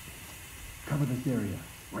 Cover this area.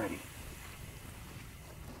 Ready.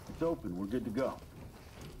 It's open. We're good to go.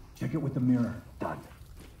 Check it with the mirror. Done.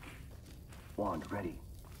 Wand ready.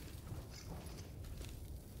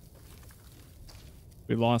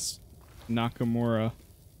 We lost Nakamura.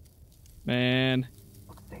 Man.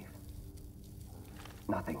 Looks safe.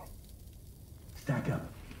 Nothing. Stack up.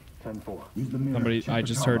 10-4. Use the mirror. Somebody, Check I for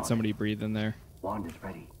just trauma. heard somebody breathe in there. Wand is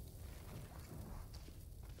ready.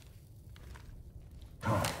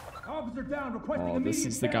 Officer down, requesting Oh, immediate this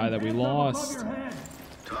is the guy that we hands up above lost. your head.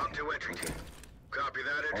 Talk to entry team. Copy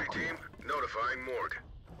that, entry team. Notifying morgue.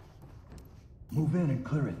 Move in and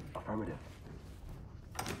clear it. Affirmative.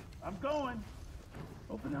 I'm going.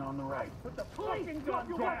 Open it on the right. Put the fucking gun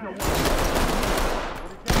down.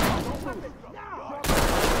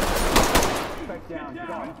 Back down. Get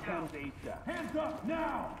off. Comes ASAP. Hands up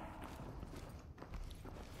now.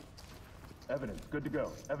 Evidence. Good to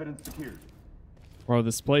go. Evidence secured. Bro,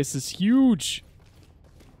 this place is huge.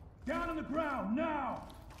 Down on the ground now.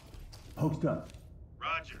 Post up.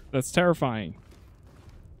 Roger. That's terrifying.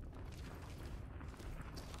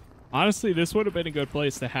 Honestly, this would have been a good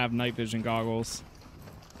place to have night vision goggles.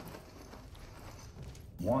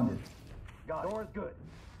 Wanded. Got it. Door's good.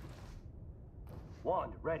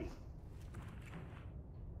 Wand, ready.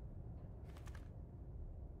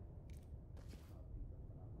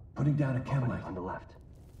 Putting down a chem light. On the left.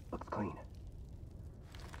 Looks clean.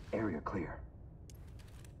 Area clear.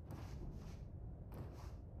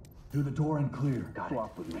 Through the door and clear. Got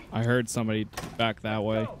Swap with me. I heard somebody back that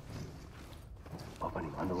way.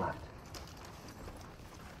 Opening on the left.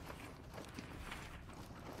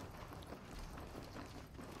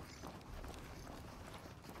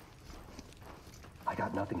 I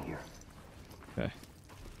got nothing here. Okay.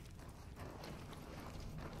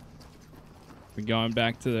 We going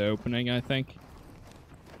back to the opening, I think.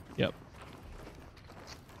 Yep.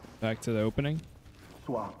 Back to the opening.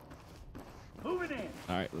 Swap. Move it in.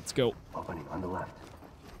 All right, let's go. Opening on the left.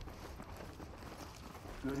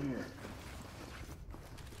 Good here.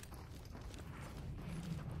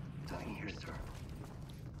 Nothing here, sir.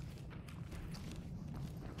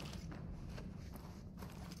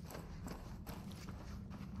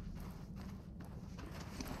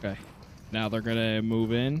 Okay. Now they're gonna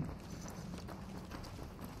move in.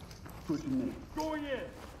 Pushing me. Going in.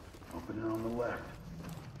 Open it on the left.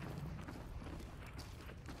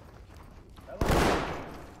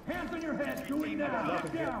 Hands on your head. Do it now.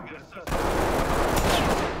 Get down.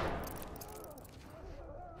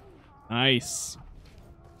 Nice.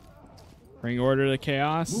 Bring order to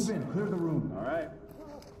chaos. Move in. Clear the room. All right.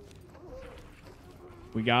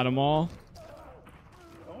 We got them all.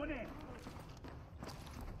 Going in.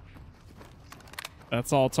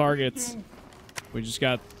 That's all targets. We just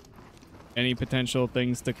got any potential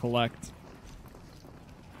things to collect.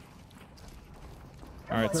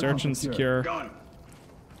 All right, search and secure.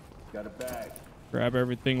 Got a bag. Grab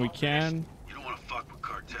everything we can. You don't want to fuck with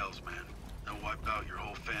cartels, man. They'll wipe out your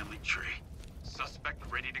whole family tree. Suspect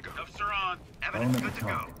ready to go. Cuffs are on. Evidence good to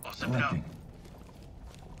go. I'll send it out.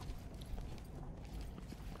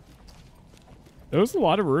 There was a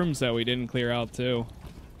lot of rooms that we didn't clear out too.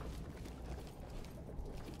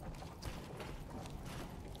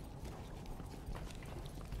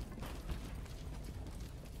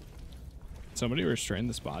 Somebody restrain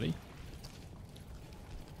this body.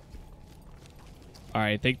 All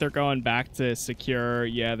right, I think they're going back to secure.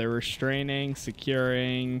 Yeah, they're restraining,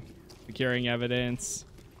 securing evidence.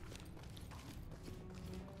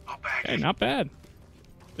 Hey, not bad.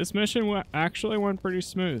 This mission actually went pretty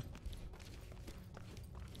smooth.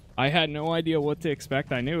 I had no idea what to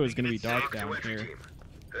expect. I knew it was going to be dark down here. Team.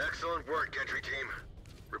 Excellent work, entry team.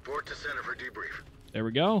 Report to center for debrief. There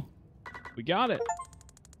we go. We got it.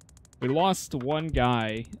 We lost one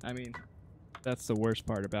guy. I mean, that's the worst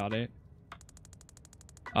part about it.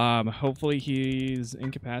 Hopefully he's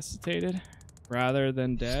incapacitated rather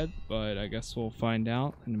than dead, but I guess we'll find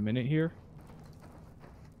out in a minute here.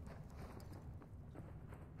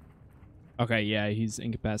 Okay, yeah, he's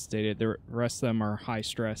incapacitated. The rest of them are high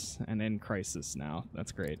stress and in crisis now.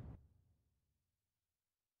 That's great.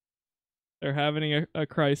 They're having a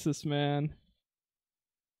crisis, man.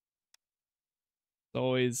 It's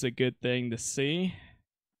always a good thing to see.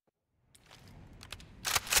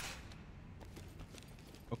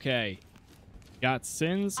 Okay. Got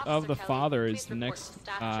Sins of the Father is the next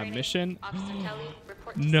mission.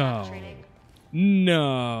 No.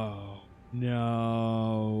 No.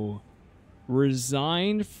 No.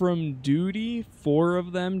 Resigned from duty. 4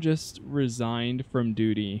 of them just resigned from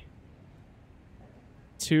duty.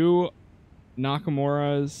 2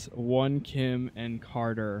 Nakamura's, 1 Kim, and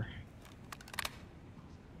Carter.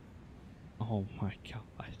 Oh my god.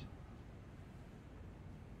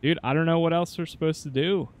 Dude, I don't know what else we're supposed to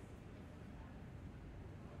do.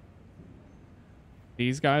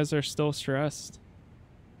 These guys are still stressed.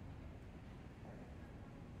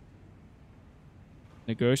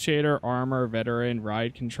 Negotiator, armor, veteran,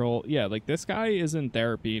 ride control. Yeah, like this guy is in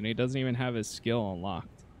therapy and he doesn't even have his skill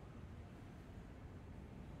unlocked.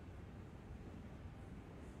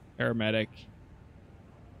 Paramedic.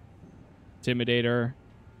 Intimidator.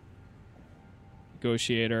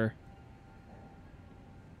 Negotiator.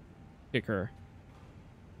 Kicker.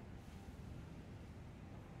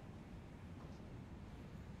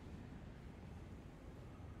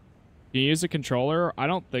 Can you use a controller? I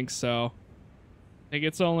don't think so. I think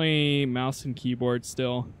it's only mouse and keyboard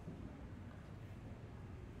still.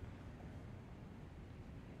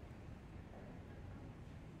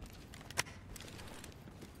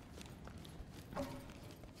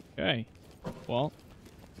 Okay. Well.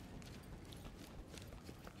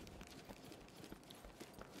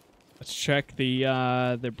 Let's check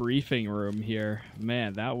the briefing room here.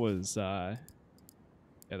 Man, that was yeah,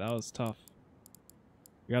 that was tough.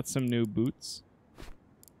 We got some new boots.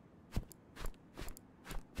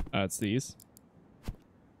 It's these.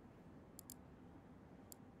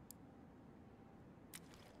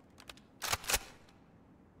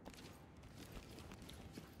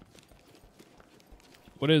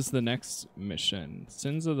 What is the next mission?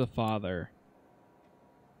 Sins of the Father.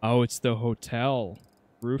 Oh, it's the hotel.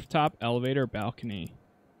 Rooftop, elevator, balcony.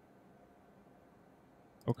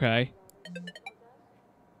 Okay.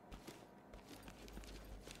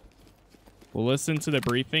 We'll listen to the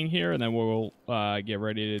briefing here, and then we'll get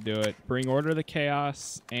ready to do it. Bring order to the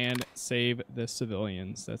chaos and save the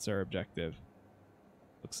civilians. That's our objective.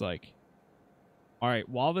 Looks like. All right,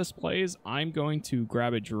 while this plays, I'm going to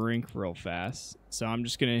grab a drink real fast. So I'm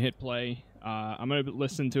just going to hit play. I'm going to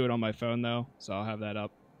listen to it on my phone, though, so I'll have that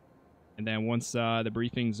up. And then once the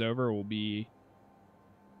briefing's over, we'll be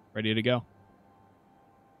ready to go.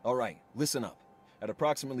 All right, listen up. At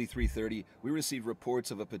approximately 3:30, we received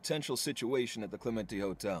reports of a potential situation at the Clemente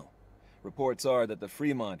Hotel. Reports are that the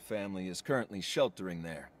Fremont family is currently sheltering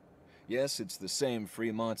there. Yes, it's the same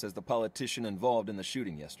Fremonts as the politician involved in the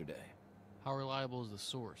shooting yesterday. How reliable is the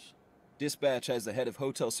source? Dispatch has the head of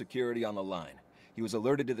hotel security on the line. He was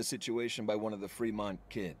alerted to the situation by one of the Fremont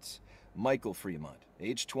kids. Michael Fremont,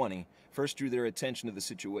 age 20, first drew their attention to the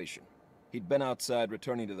situation. He'd been outside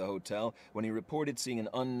returning to the hotel when he reported seeing an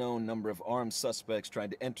unknown number of armed suspects trying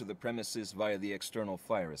to enter the premises via the external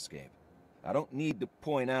fire escape. I don't need to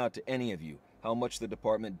point out to any of you how much the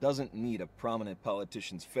department doesn't need a prominent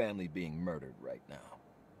politician's family being murdered right now.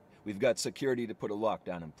 We've got security to put a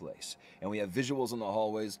lockdown in place, and we have visuals in the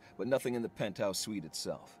hallways, but nothing in the penthouse suite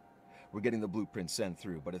itself. We're getting the blueprint sent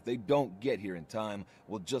through, but if they don't get here in time,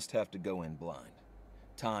 we'll just have to go in blind.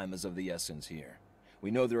 Time is of the essence here.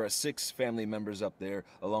 We know there are 6 family members up there,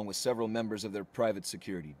 along with several members of their private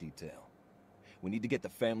security detail. We need to get the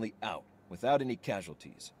family out, without any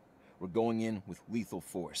casualties. We're going in with lethal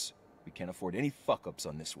force. We can't afford any fuck-ups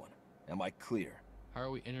on this one. Am I clear? How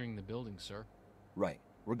are we entering the building, sir? Right.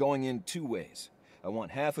 We're going in 2 ways. I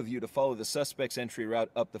want half of you to follow the suspect's entry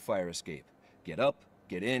route up the fire escape. Get up,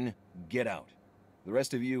 get in, get out. The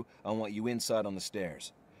rest of you, I want you inside on the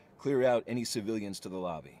stairs. Clear out any civilians to the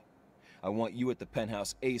lobby. I want you at the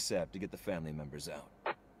penthouse ASAP to get the family members out.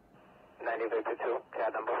 9052,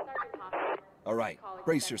 CAD number. All right,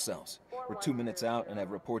 brace yourselves. We're 2 minutes out and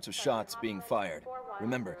have reports of shots being fired.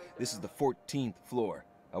 Remember, this is the 14th floor.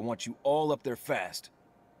 I want you all up there fast.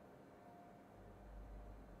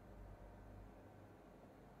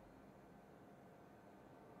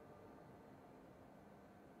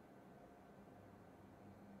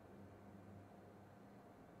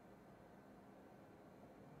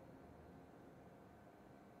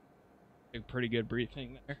 Pretty good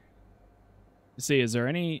briefing there. Let's see, is there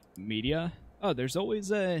any media? Oh, there's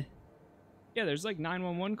always a... Yeah, there's like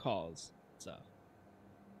 911 calls. So.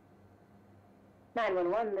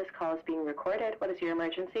 911, this call is being recorded. What is your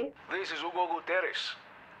emergency? This is Hugo Gutierrez,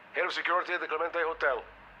 head of security at the Clemente Hotel.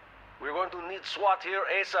 We're going to need SWAT here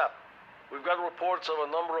ASAP. We've got reports of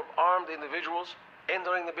a number of armed individuals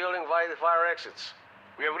entering the building via the fire exits.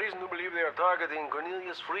 We have reason to believe they are targeting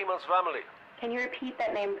Cornelius Fremont's family. Can you repeat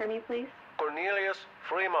that name for me, please? Cornelius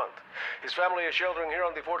Fremont. His family is sheltering here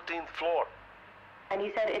on the 14th floor. And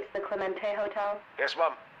you said it's the Clemente Hotel? Yes,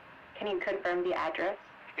 ma'am. Can you confirm the address?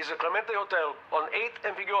 It's the Clemente Hotel on 8th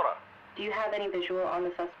and Figueroa. Do you have any visual on the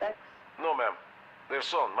suspects? No, ma'am. Their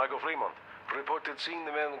son, Michael Fremont, reported seeing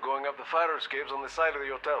the men going up the fire escapes on the side of the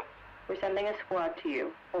hotel. We're sending a squad to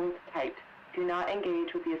you. Hold tight. Do not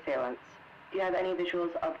engage with the assailants. Do you have any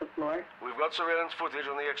visuals of the floor? We've got surveillance footage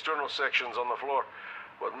on the external sections on the floor,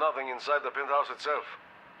 but nothing inside the penthouse itself.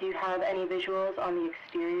 Do you have any visuals on the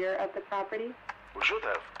exterior of the property? We should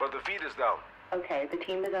have, but the feed is down. Okay, the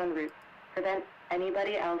team is en route. Prevent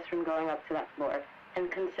anybody else from going up to that floor,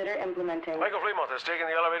 and consider implementing... Michael Fremont has taken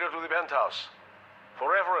the elevator to the penthouse.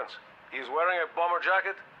 For reference, he's wearing a bomber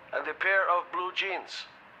jacket and a pair of blue jeans.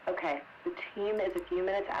 Okay, the team is a few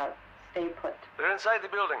minutes out. Stay put. They're inside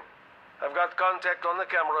the building. I've got contact on the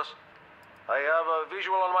cameras. I have a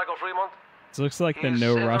visual on Michael Fremont. This looks like the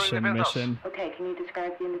No Russian mission. Okay, can you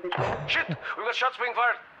describe the individual? Shit! We've got shots being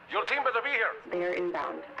fired! Your team better be here. They are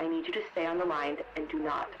inbound. I need you to stay on the line and do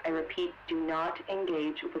not, I repeat, do not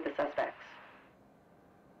engage with the suspects.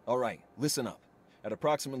 All right, listen up. At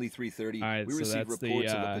approximately 3:30, right, we so received that's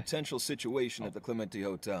reports the, of a potential situation at the Clemente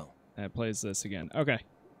Hotel. That plays this again. Okay,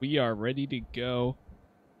 we are ready to go.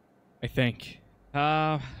 I think.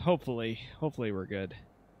 Hopefully we're good.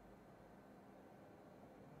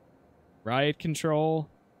 Riot control.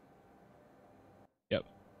 Yep.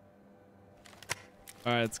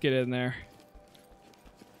 All right, let's get in there.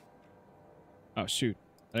 Oh shoot!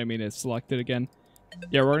 I didn't mean to select it again.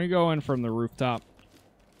 Yeah, we're gonna go in from the rooftop.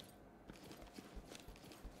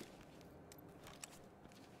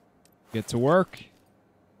 Get to work.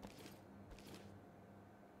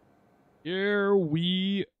 Here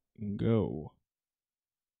we go.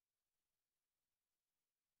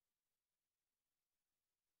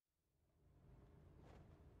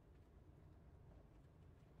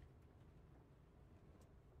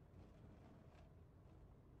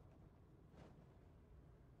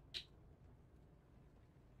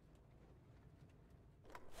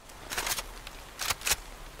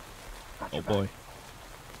 Oh boy.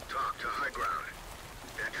 Talk to high ground.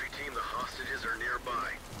 Entry team, the hostages are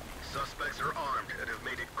nearby. Suspects are armed and have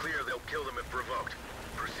made it clear they'll kill them if provoked.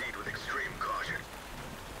 Proceed with extreme caution.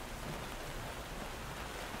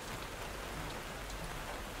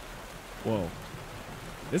 Whoa.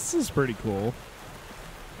 This is pretty cool.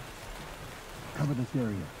 Cover this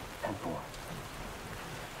area. 10-4.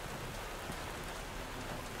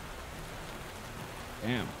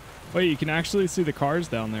 Damn. Wait, you can actually see the cars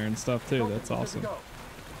down there and stuff too. That's awesome.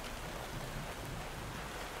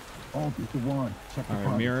 All get the one. Check the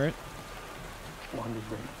Alright, mirror it. One is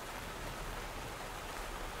ready.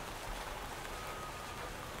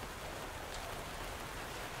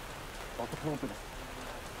 Multiple opening.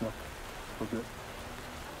 No, we're good.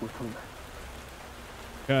 We're clear.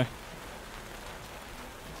 Okay.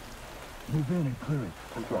 Move in and clear it.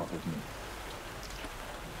 Control with me.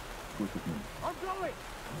 Switch with me. I'm going!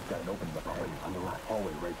 Got an opening up ahead on the left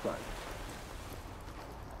hallway, right side.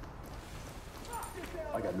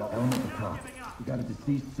 I got nothing. Element at the top. We got a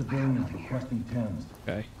deceased civilian requesting Thames.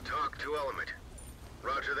 Okay. Talk to Element.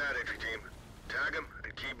 Roger that, entry team. Tag him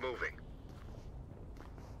and keep moving.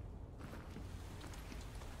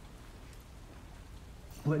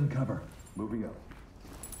 Split and cover. Moving up.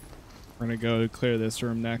 We're gonna go clear this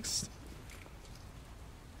room next.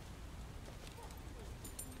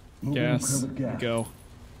 Move in and Gas. clear with gas. Go.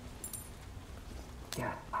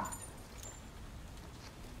 Gas out.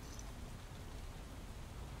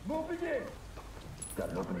 Moving in! Got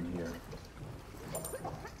an opening here.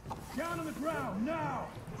 Down on the ground, now!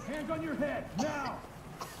 Hands on your head, now!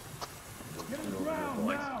 Get on the ground,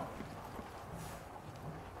 now!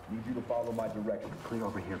 Need you to follow my directions. Clear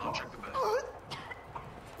over here, boss.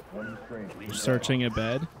 One strange. We're searching a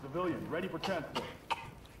bed. Civilian, ready for transport.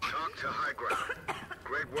 Talk to high ground.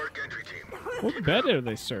 Great work, entry team. What bed are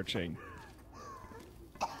they searching?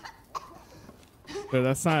 So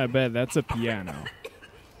that's not a bed, that's a piano.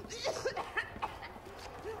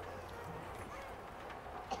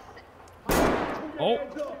 Oh!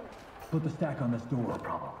 Put the stack on this door. No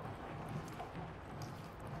problem.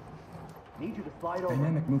 Need you to slide over.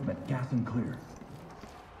 Dynamic movement, gas and clear.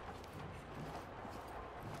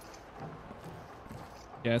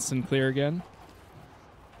 Gas and clear again.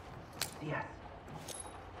 Yes.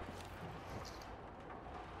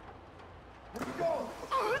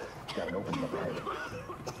 Got an opening up ahead.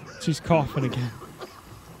 She's coughing again.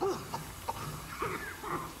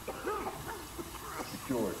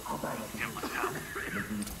 Secured. I'll back you.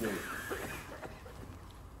 Making you safe.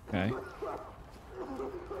 Okay.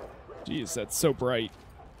 Jeez, that's so bright.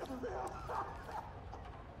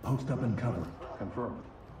 Post up and cover. Confirmed.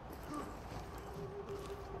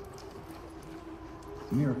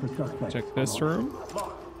 Mirror for suspect. Check this room.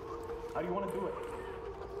 Lock. How do you want to do it?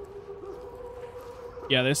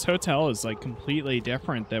 Yeah, this hotel is like completely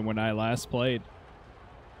different than when I last played.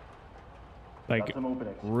 Like, Got some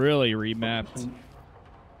openings. really remapped.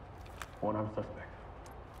 One armed suspect.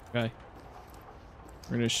 Okay.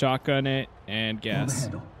 We're gonna shotgun it and Hold the gas.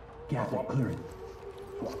 handle. Gas it, clear it.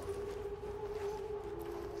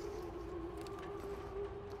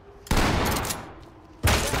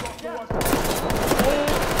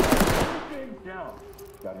 Down.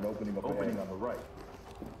 Got an opening up ahead on the right.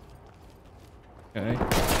 Okay.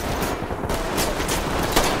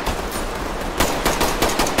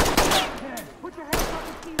 Put your hands on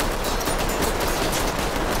the ceiling.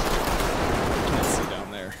 Can't see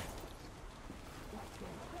down there.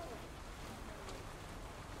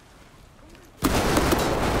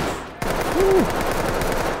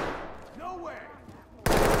 Nowhere.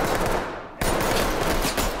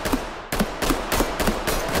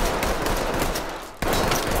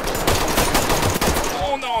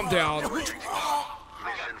 down. Mission failed.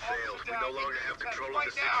 We no longer have control of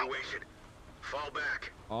the situation. Fall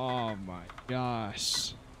back. Oh my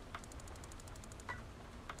gosh.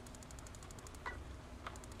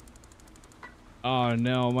 Oh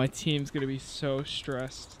no, my team's gonna be so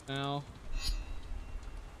stressed now.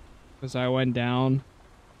 Because I went down.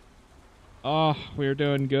 Oh, we were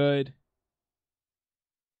doing good.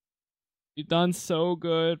 We've done so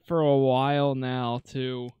good for a while now,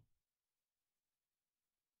 too.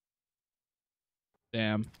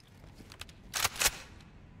 Damn.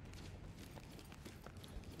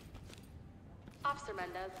 Officer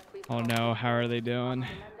Mendez, please. Oh no, how are they doing?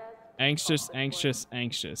 Anxious, anxious,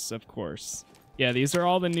 anxious, of course. Yeah, these are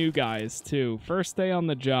all the new guys, too. First day on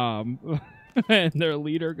the job, and their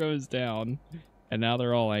leader goes down. And now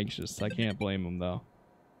they're all anxious. I can't blame them, though.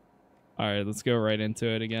 Alright, let's go right into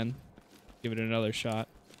it again. Give it another shot.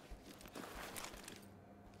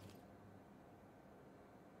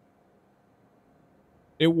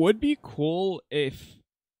 It would be cool if...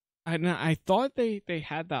 I thought they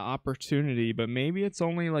had that opportunity, but maybe it's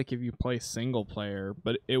only like if you play single player.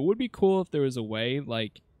 But it would be cool if there was a way,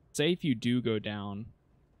 like, say if you do go down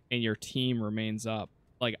and your team remains up.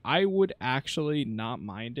 Like, I would actually not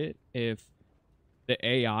mind it if the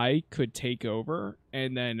AI could take over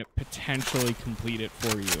and then potentially complete it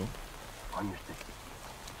for you.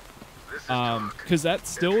 Because that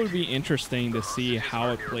still would be interesting to see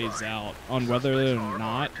how it plays out on whether or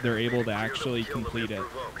not they're able to actually complete it.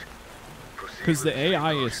 Because the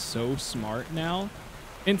AI is so smart now,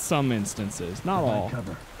 in some instances, not all,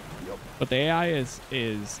 but the AI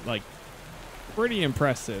is like pretty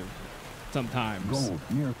impressive sometimes,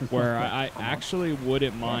 where I actually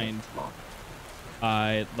wouldn't mind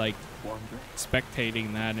like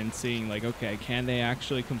spectating that and seeing like, okay, can they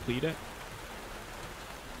actually complete it?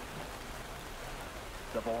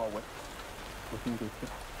 Double hallway. Looking good.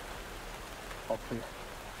 All clear.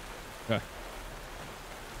 Okay.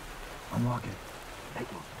 Unlock it.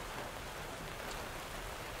 Taking.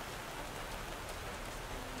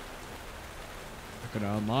 We're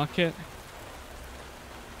gonna unlock it.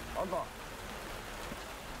 Unlock.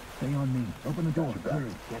 Stay on me. Open the door. Clear.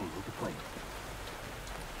 Getting into place.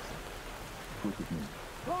 Switch with me.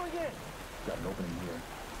 Going in. Got an opening here.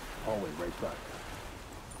 Hallway right side.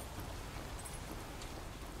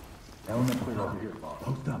 Element clear over here, boss.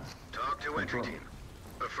 Post up. Talk to entry team.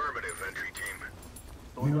 Affirmative, entry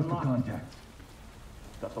team. Heroes for contact.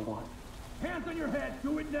 That's the one. Hands on your head.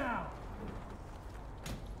 Do it now.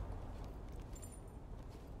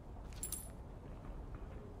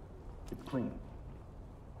 It's clean.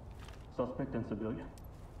 Suspect and civilian.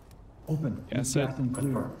 Open. Yes, gas and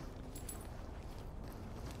clear.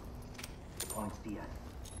 Points DS.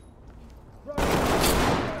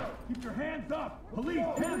 Keep your hands up! Police,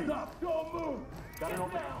 hands up! Don't move! Got it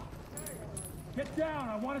down! Get down!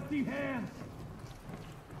 I want to see hands!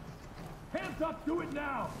 Hands up! Do it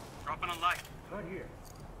now! Dropping a light. Right here.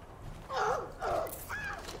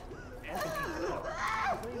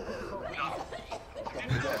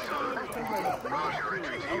 Roger,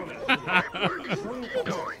 entry team. Great work. Keep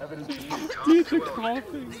going. Dude, they're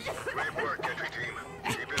coughing. Great work, entry team.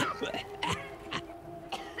 Keep it up.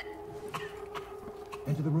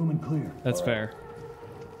 Enter the room and clear. That's fair.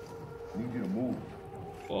 Need you to move.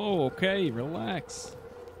 Oh, okay, relax.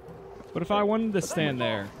 What if I wanted to stand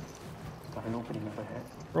there? Got an opening up ahead.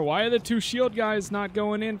 Bro, why are the two shield guys not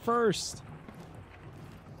going in first?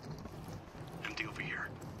 Empty over here.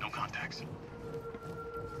 No contacts.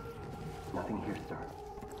 Nothing here, sir.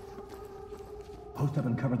 Post up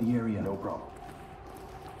and cover the area. No problem.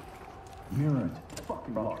 Mirror it.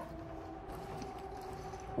 Fucking locked.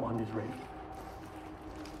 Wand is ready.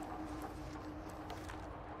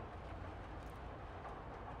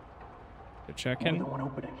 To check in. One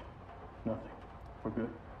opening. Nothing. We're good.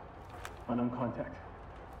 Unknown contact.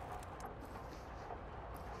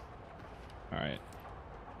 All right.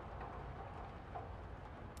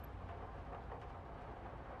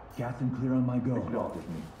 Gas and clear on my go. With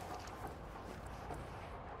me.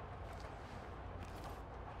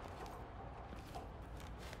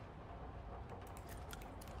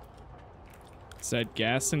 Said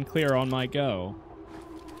gas and clear on my go.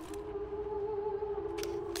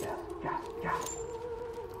 Gas.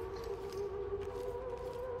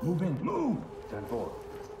 Move in. Move! 10-4.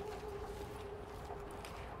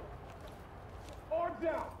 Arms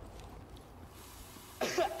out!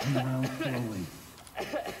 Come around slowly.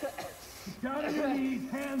 Down on your knees,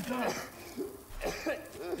 hands up!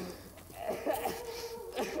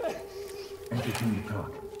 Enter team to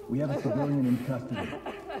talk. We have a civilian in custody.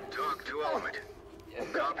 Talk to element.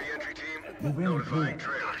 Copy, entry team. Move in, Notifying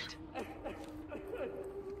clear. trailers.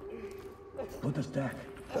 Put the stack.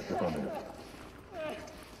 That's the front door.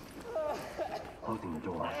 Closing the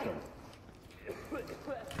door.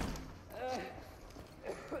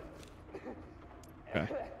 Okay.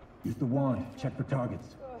 Use the wand. Check for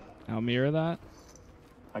targets. I'll mirror that.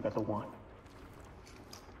 I got the wand.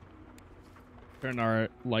 Turn our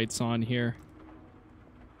lights on here.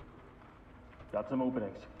 Got some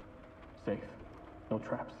openings. Safe. No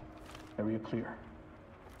traps. Area clear.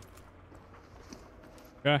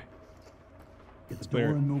 Okay. Get the clear.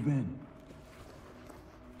 door and move in.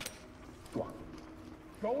 SWAT.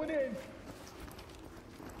 Going in.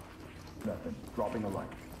 Nothing. Dropping a light.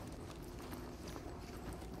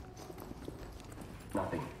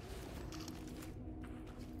 Nothing.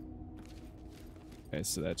 Okay,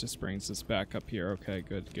 so that just brings us back up here. Okay,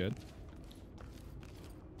 good, good.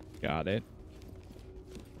 Got it.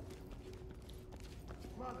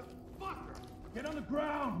 Get on the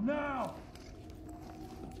ground now.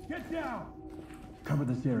 Get down. Cover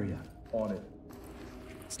this area. On it.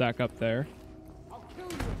 Stack up there. I'll kill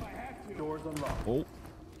you if I have to. Doors unlocked. Oh.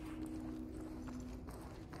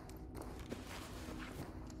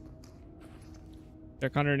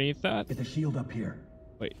 Check underneath that. Get the shield up here.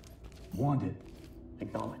 Wait. Wanded.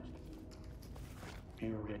 Acknowledged. Be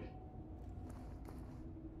ready.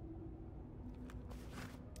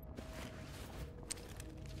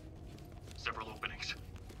 Several openings.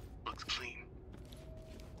 Looks clean.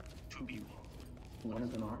 2 people. One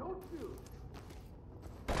is an arm.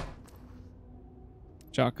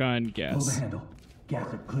 Shotgun, Blow the guess. handle.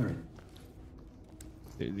 Gas it. Clear it.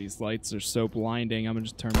 Dude, these lights are so blinding. I'm gonna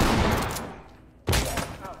just turn them on.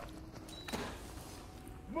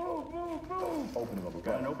 Move! Opening over.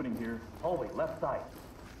 Got an opening here. Hallway, left side.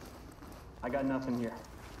 I got nothing here.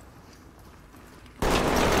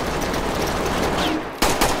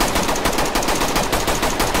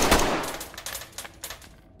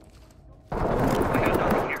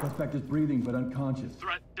 Suspect is breathing but unconscious.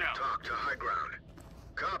 Threat down. Talk to high ground.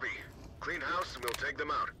 Copy. Clean house and we'll take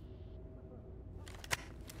them out.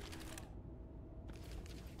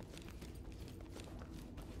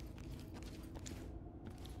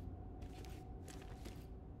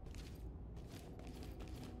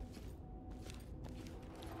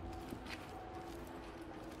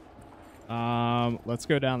 Let's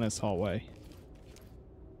go down this hallway.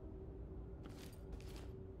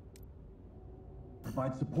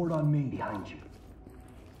 Provide support on me. Behind you.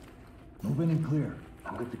 Move in and clear.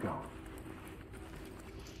 I'm good to go.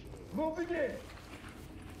 Moving in.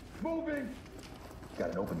 Moving.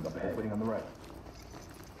 Got an opening up ahead. Opening on the right.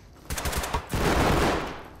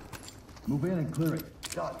 Move in and clear it.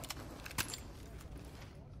 Done.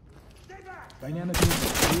 Dynamic.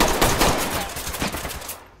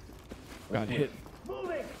 Got hit.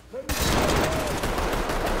 Moving.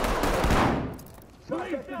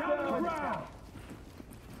 Police down on the ground.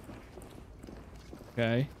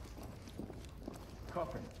 Okay.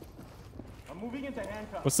 Cuffing. I'm moving into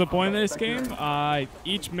handcuffs. What's the point of this game?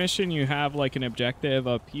 Each mission you have like an objective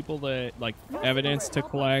of people that like evidence to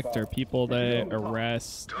collect or people to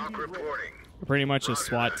arrest. Talk reporting. Pretty much a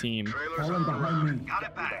SWAT team. Falling behind me. Got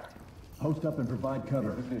it back. Post up and provide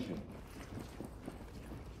cover. Position.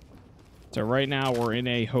 So right now we're in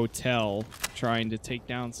a hotel trying to take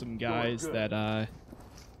down some guys that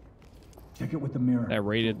Check it with the mirror. that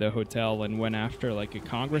raided the hotel and went after like a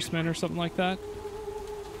congressman or something like that.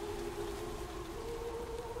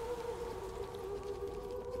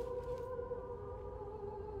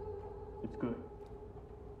 It's good.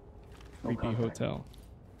 No Creepy contact. hotel.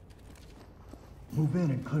 Move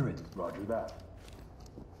in and clear it. Roger that.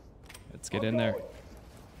 Let's get in there.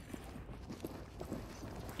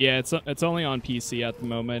 Yeah, it's only on PC at the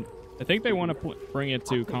moment. I think they want to bring it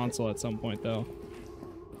to console at some point though.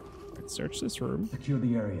 Let's search this room. Secure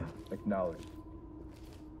the area. Acknowledged.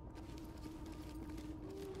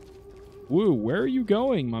 Woo, where are you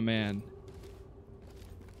going, my man?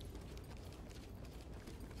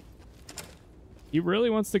 He really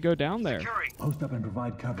wants to go down there. Securing. Post up and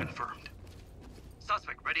provide cover. Confirmed.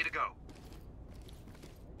 Suspect ready to go.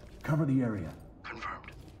 Cover the area.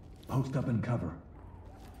 Confirmed. Post up and cover.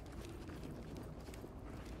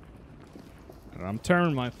 I'm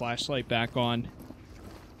turning my flashlight back on.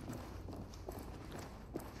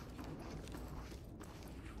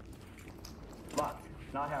 Locked.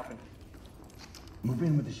 Not happening. Move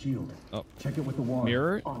in with the shield. Oh. Check it with the wand.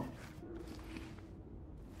 Mirror it. On it.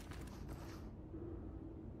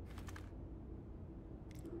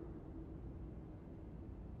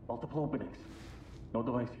 Multiple openings. No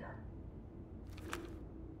device here.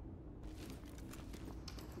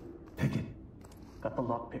 Pick it. Got the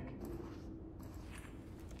lockpick.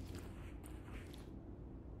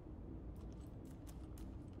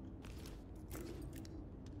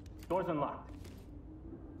 Doors unlocked.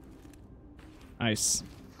 Nice.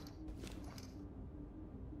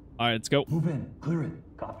 All right, let's go. Move in. Clear it.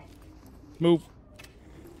 Copy. Move.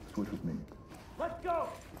 Switch with me. Let's go.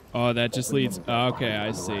 Oh, that just leads... Okay,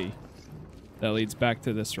 I see. That leads back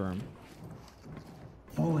to this room.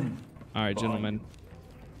 Fall in. All right, gentlemen.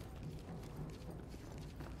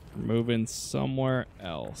 We're moving somewhere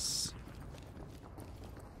else.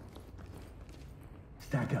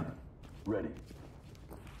 Stack up. Ready.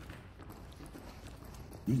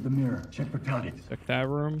 Use the mirror. Check for targets. Check that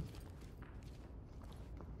room.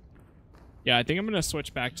 Yeah, I think I'm gonna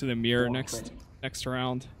switch back to the mirror next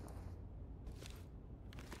round.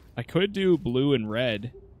 I could do blue and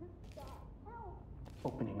red.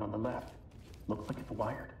 Opening on the left. Looks like it's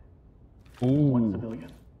wired. Ooh. One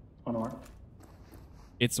civilian. Unarmed.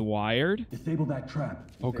 It's wired? Disable that trap.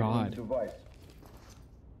 Oh god.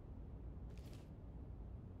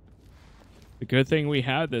 The good thing we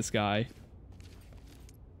had this guy.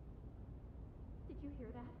 Did you hear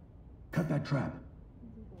that? Cut that trap.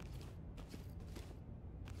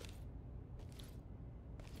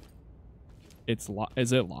 It's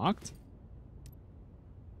is it locked?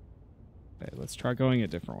 Okay, let's try going a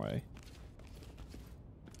different way.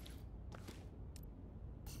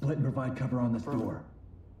 Split and provide cover on this door.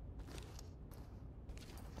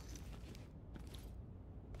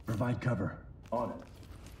 Provide cover. On it.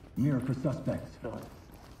 Mirror for suspects. Done.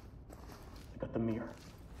 I got the mirror.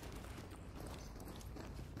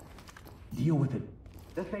 Deal with it.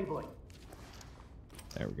 Disabling.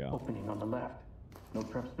 There we go. Opening on the left. No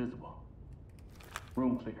traps visible.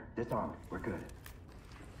 Room clear. Disarmed. We're good.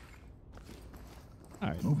 All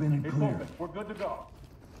right. Move in and It's clear. open. We're good to go.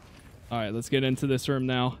 All right, let's get into this room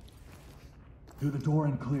now. Through the door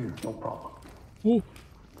and clear. No problem. Whoa.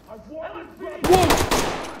 Whoa!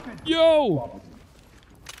 Yo!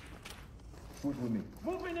 Switch with me.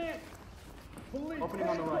 Moving in. Police. Opening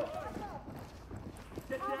on the right.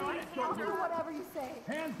 Get down. I'll do whatever you say.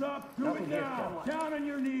 Hands up. Do Nothing it here, now. stand Down on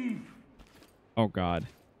your knees. Oh god.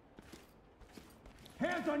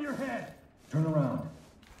 Hands on your head. Turn around.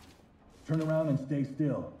 Turn around and stay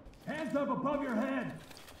still. Hands up above your head.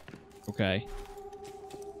 Okay.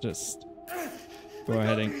 Just go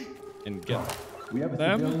ahead and get We have a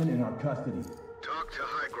them. civilian in our custody. Talk to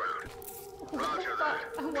high ground. Roger that.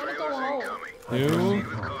 I want to go Trailers home. incoming. 2, Proceed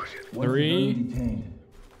with caution. One 3. civilian detained.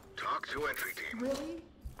 Talk to entry team. Really?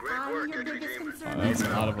 Great I'm work, your entry biggest team. concern. That's a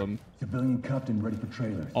lot of them. Civilian cuffed and ready for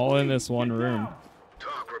trailers. All in this one room.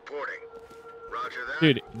 Talk reporting. Roger that.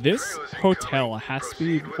 Dude, this Trailers hotel incoming. has to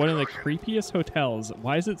be Proceed with one of the caution. creepiest hotels.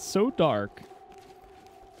 Why is it so dark?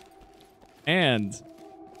 And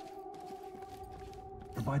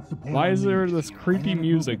Provide support why on is there me. this creepy Dynamic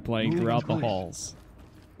music movement. playing Moving throughout the choice. halls?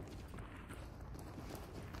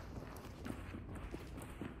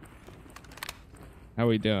 How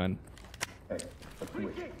we doing? Hey, let's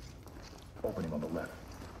switch. Opening on the left.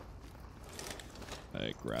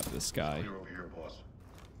 I grab this guy. Over here, boss.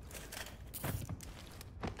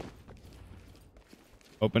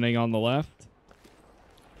 Opening on the left.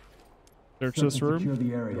 Search this Secure room.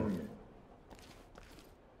 the area.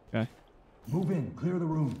 Okay. Move in. Clear the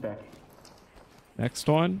room. Backing. Next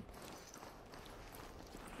one.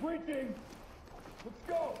 Breaching. Let's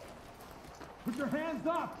go. Put your hands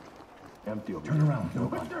up. Empty over Turn here. around. No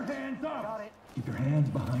Put contact. your hands up. Got it. Keep your hands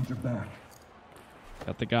behind your back.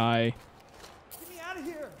 Got the guy. Get me out of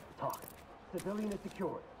here. Talk. Civilian is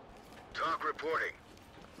secured. Talk reporting.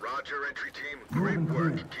 Roger, entry team. Move Great and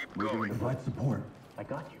work. clear. Keep going. Provide support. I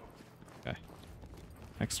got you. Okay.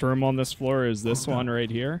 Next room on this floor is this one right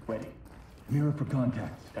here. Ready. Mirror for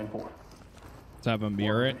contact. 10-4. Let's have him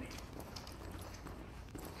mirror it.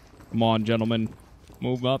 Come on, gentlemen.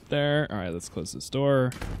 Move up there. All right, let's close this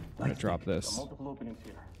door. I'm gonna drop this. Multiple openings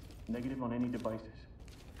here. Negative on any devices.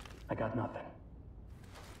 I got nothing.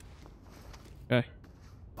 Okay.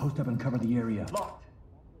 Post up and cover the area. Locked.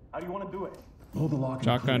 How do you want to do it? Pull the lock and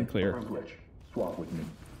Shotgun clear. clear. Switch. Swap with me.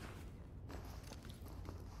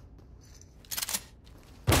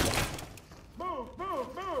 Move, move,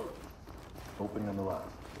 move. Opening on the left.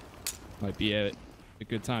 Might be a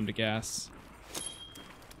good time to gas.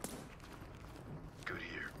 Good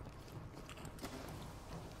here.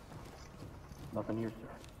 Nothing here, sir.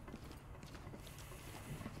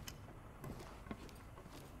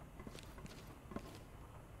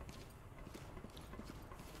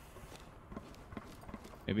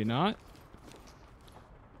 Maybe not.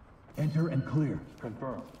 Enter and clear.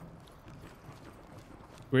 Confirm.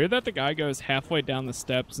 Weird that the guy goes halfway down the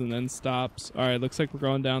steps and then stops. All right, looks like we're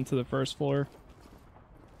going down to the first floor.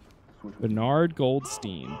 Switch with Bernard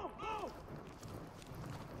Goldstein.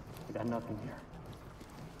 I got nothing here.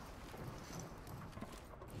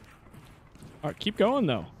 All right, keep going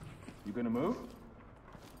though. You gonna move?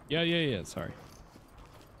 Yeah. Sorry.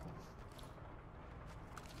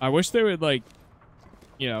 I wish they would, like,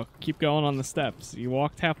 you know, keep going on the steps. You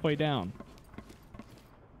walked halfway down.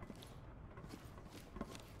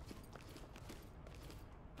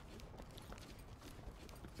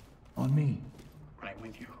 On me. Right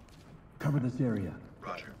with you. Cover this area.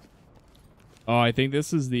 Roger. Oh, I think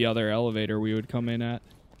this is the other elevator we would come in at.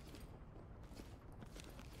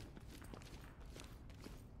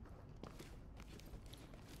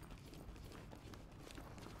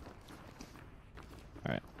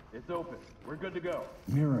 All right. It's open. We're good to go.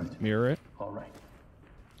 Mirror it. Mirror it. All right.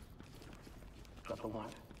 Got the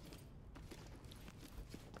lock.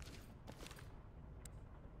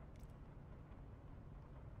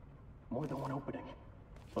 More than one opening.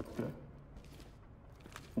 Looks good.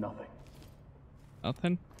 Nothing.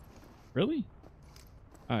 Nothing? Really?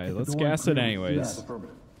 All right, If the let's door gas it clears, anyways. yes,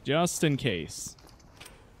 affirmative. Just in case.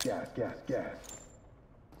 Gas.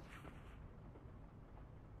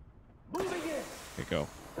 Moving in. Okay, go.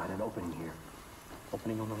 Got an opening here.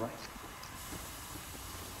 Opening on the right.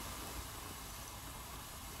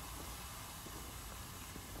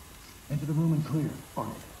 Enter the room and clear. On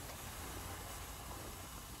it.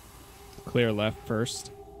 Clear left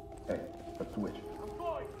first. Hey, let's switch.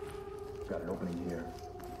 Got an opening here.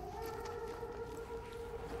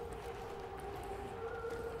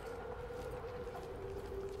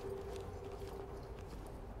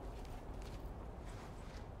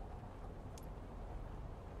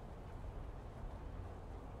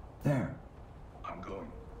 There. I'm going.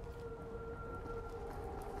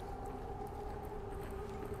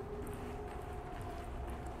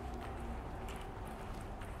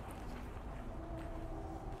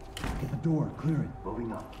 Get the door. Clear it.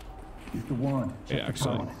 Moving up. Use the wand. Hey, Check the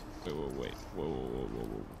actually, power. wait. Whoa.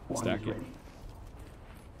 Wand Stack is it. ready.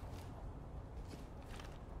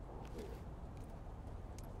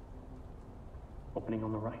 Opening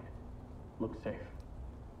on the right. Looks safe.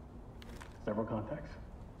 Several contacts.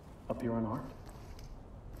 Up here unarmed.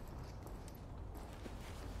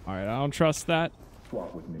 All right, I don't trust that.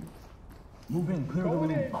 SWAT with me. Move in. Clear the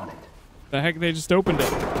room. On it. The heck, they just opened it.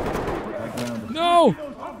 High ground. No!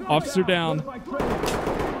 Officer down. Talk to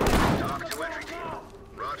entry team.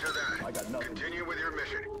 Roger that. Continue with your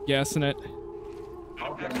mission. Gassing it.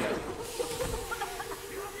 I'll get ready.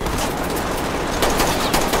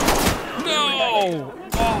 No!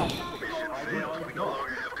 Oh, Mission failed. We no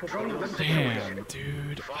longer have control of the damn, situation.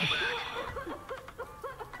 dude. Fall back.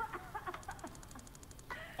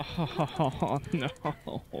 Oh, no.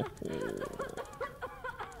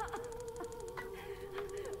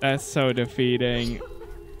 That's so defeating.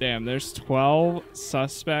 Damn, there's 12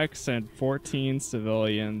 suspects and 14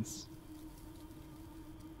 civilians.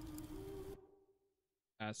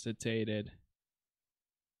 Acetated.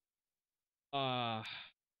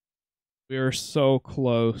 We were so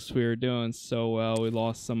close. We were doing so well. We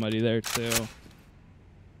lost somebody there too.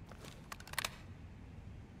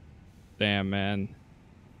 Damn, man.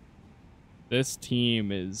 This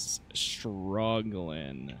team is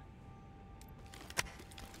struggling.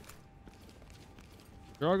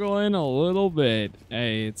 Struggling a little bit.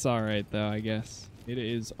 Hey, it's alright though, I guess. It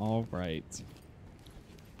is alright.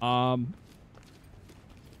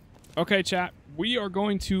 Okay, chat. We are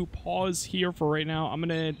going to pause here for right now. I'm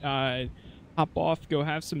gonna hop off, go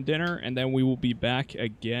have some dinner, and then we will be back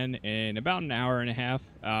again in about an hour and a half.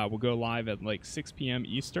 We'll go live at like 6 p.m.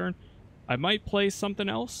 Eastern. I might play something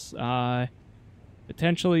else.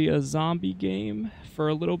 Potentially a zombie game for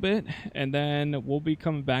a little bit, and then we'll be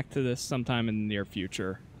coming back to this sometime in the near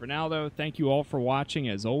future. For now, though, thank you all for watching,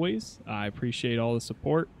 as always. I appreciate all the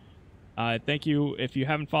support. Thank you. If you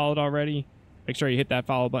haven't followed already, make sure you hit that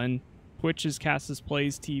follow button. Twitch is Casas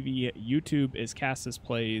Plays TV. YouTube is Casas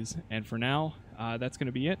Plays. And for now, that's going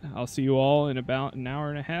to be it. I'll see you all in about an hour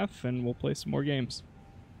and a half, and we'll play some more games.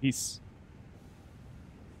 Peace.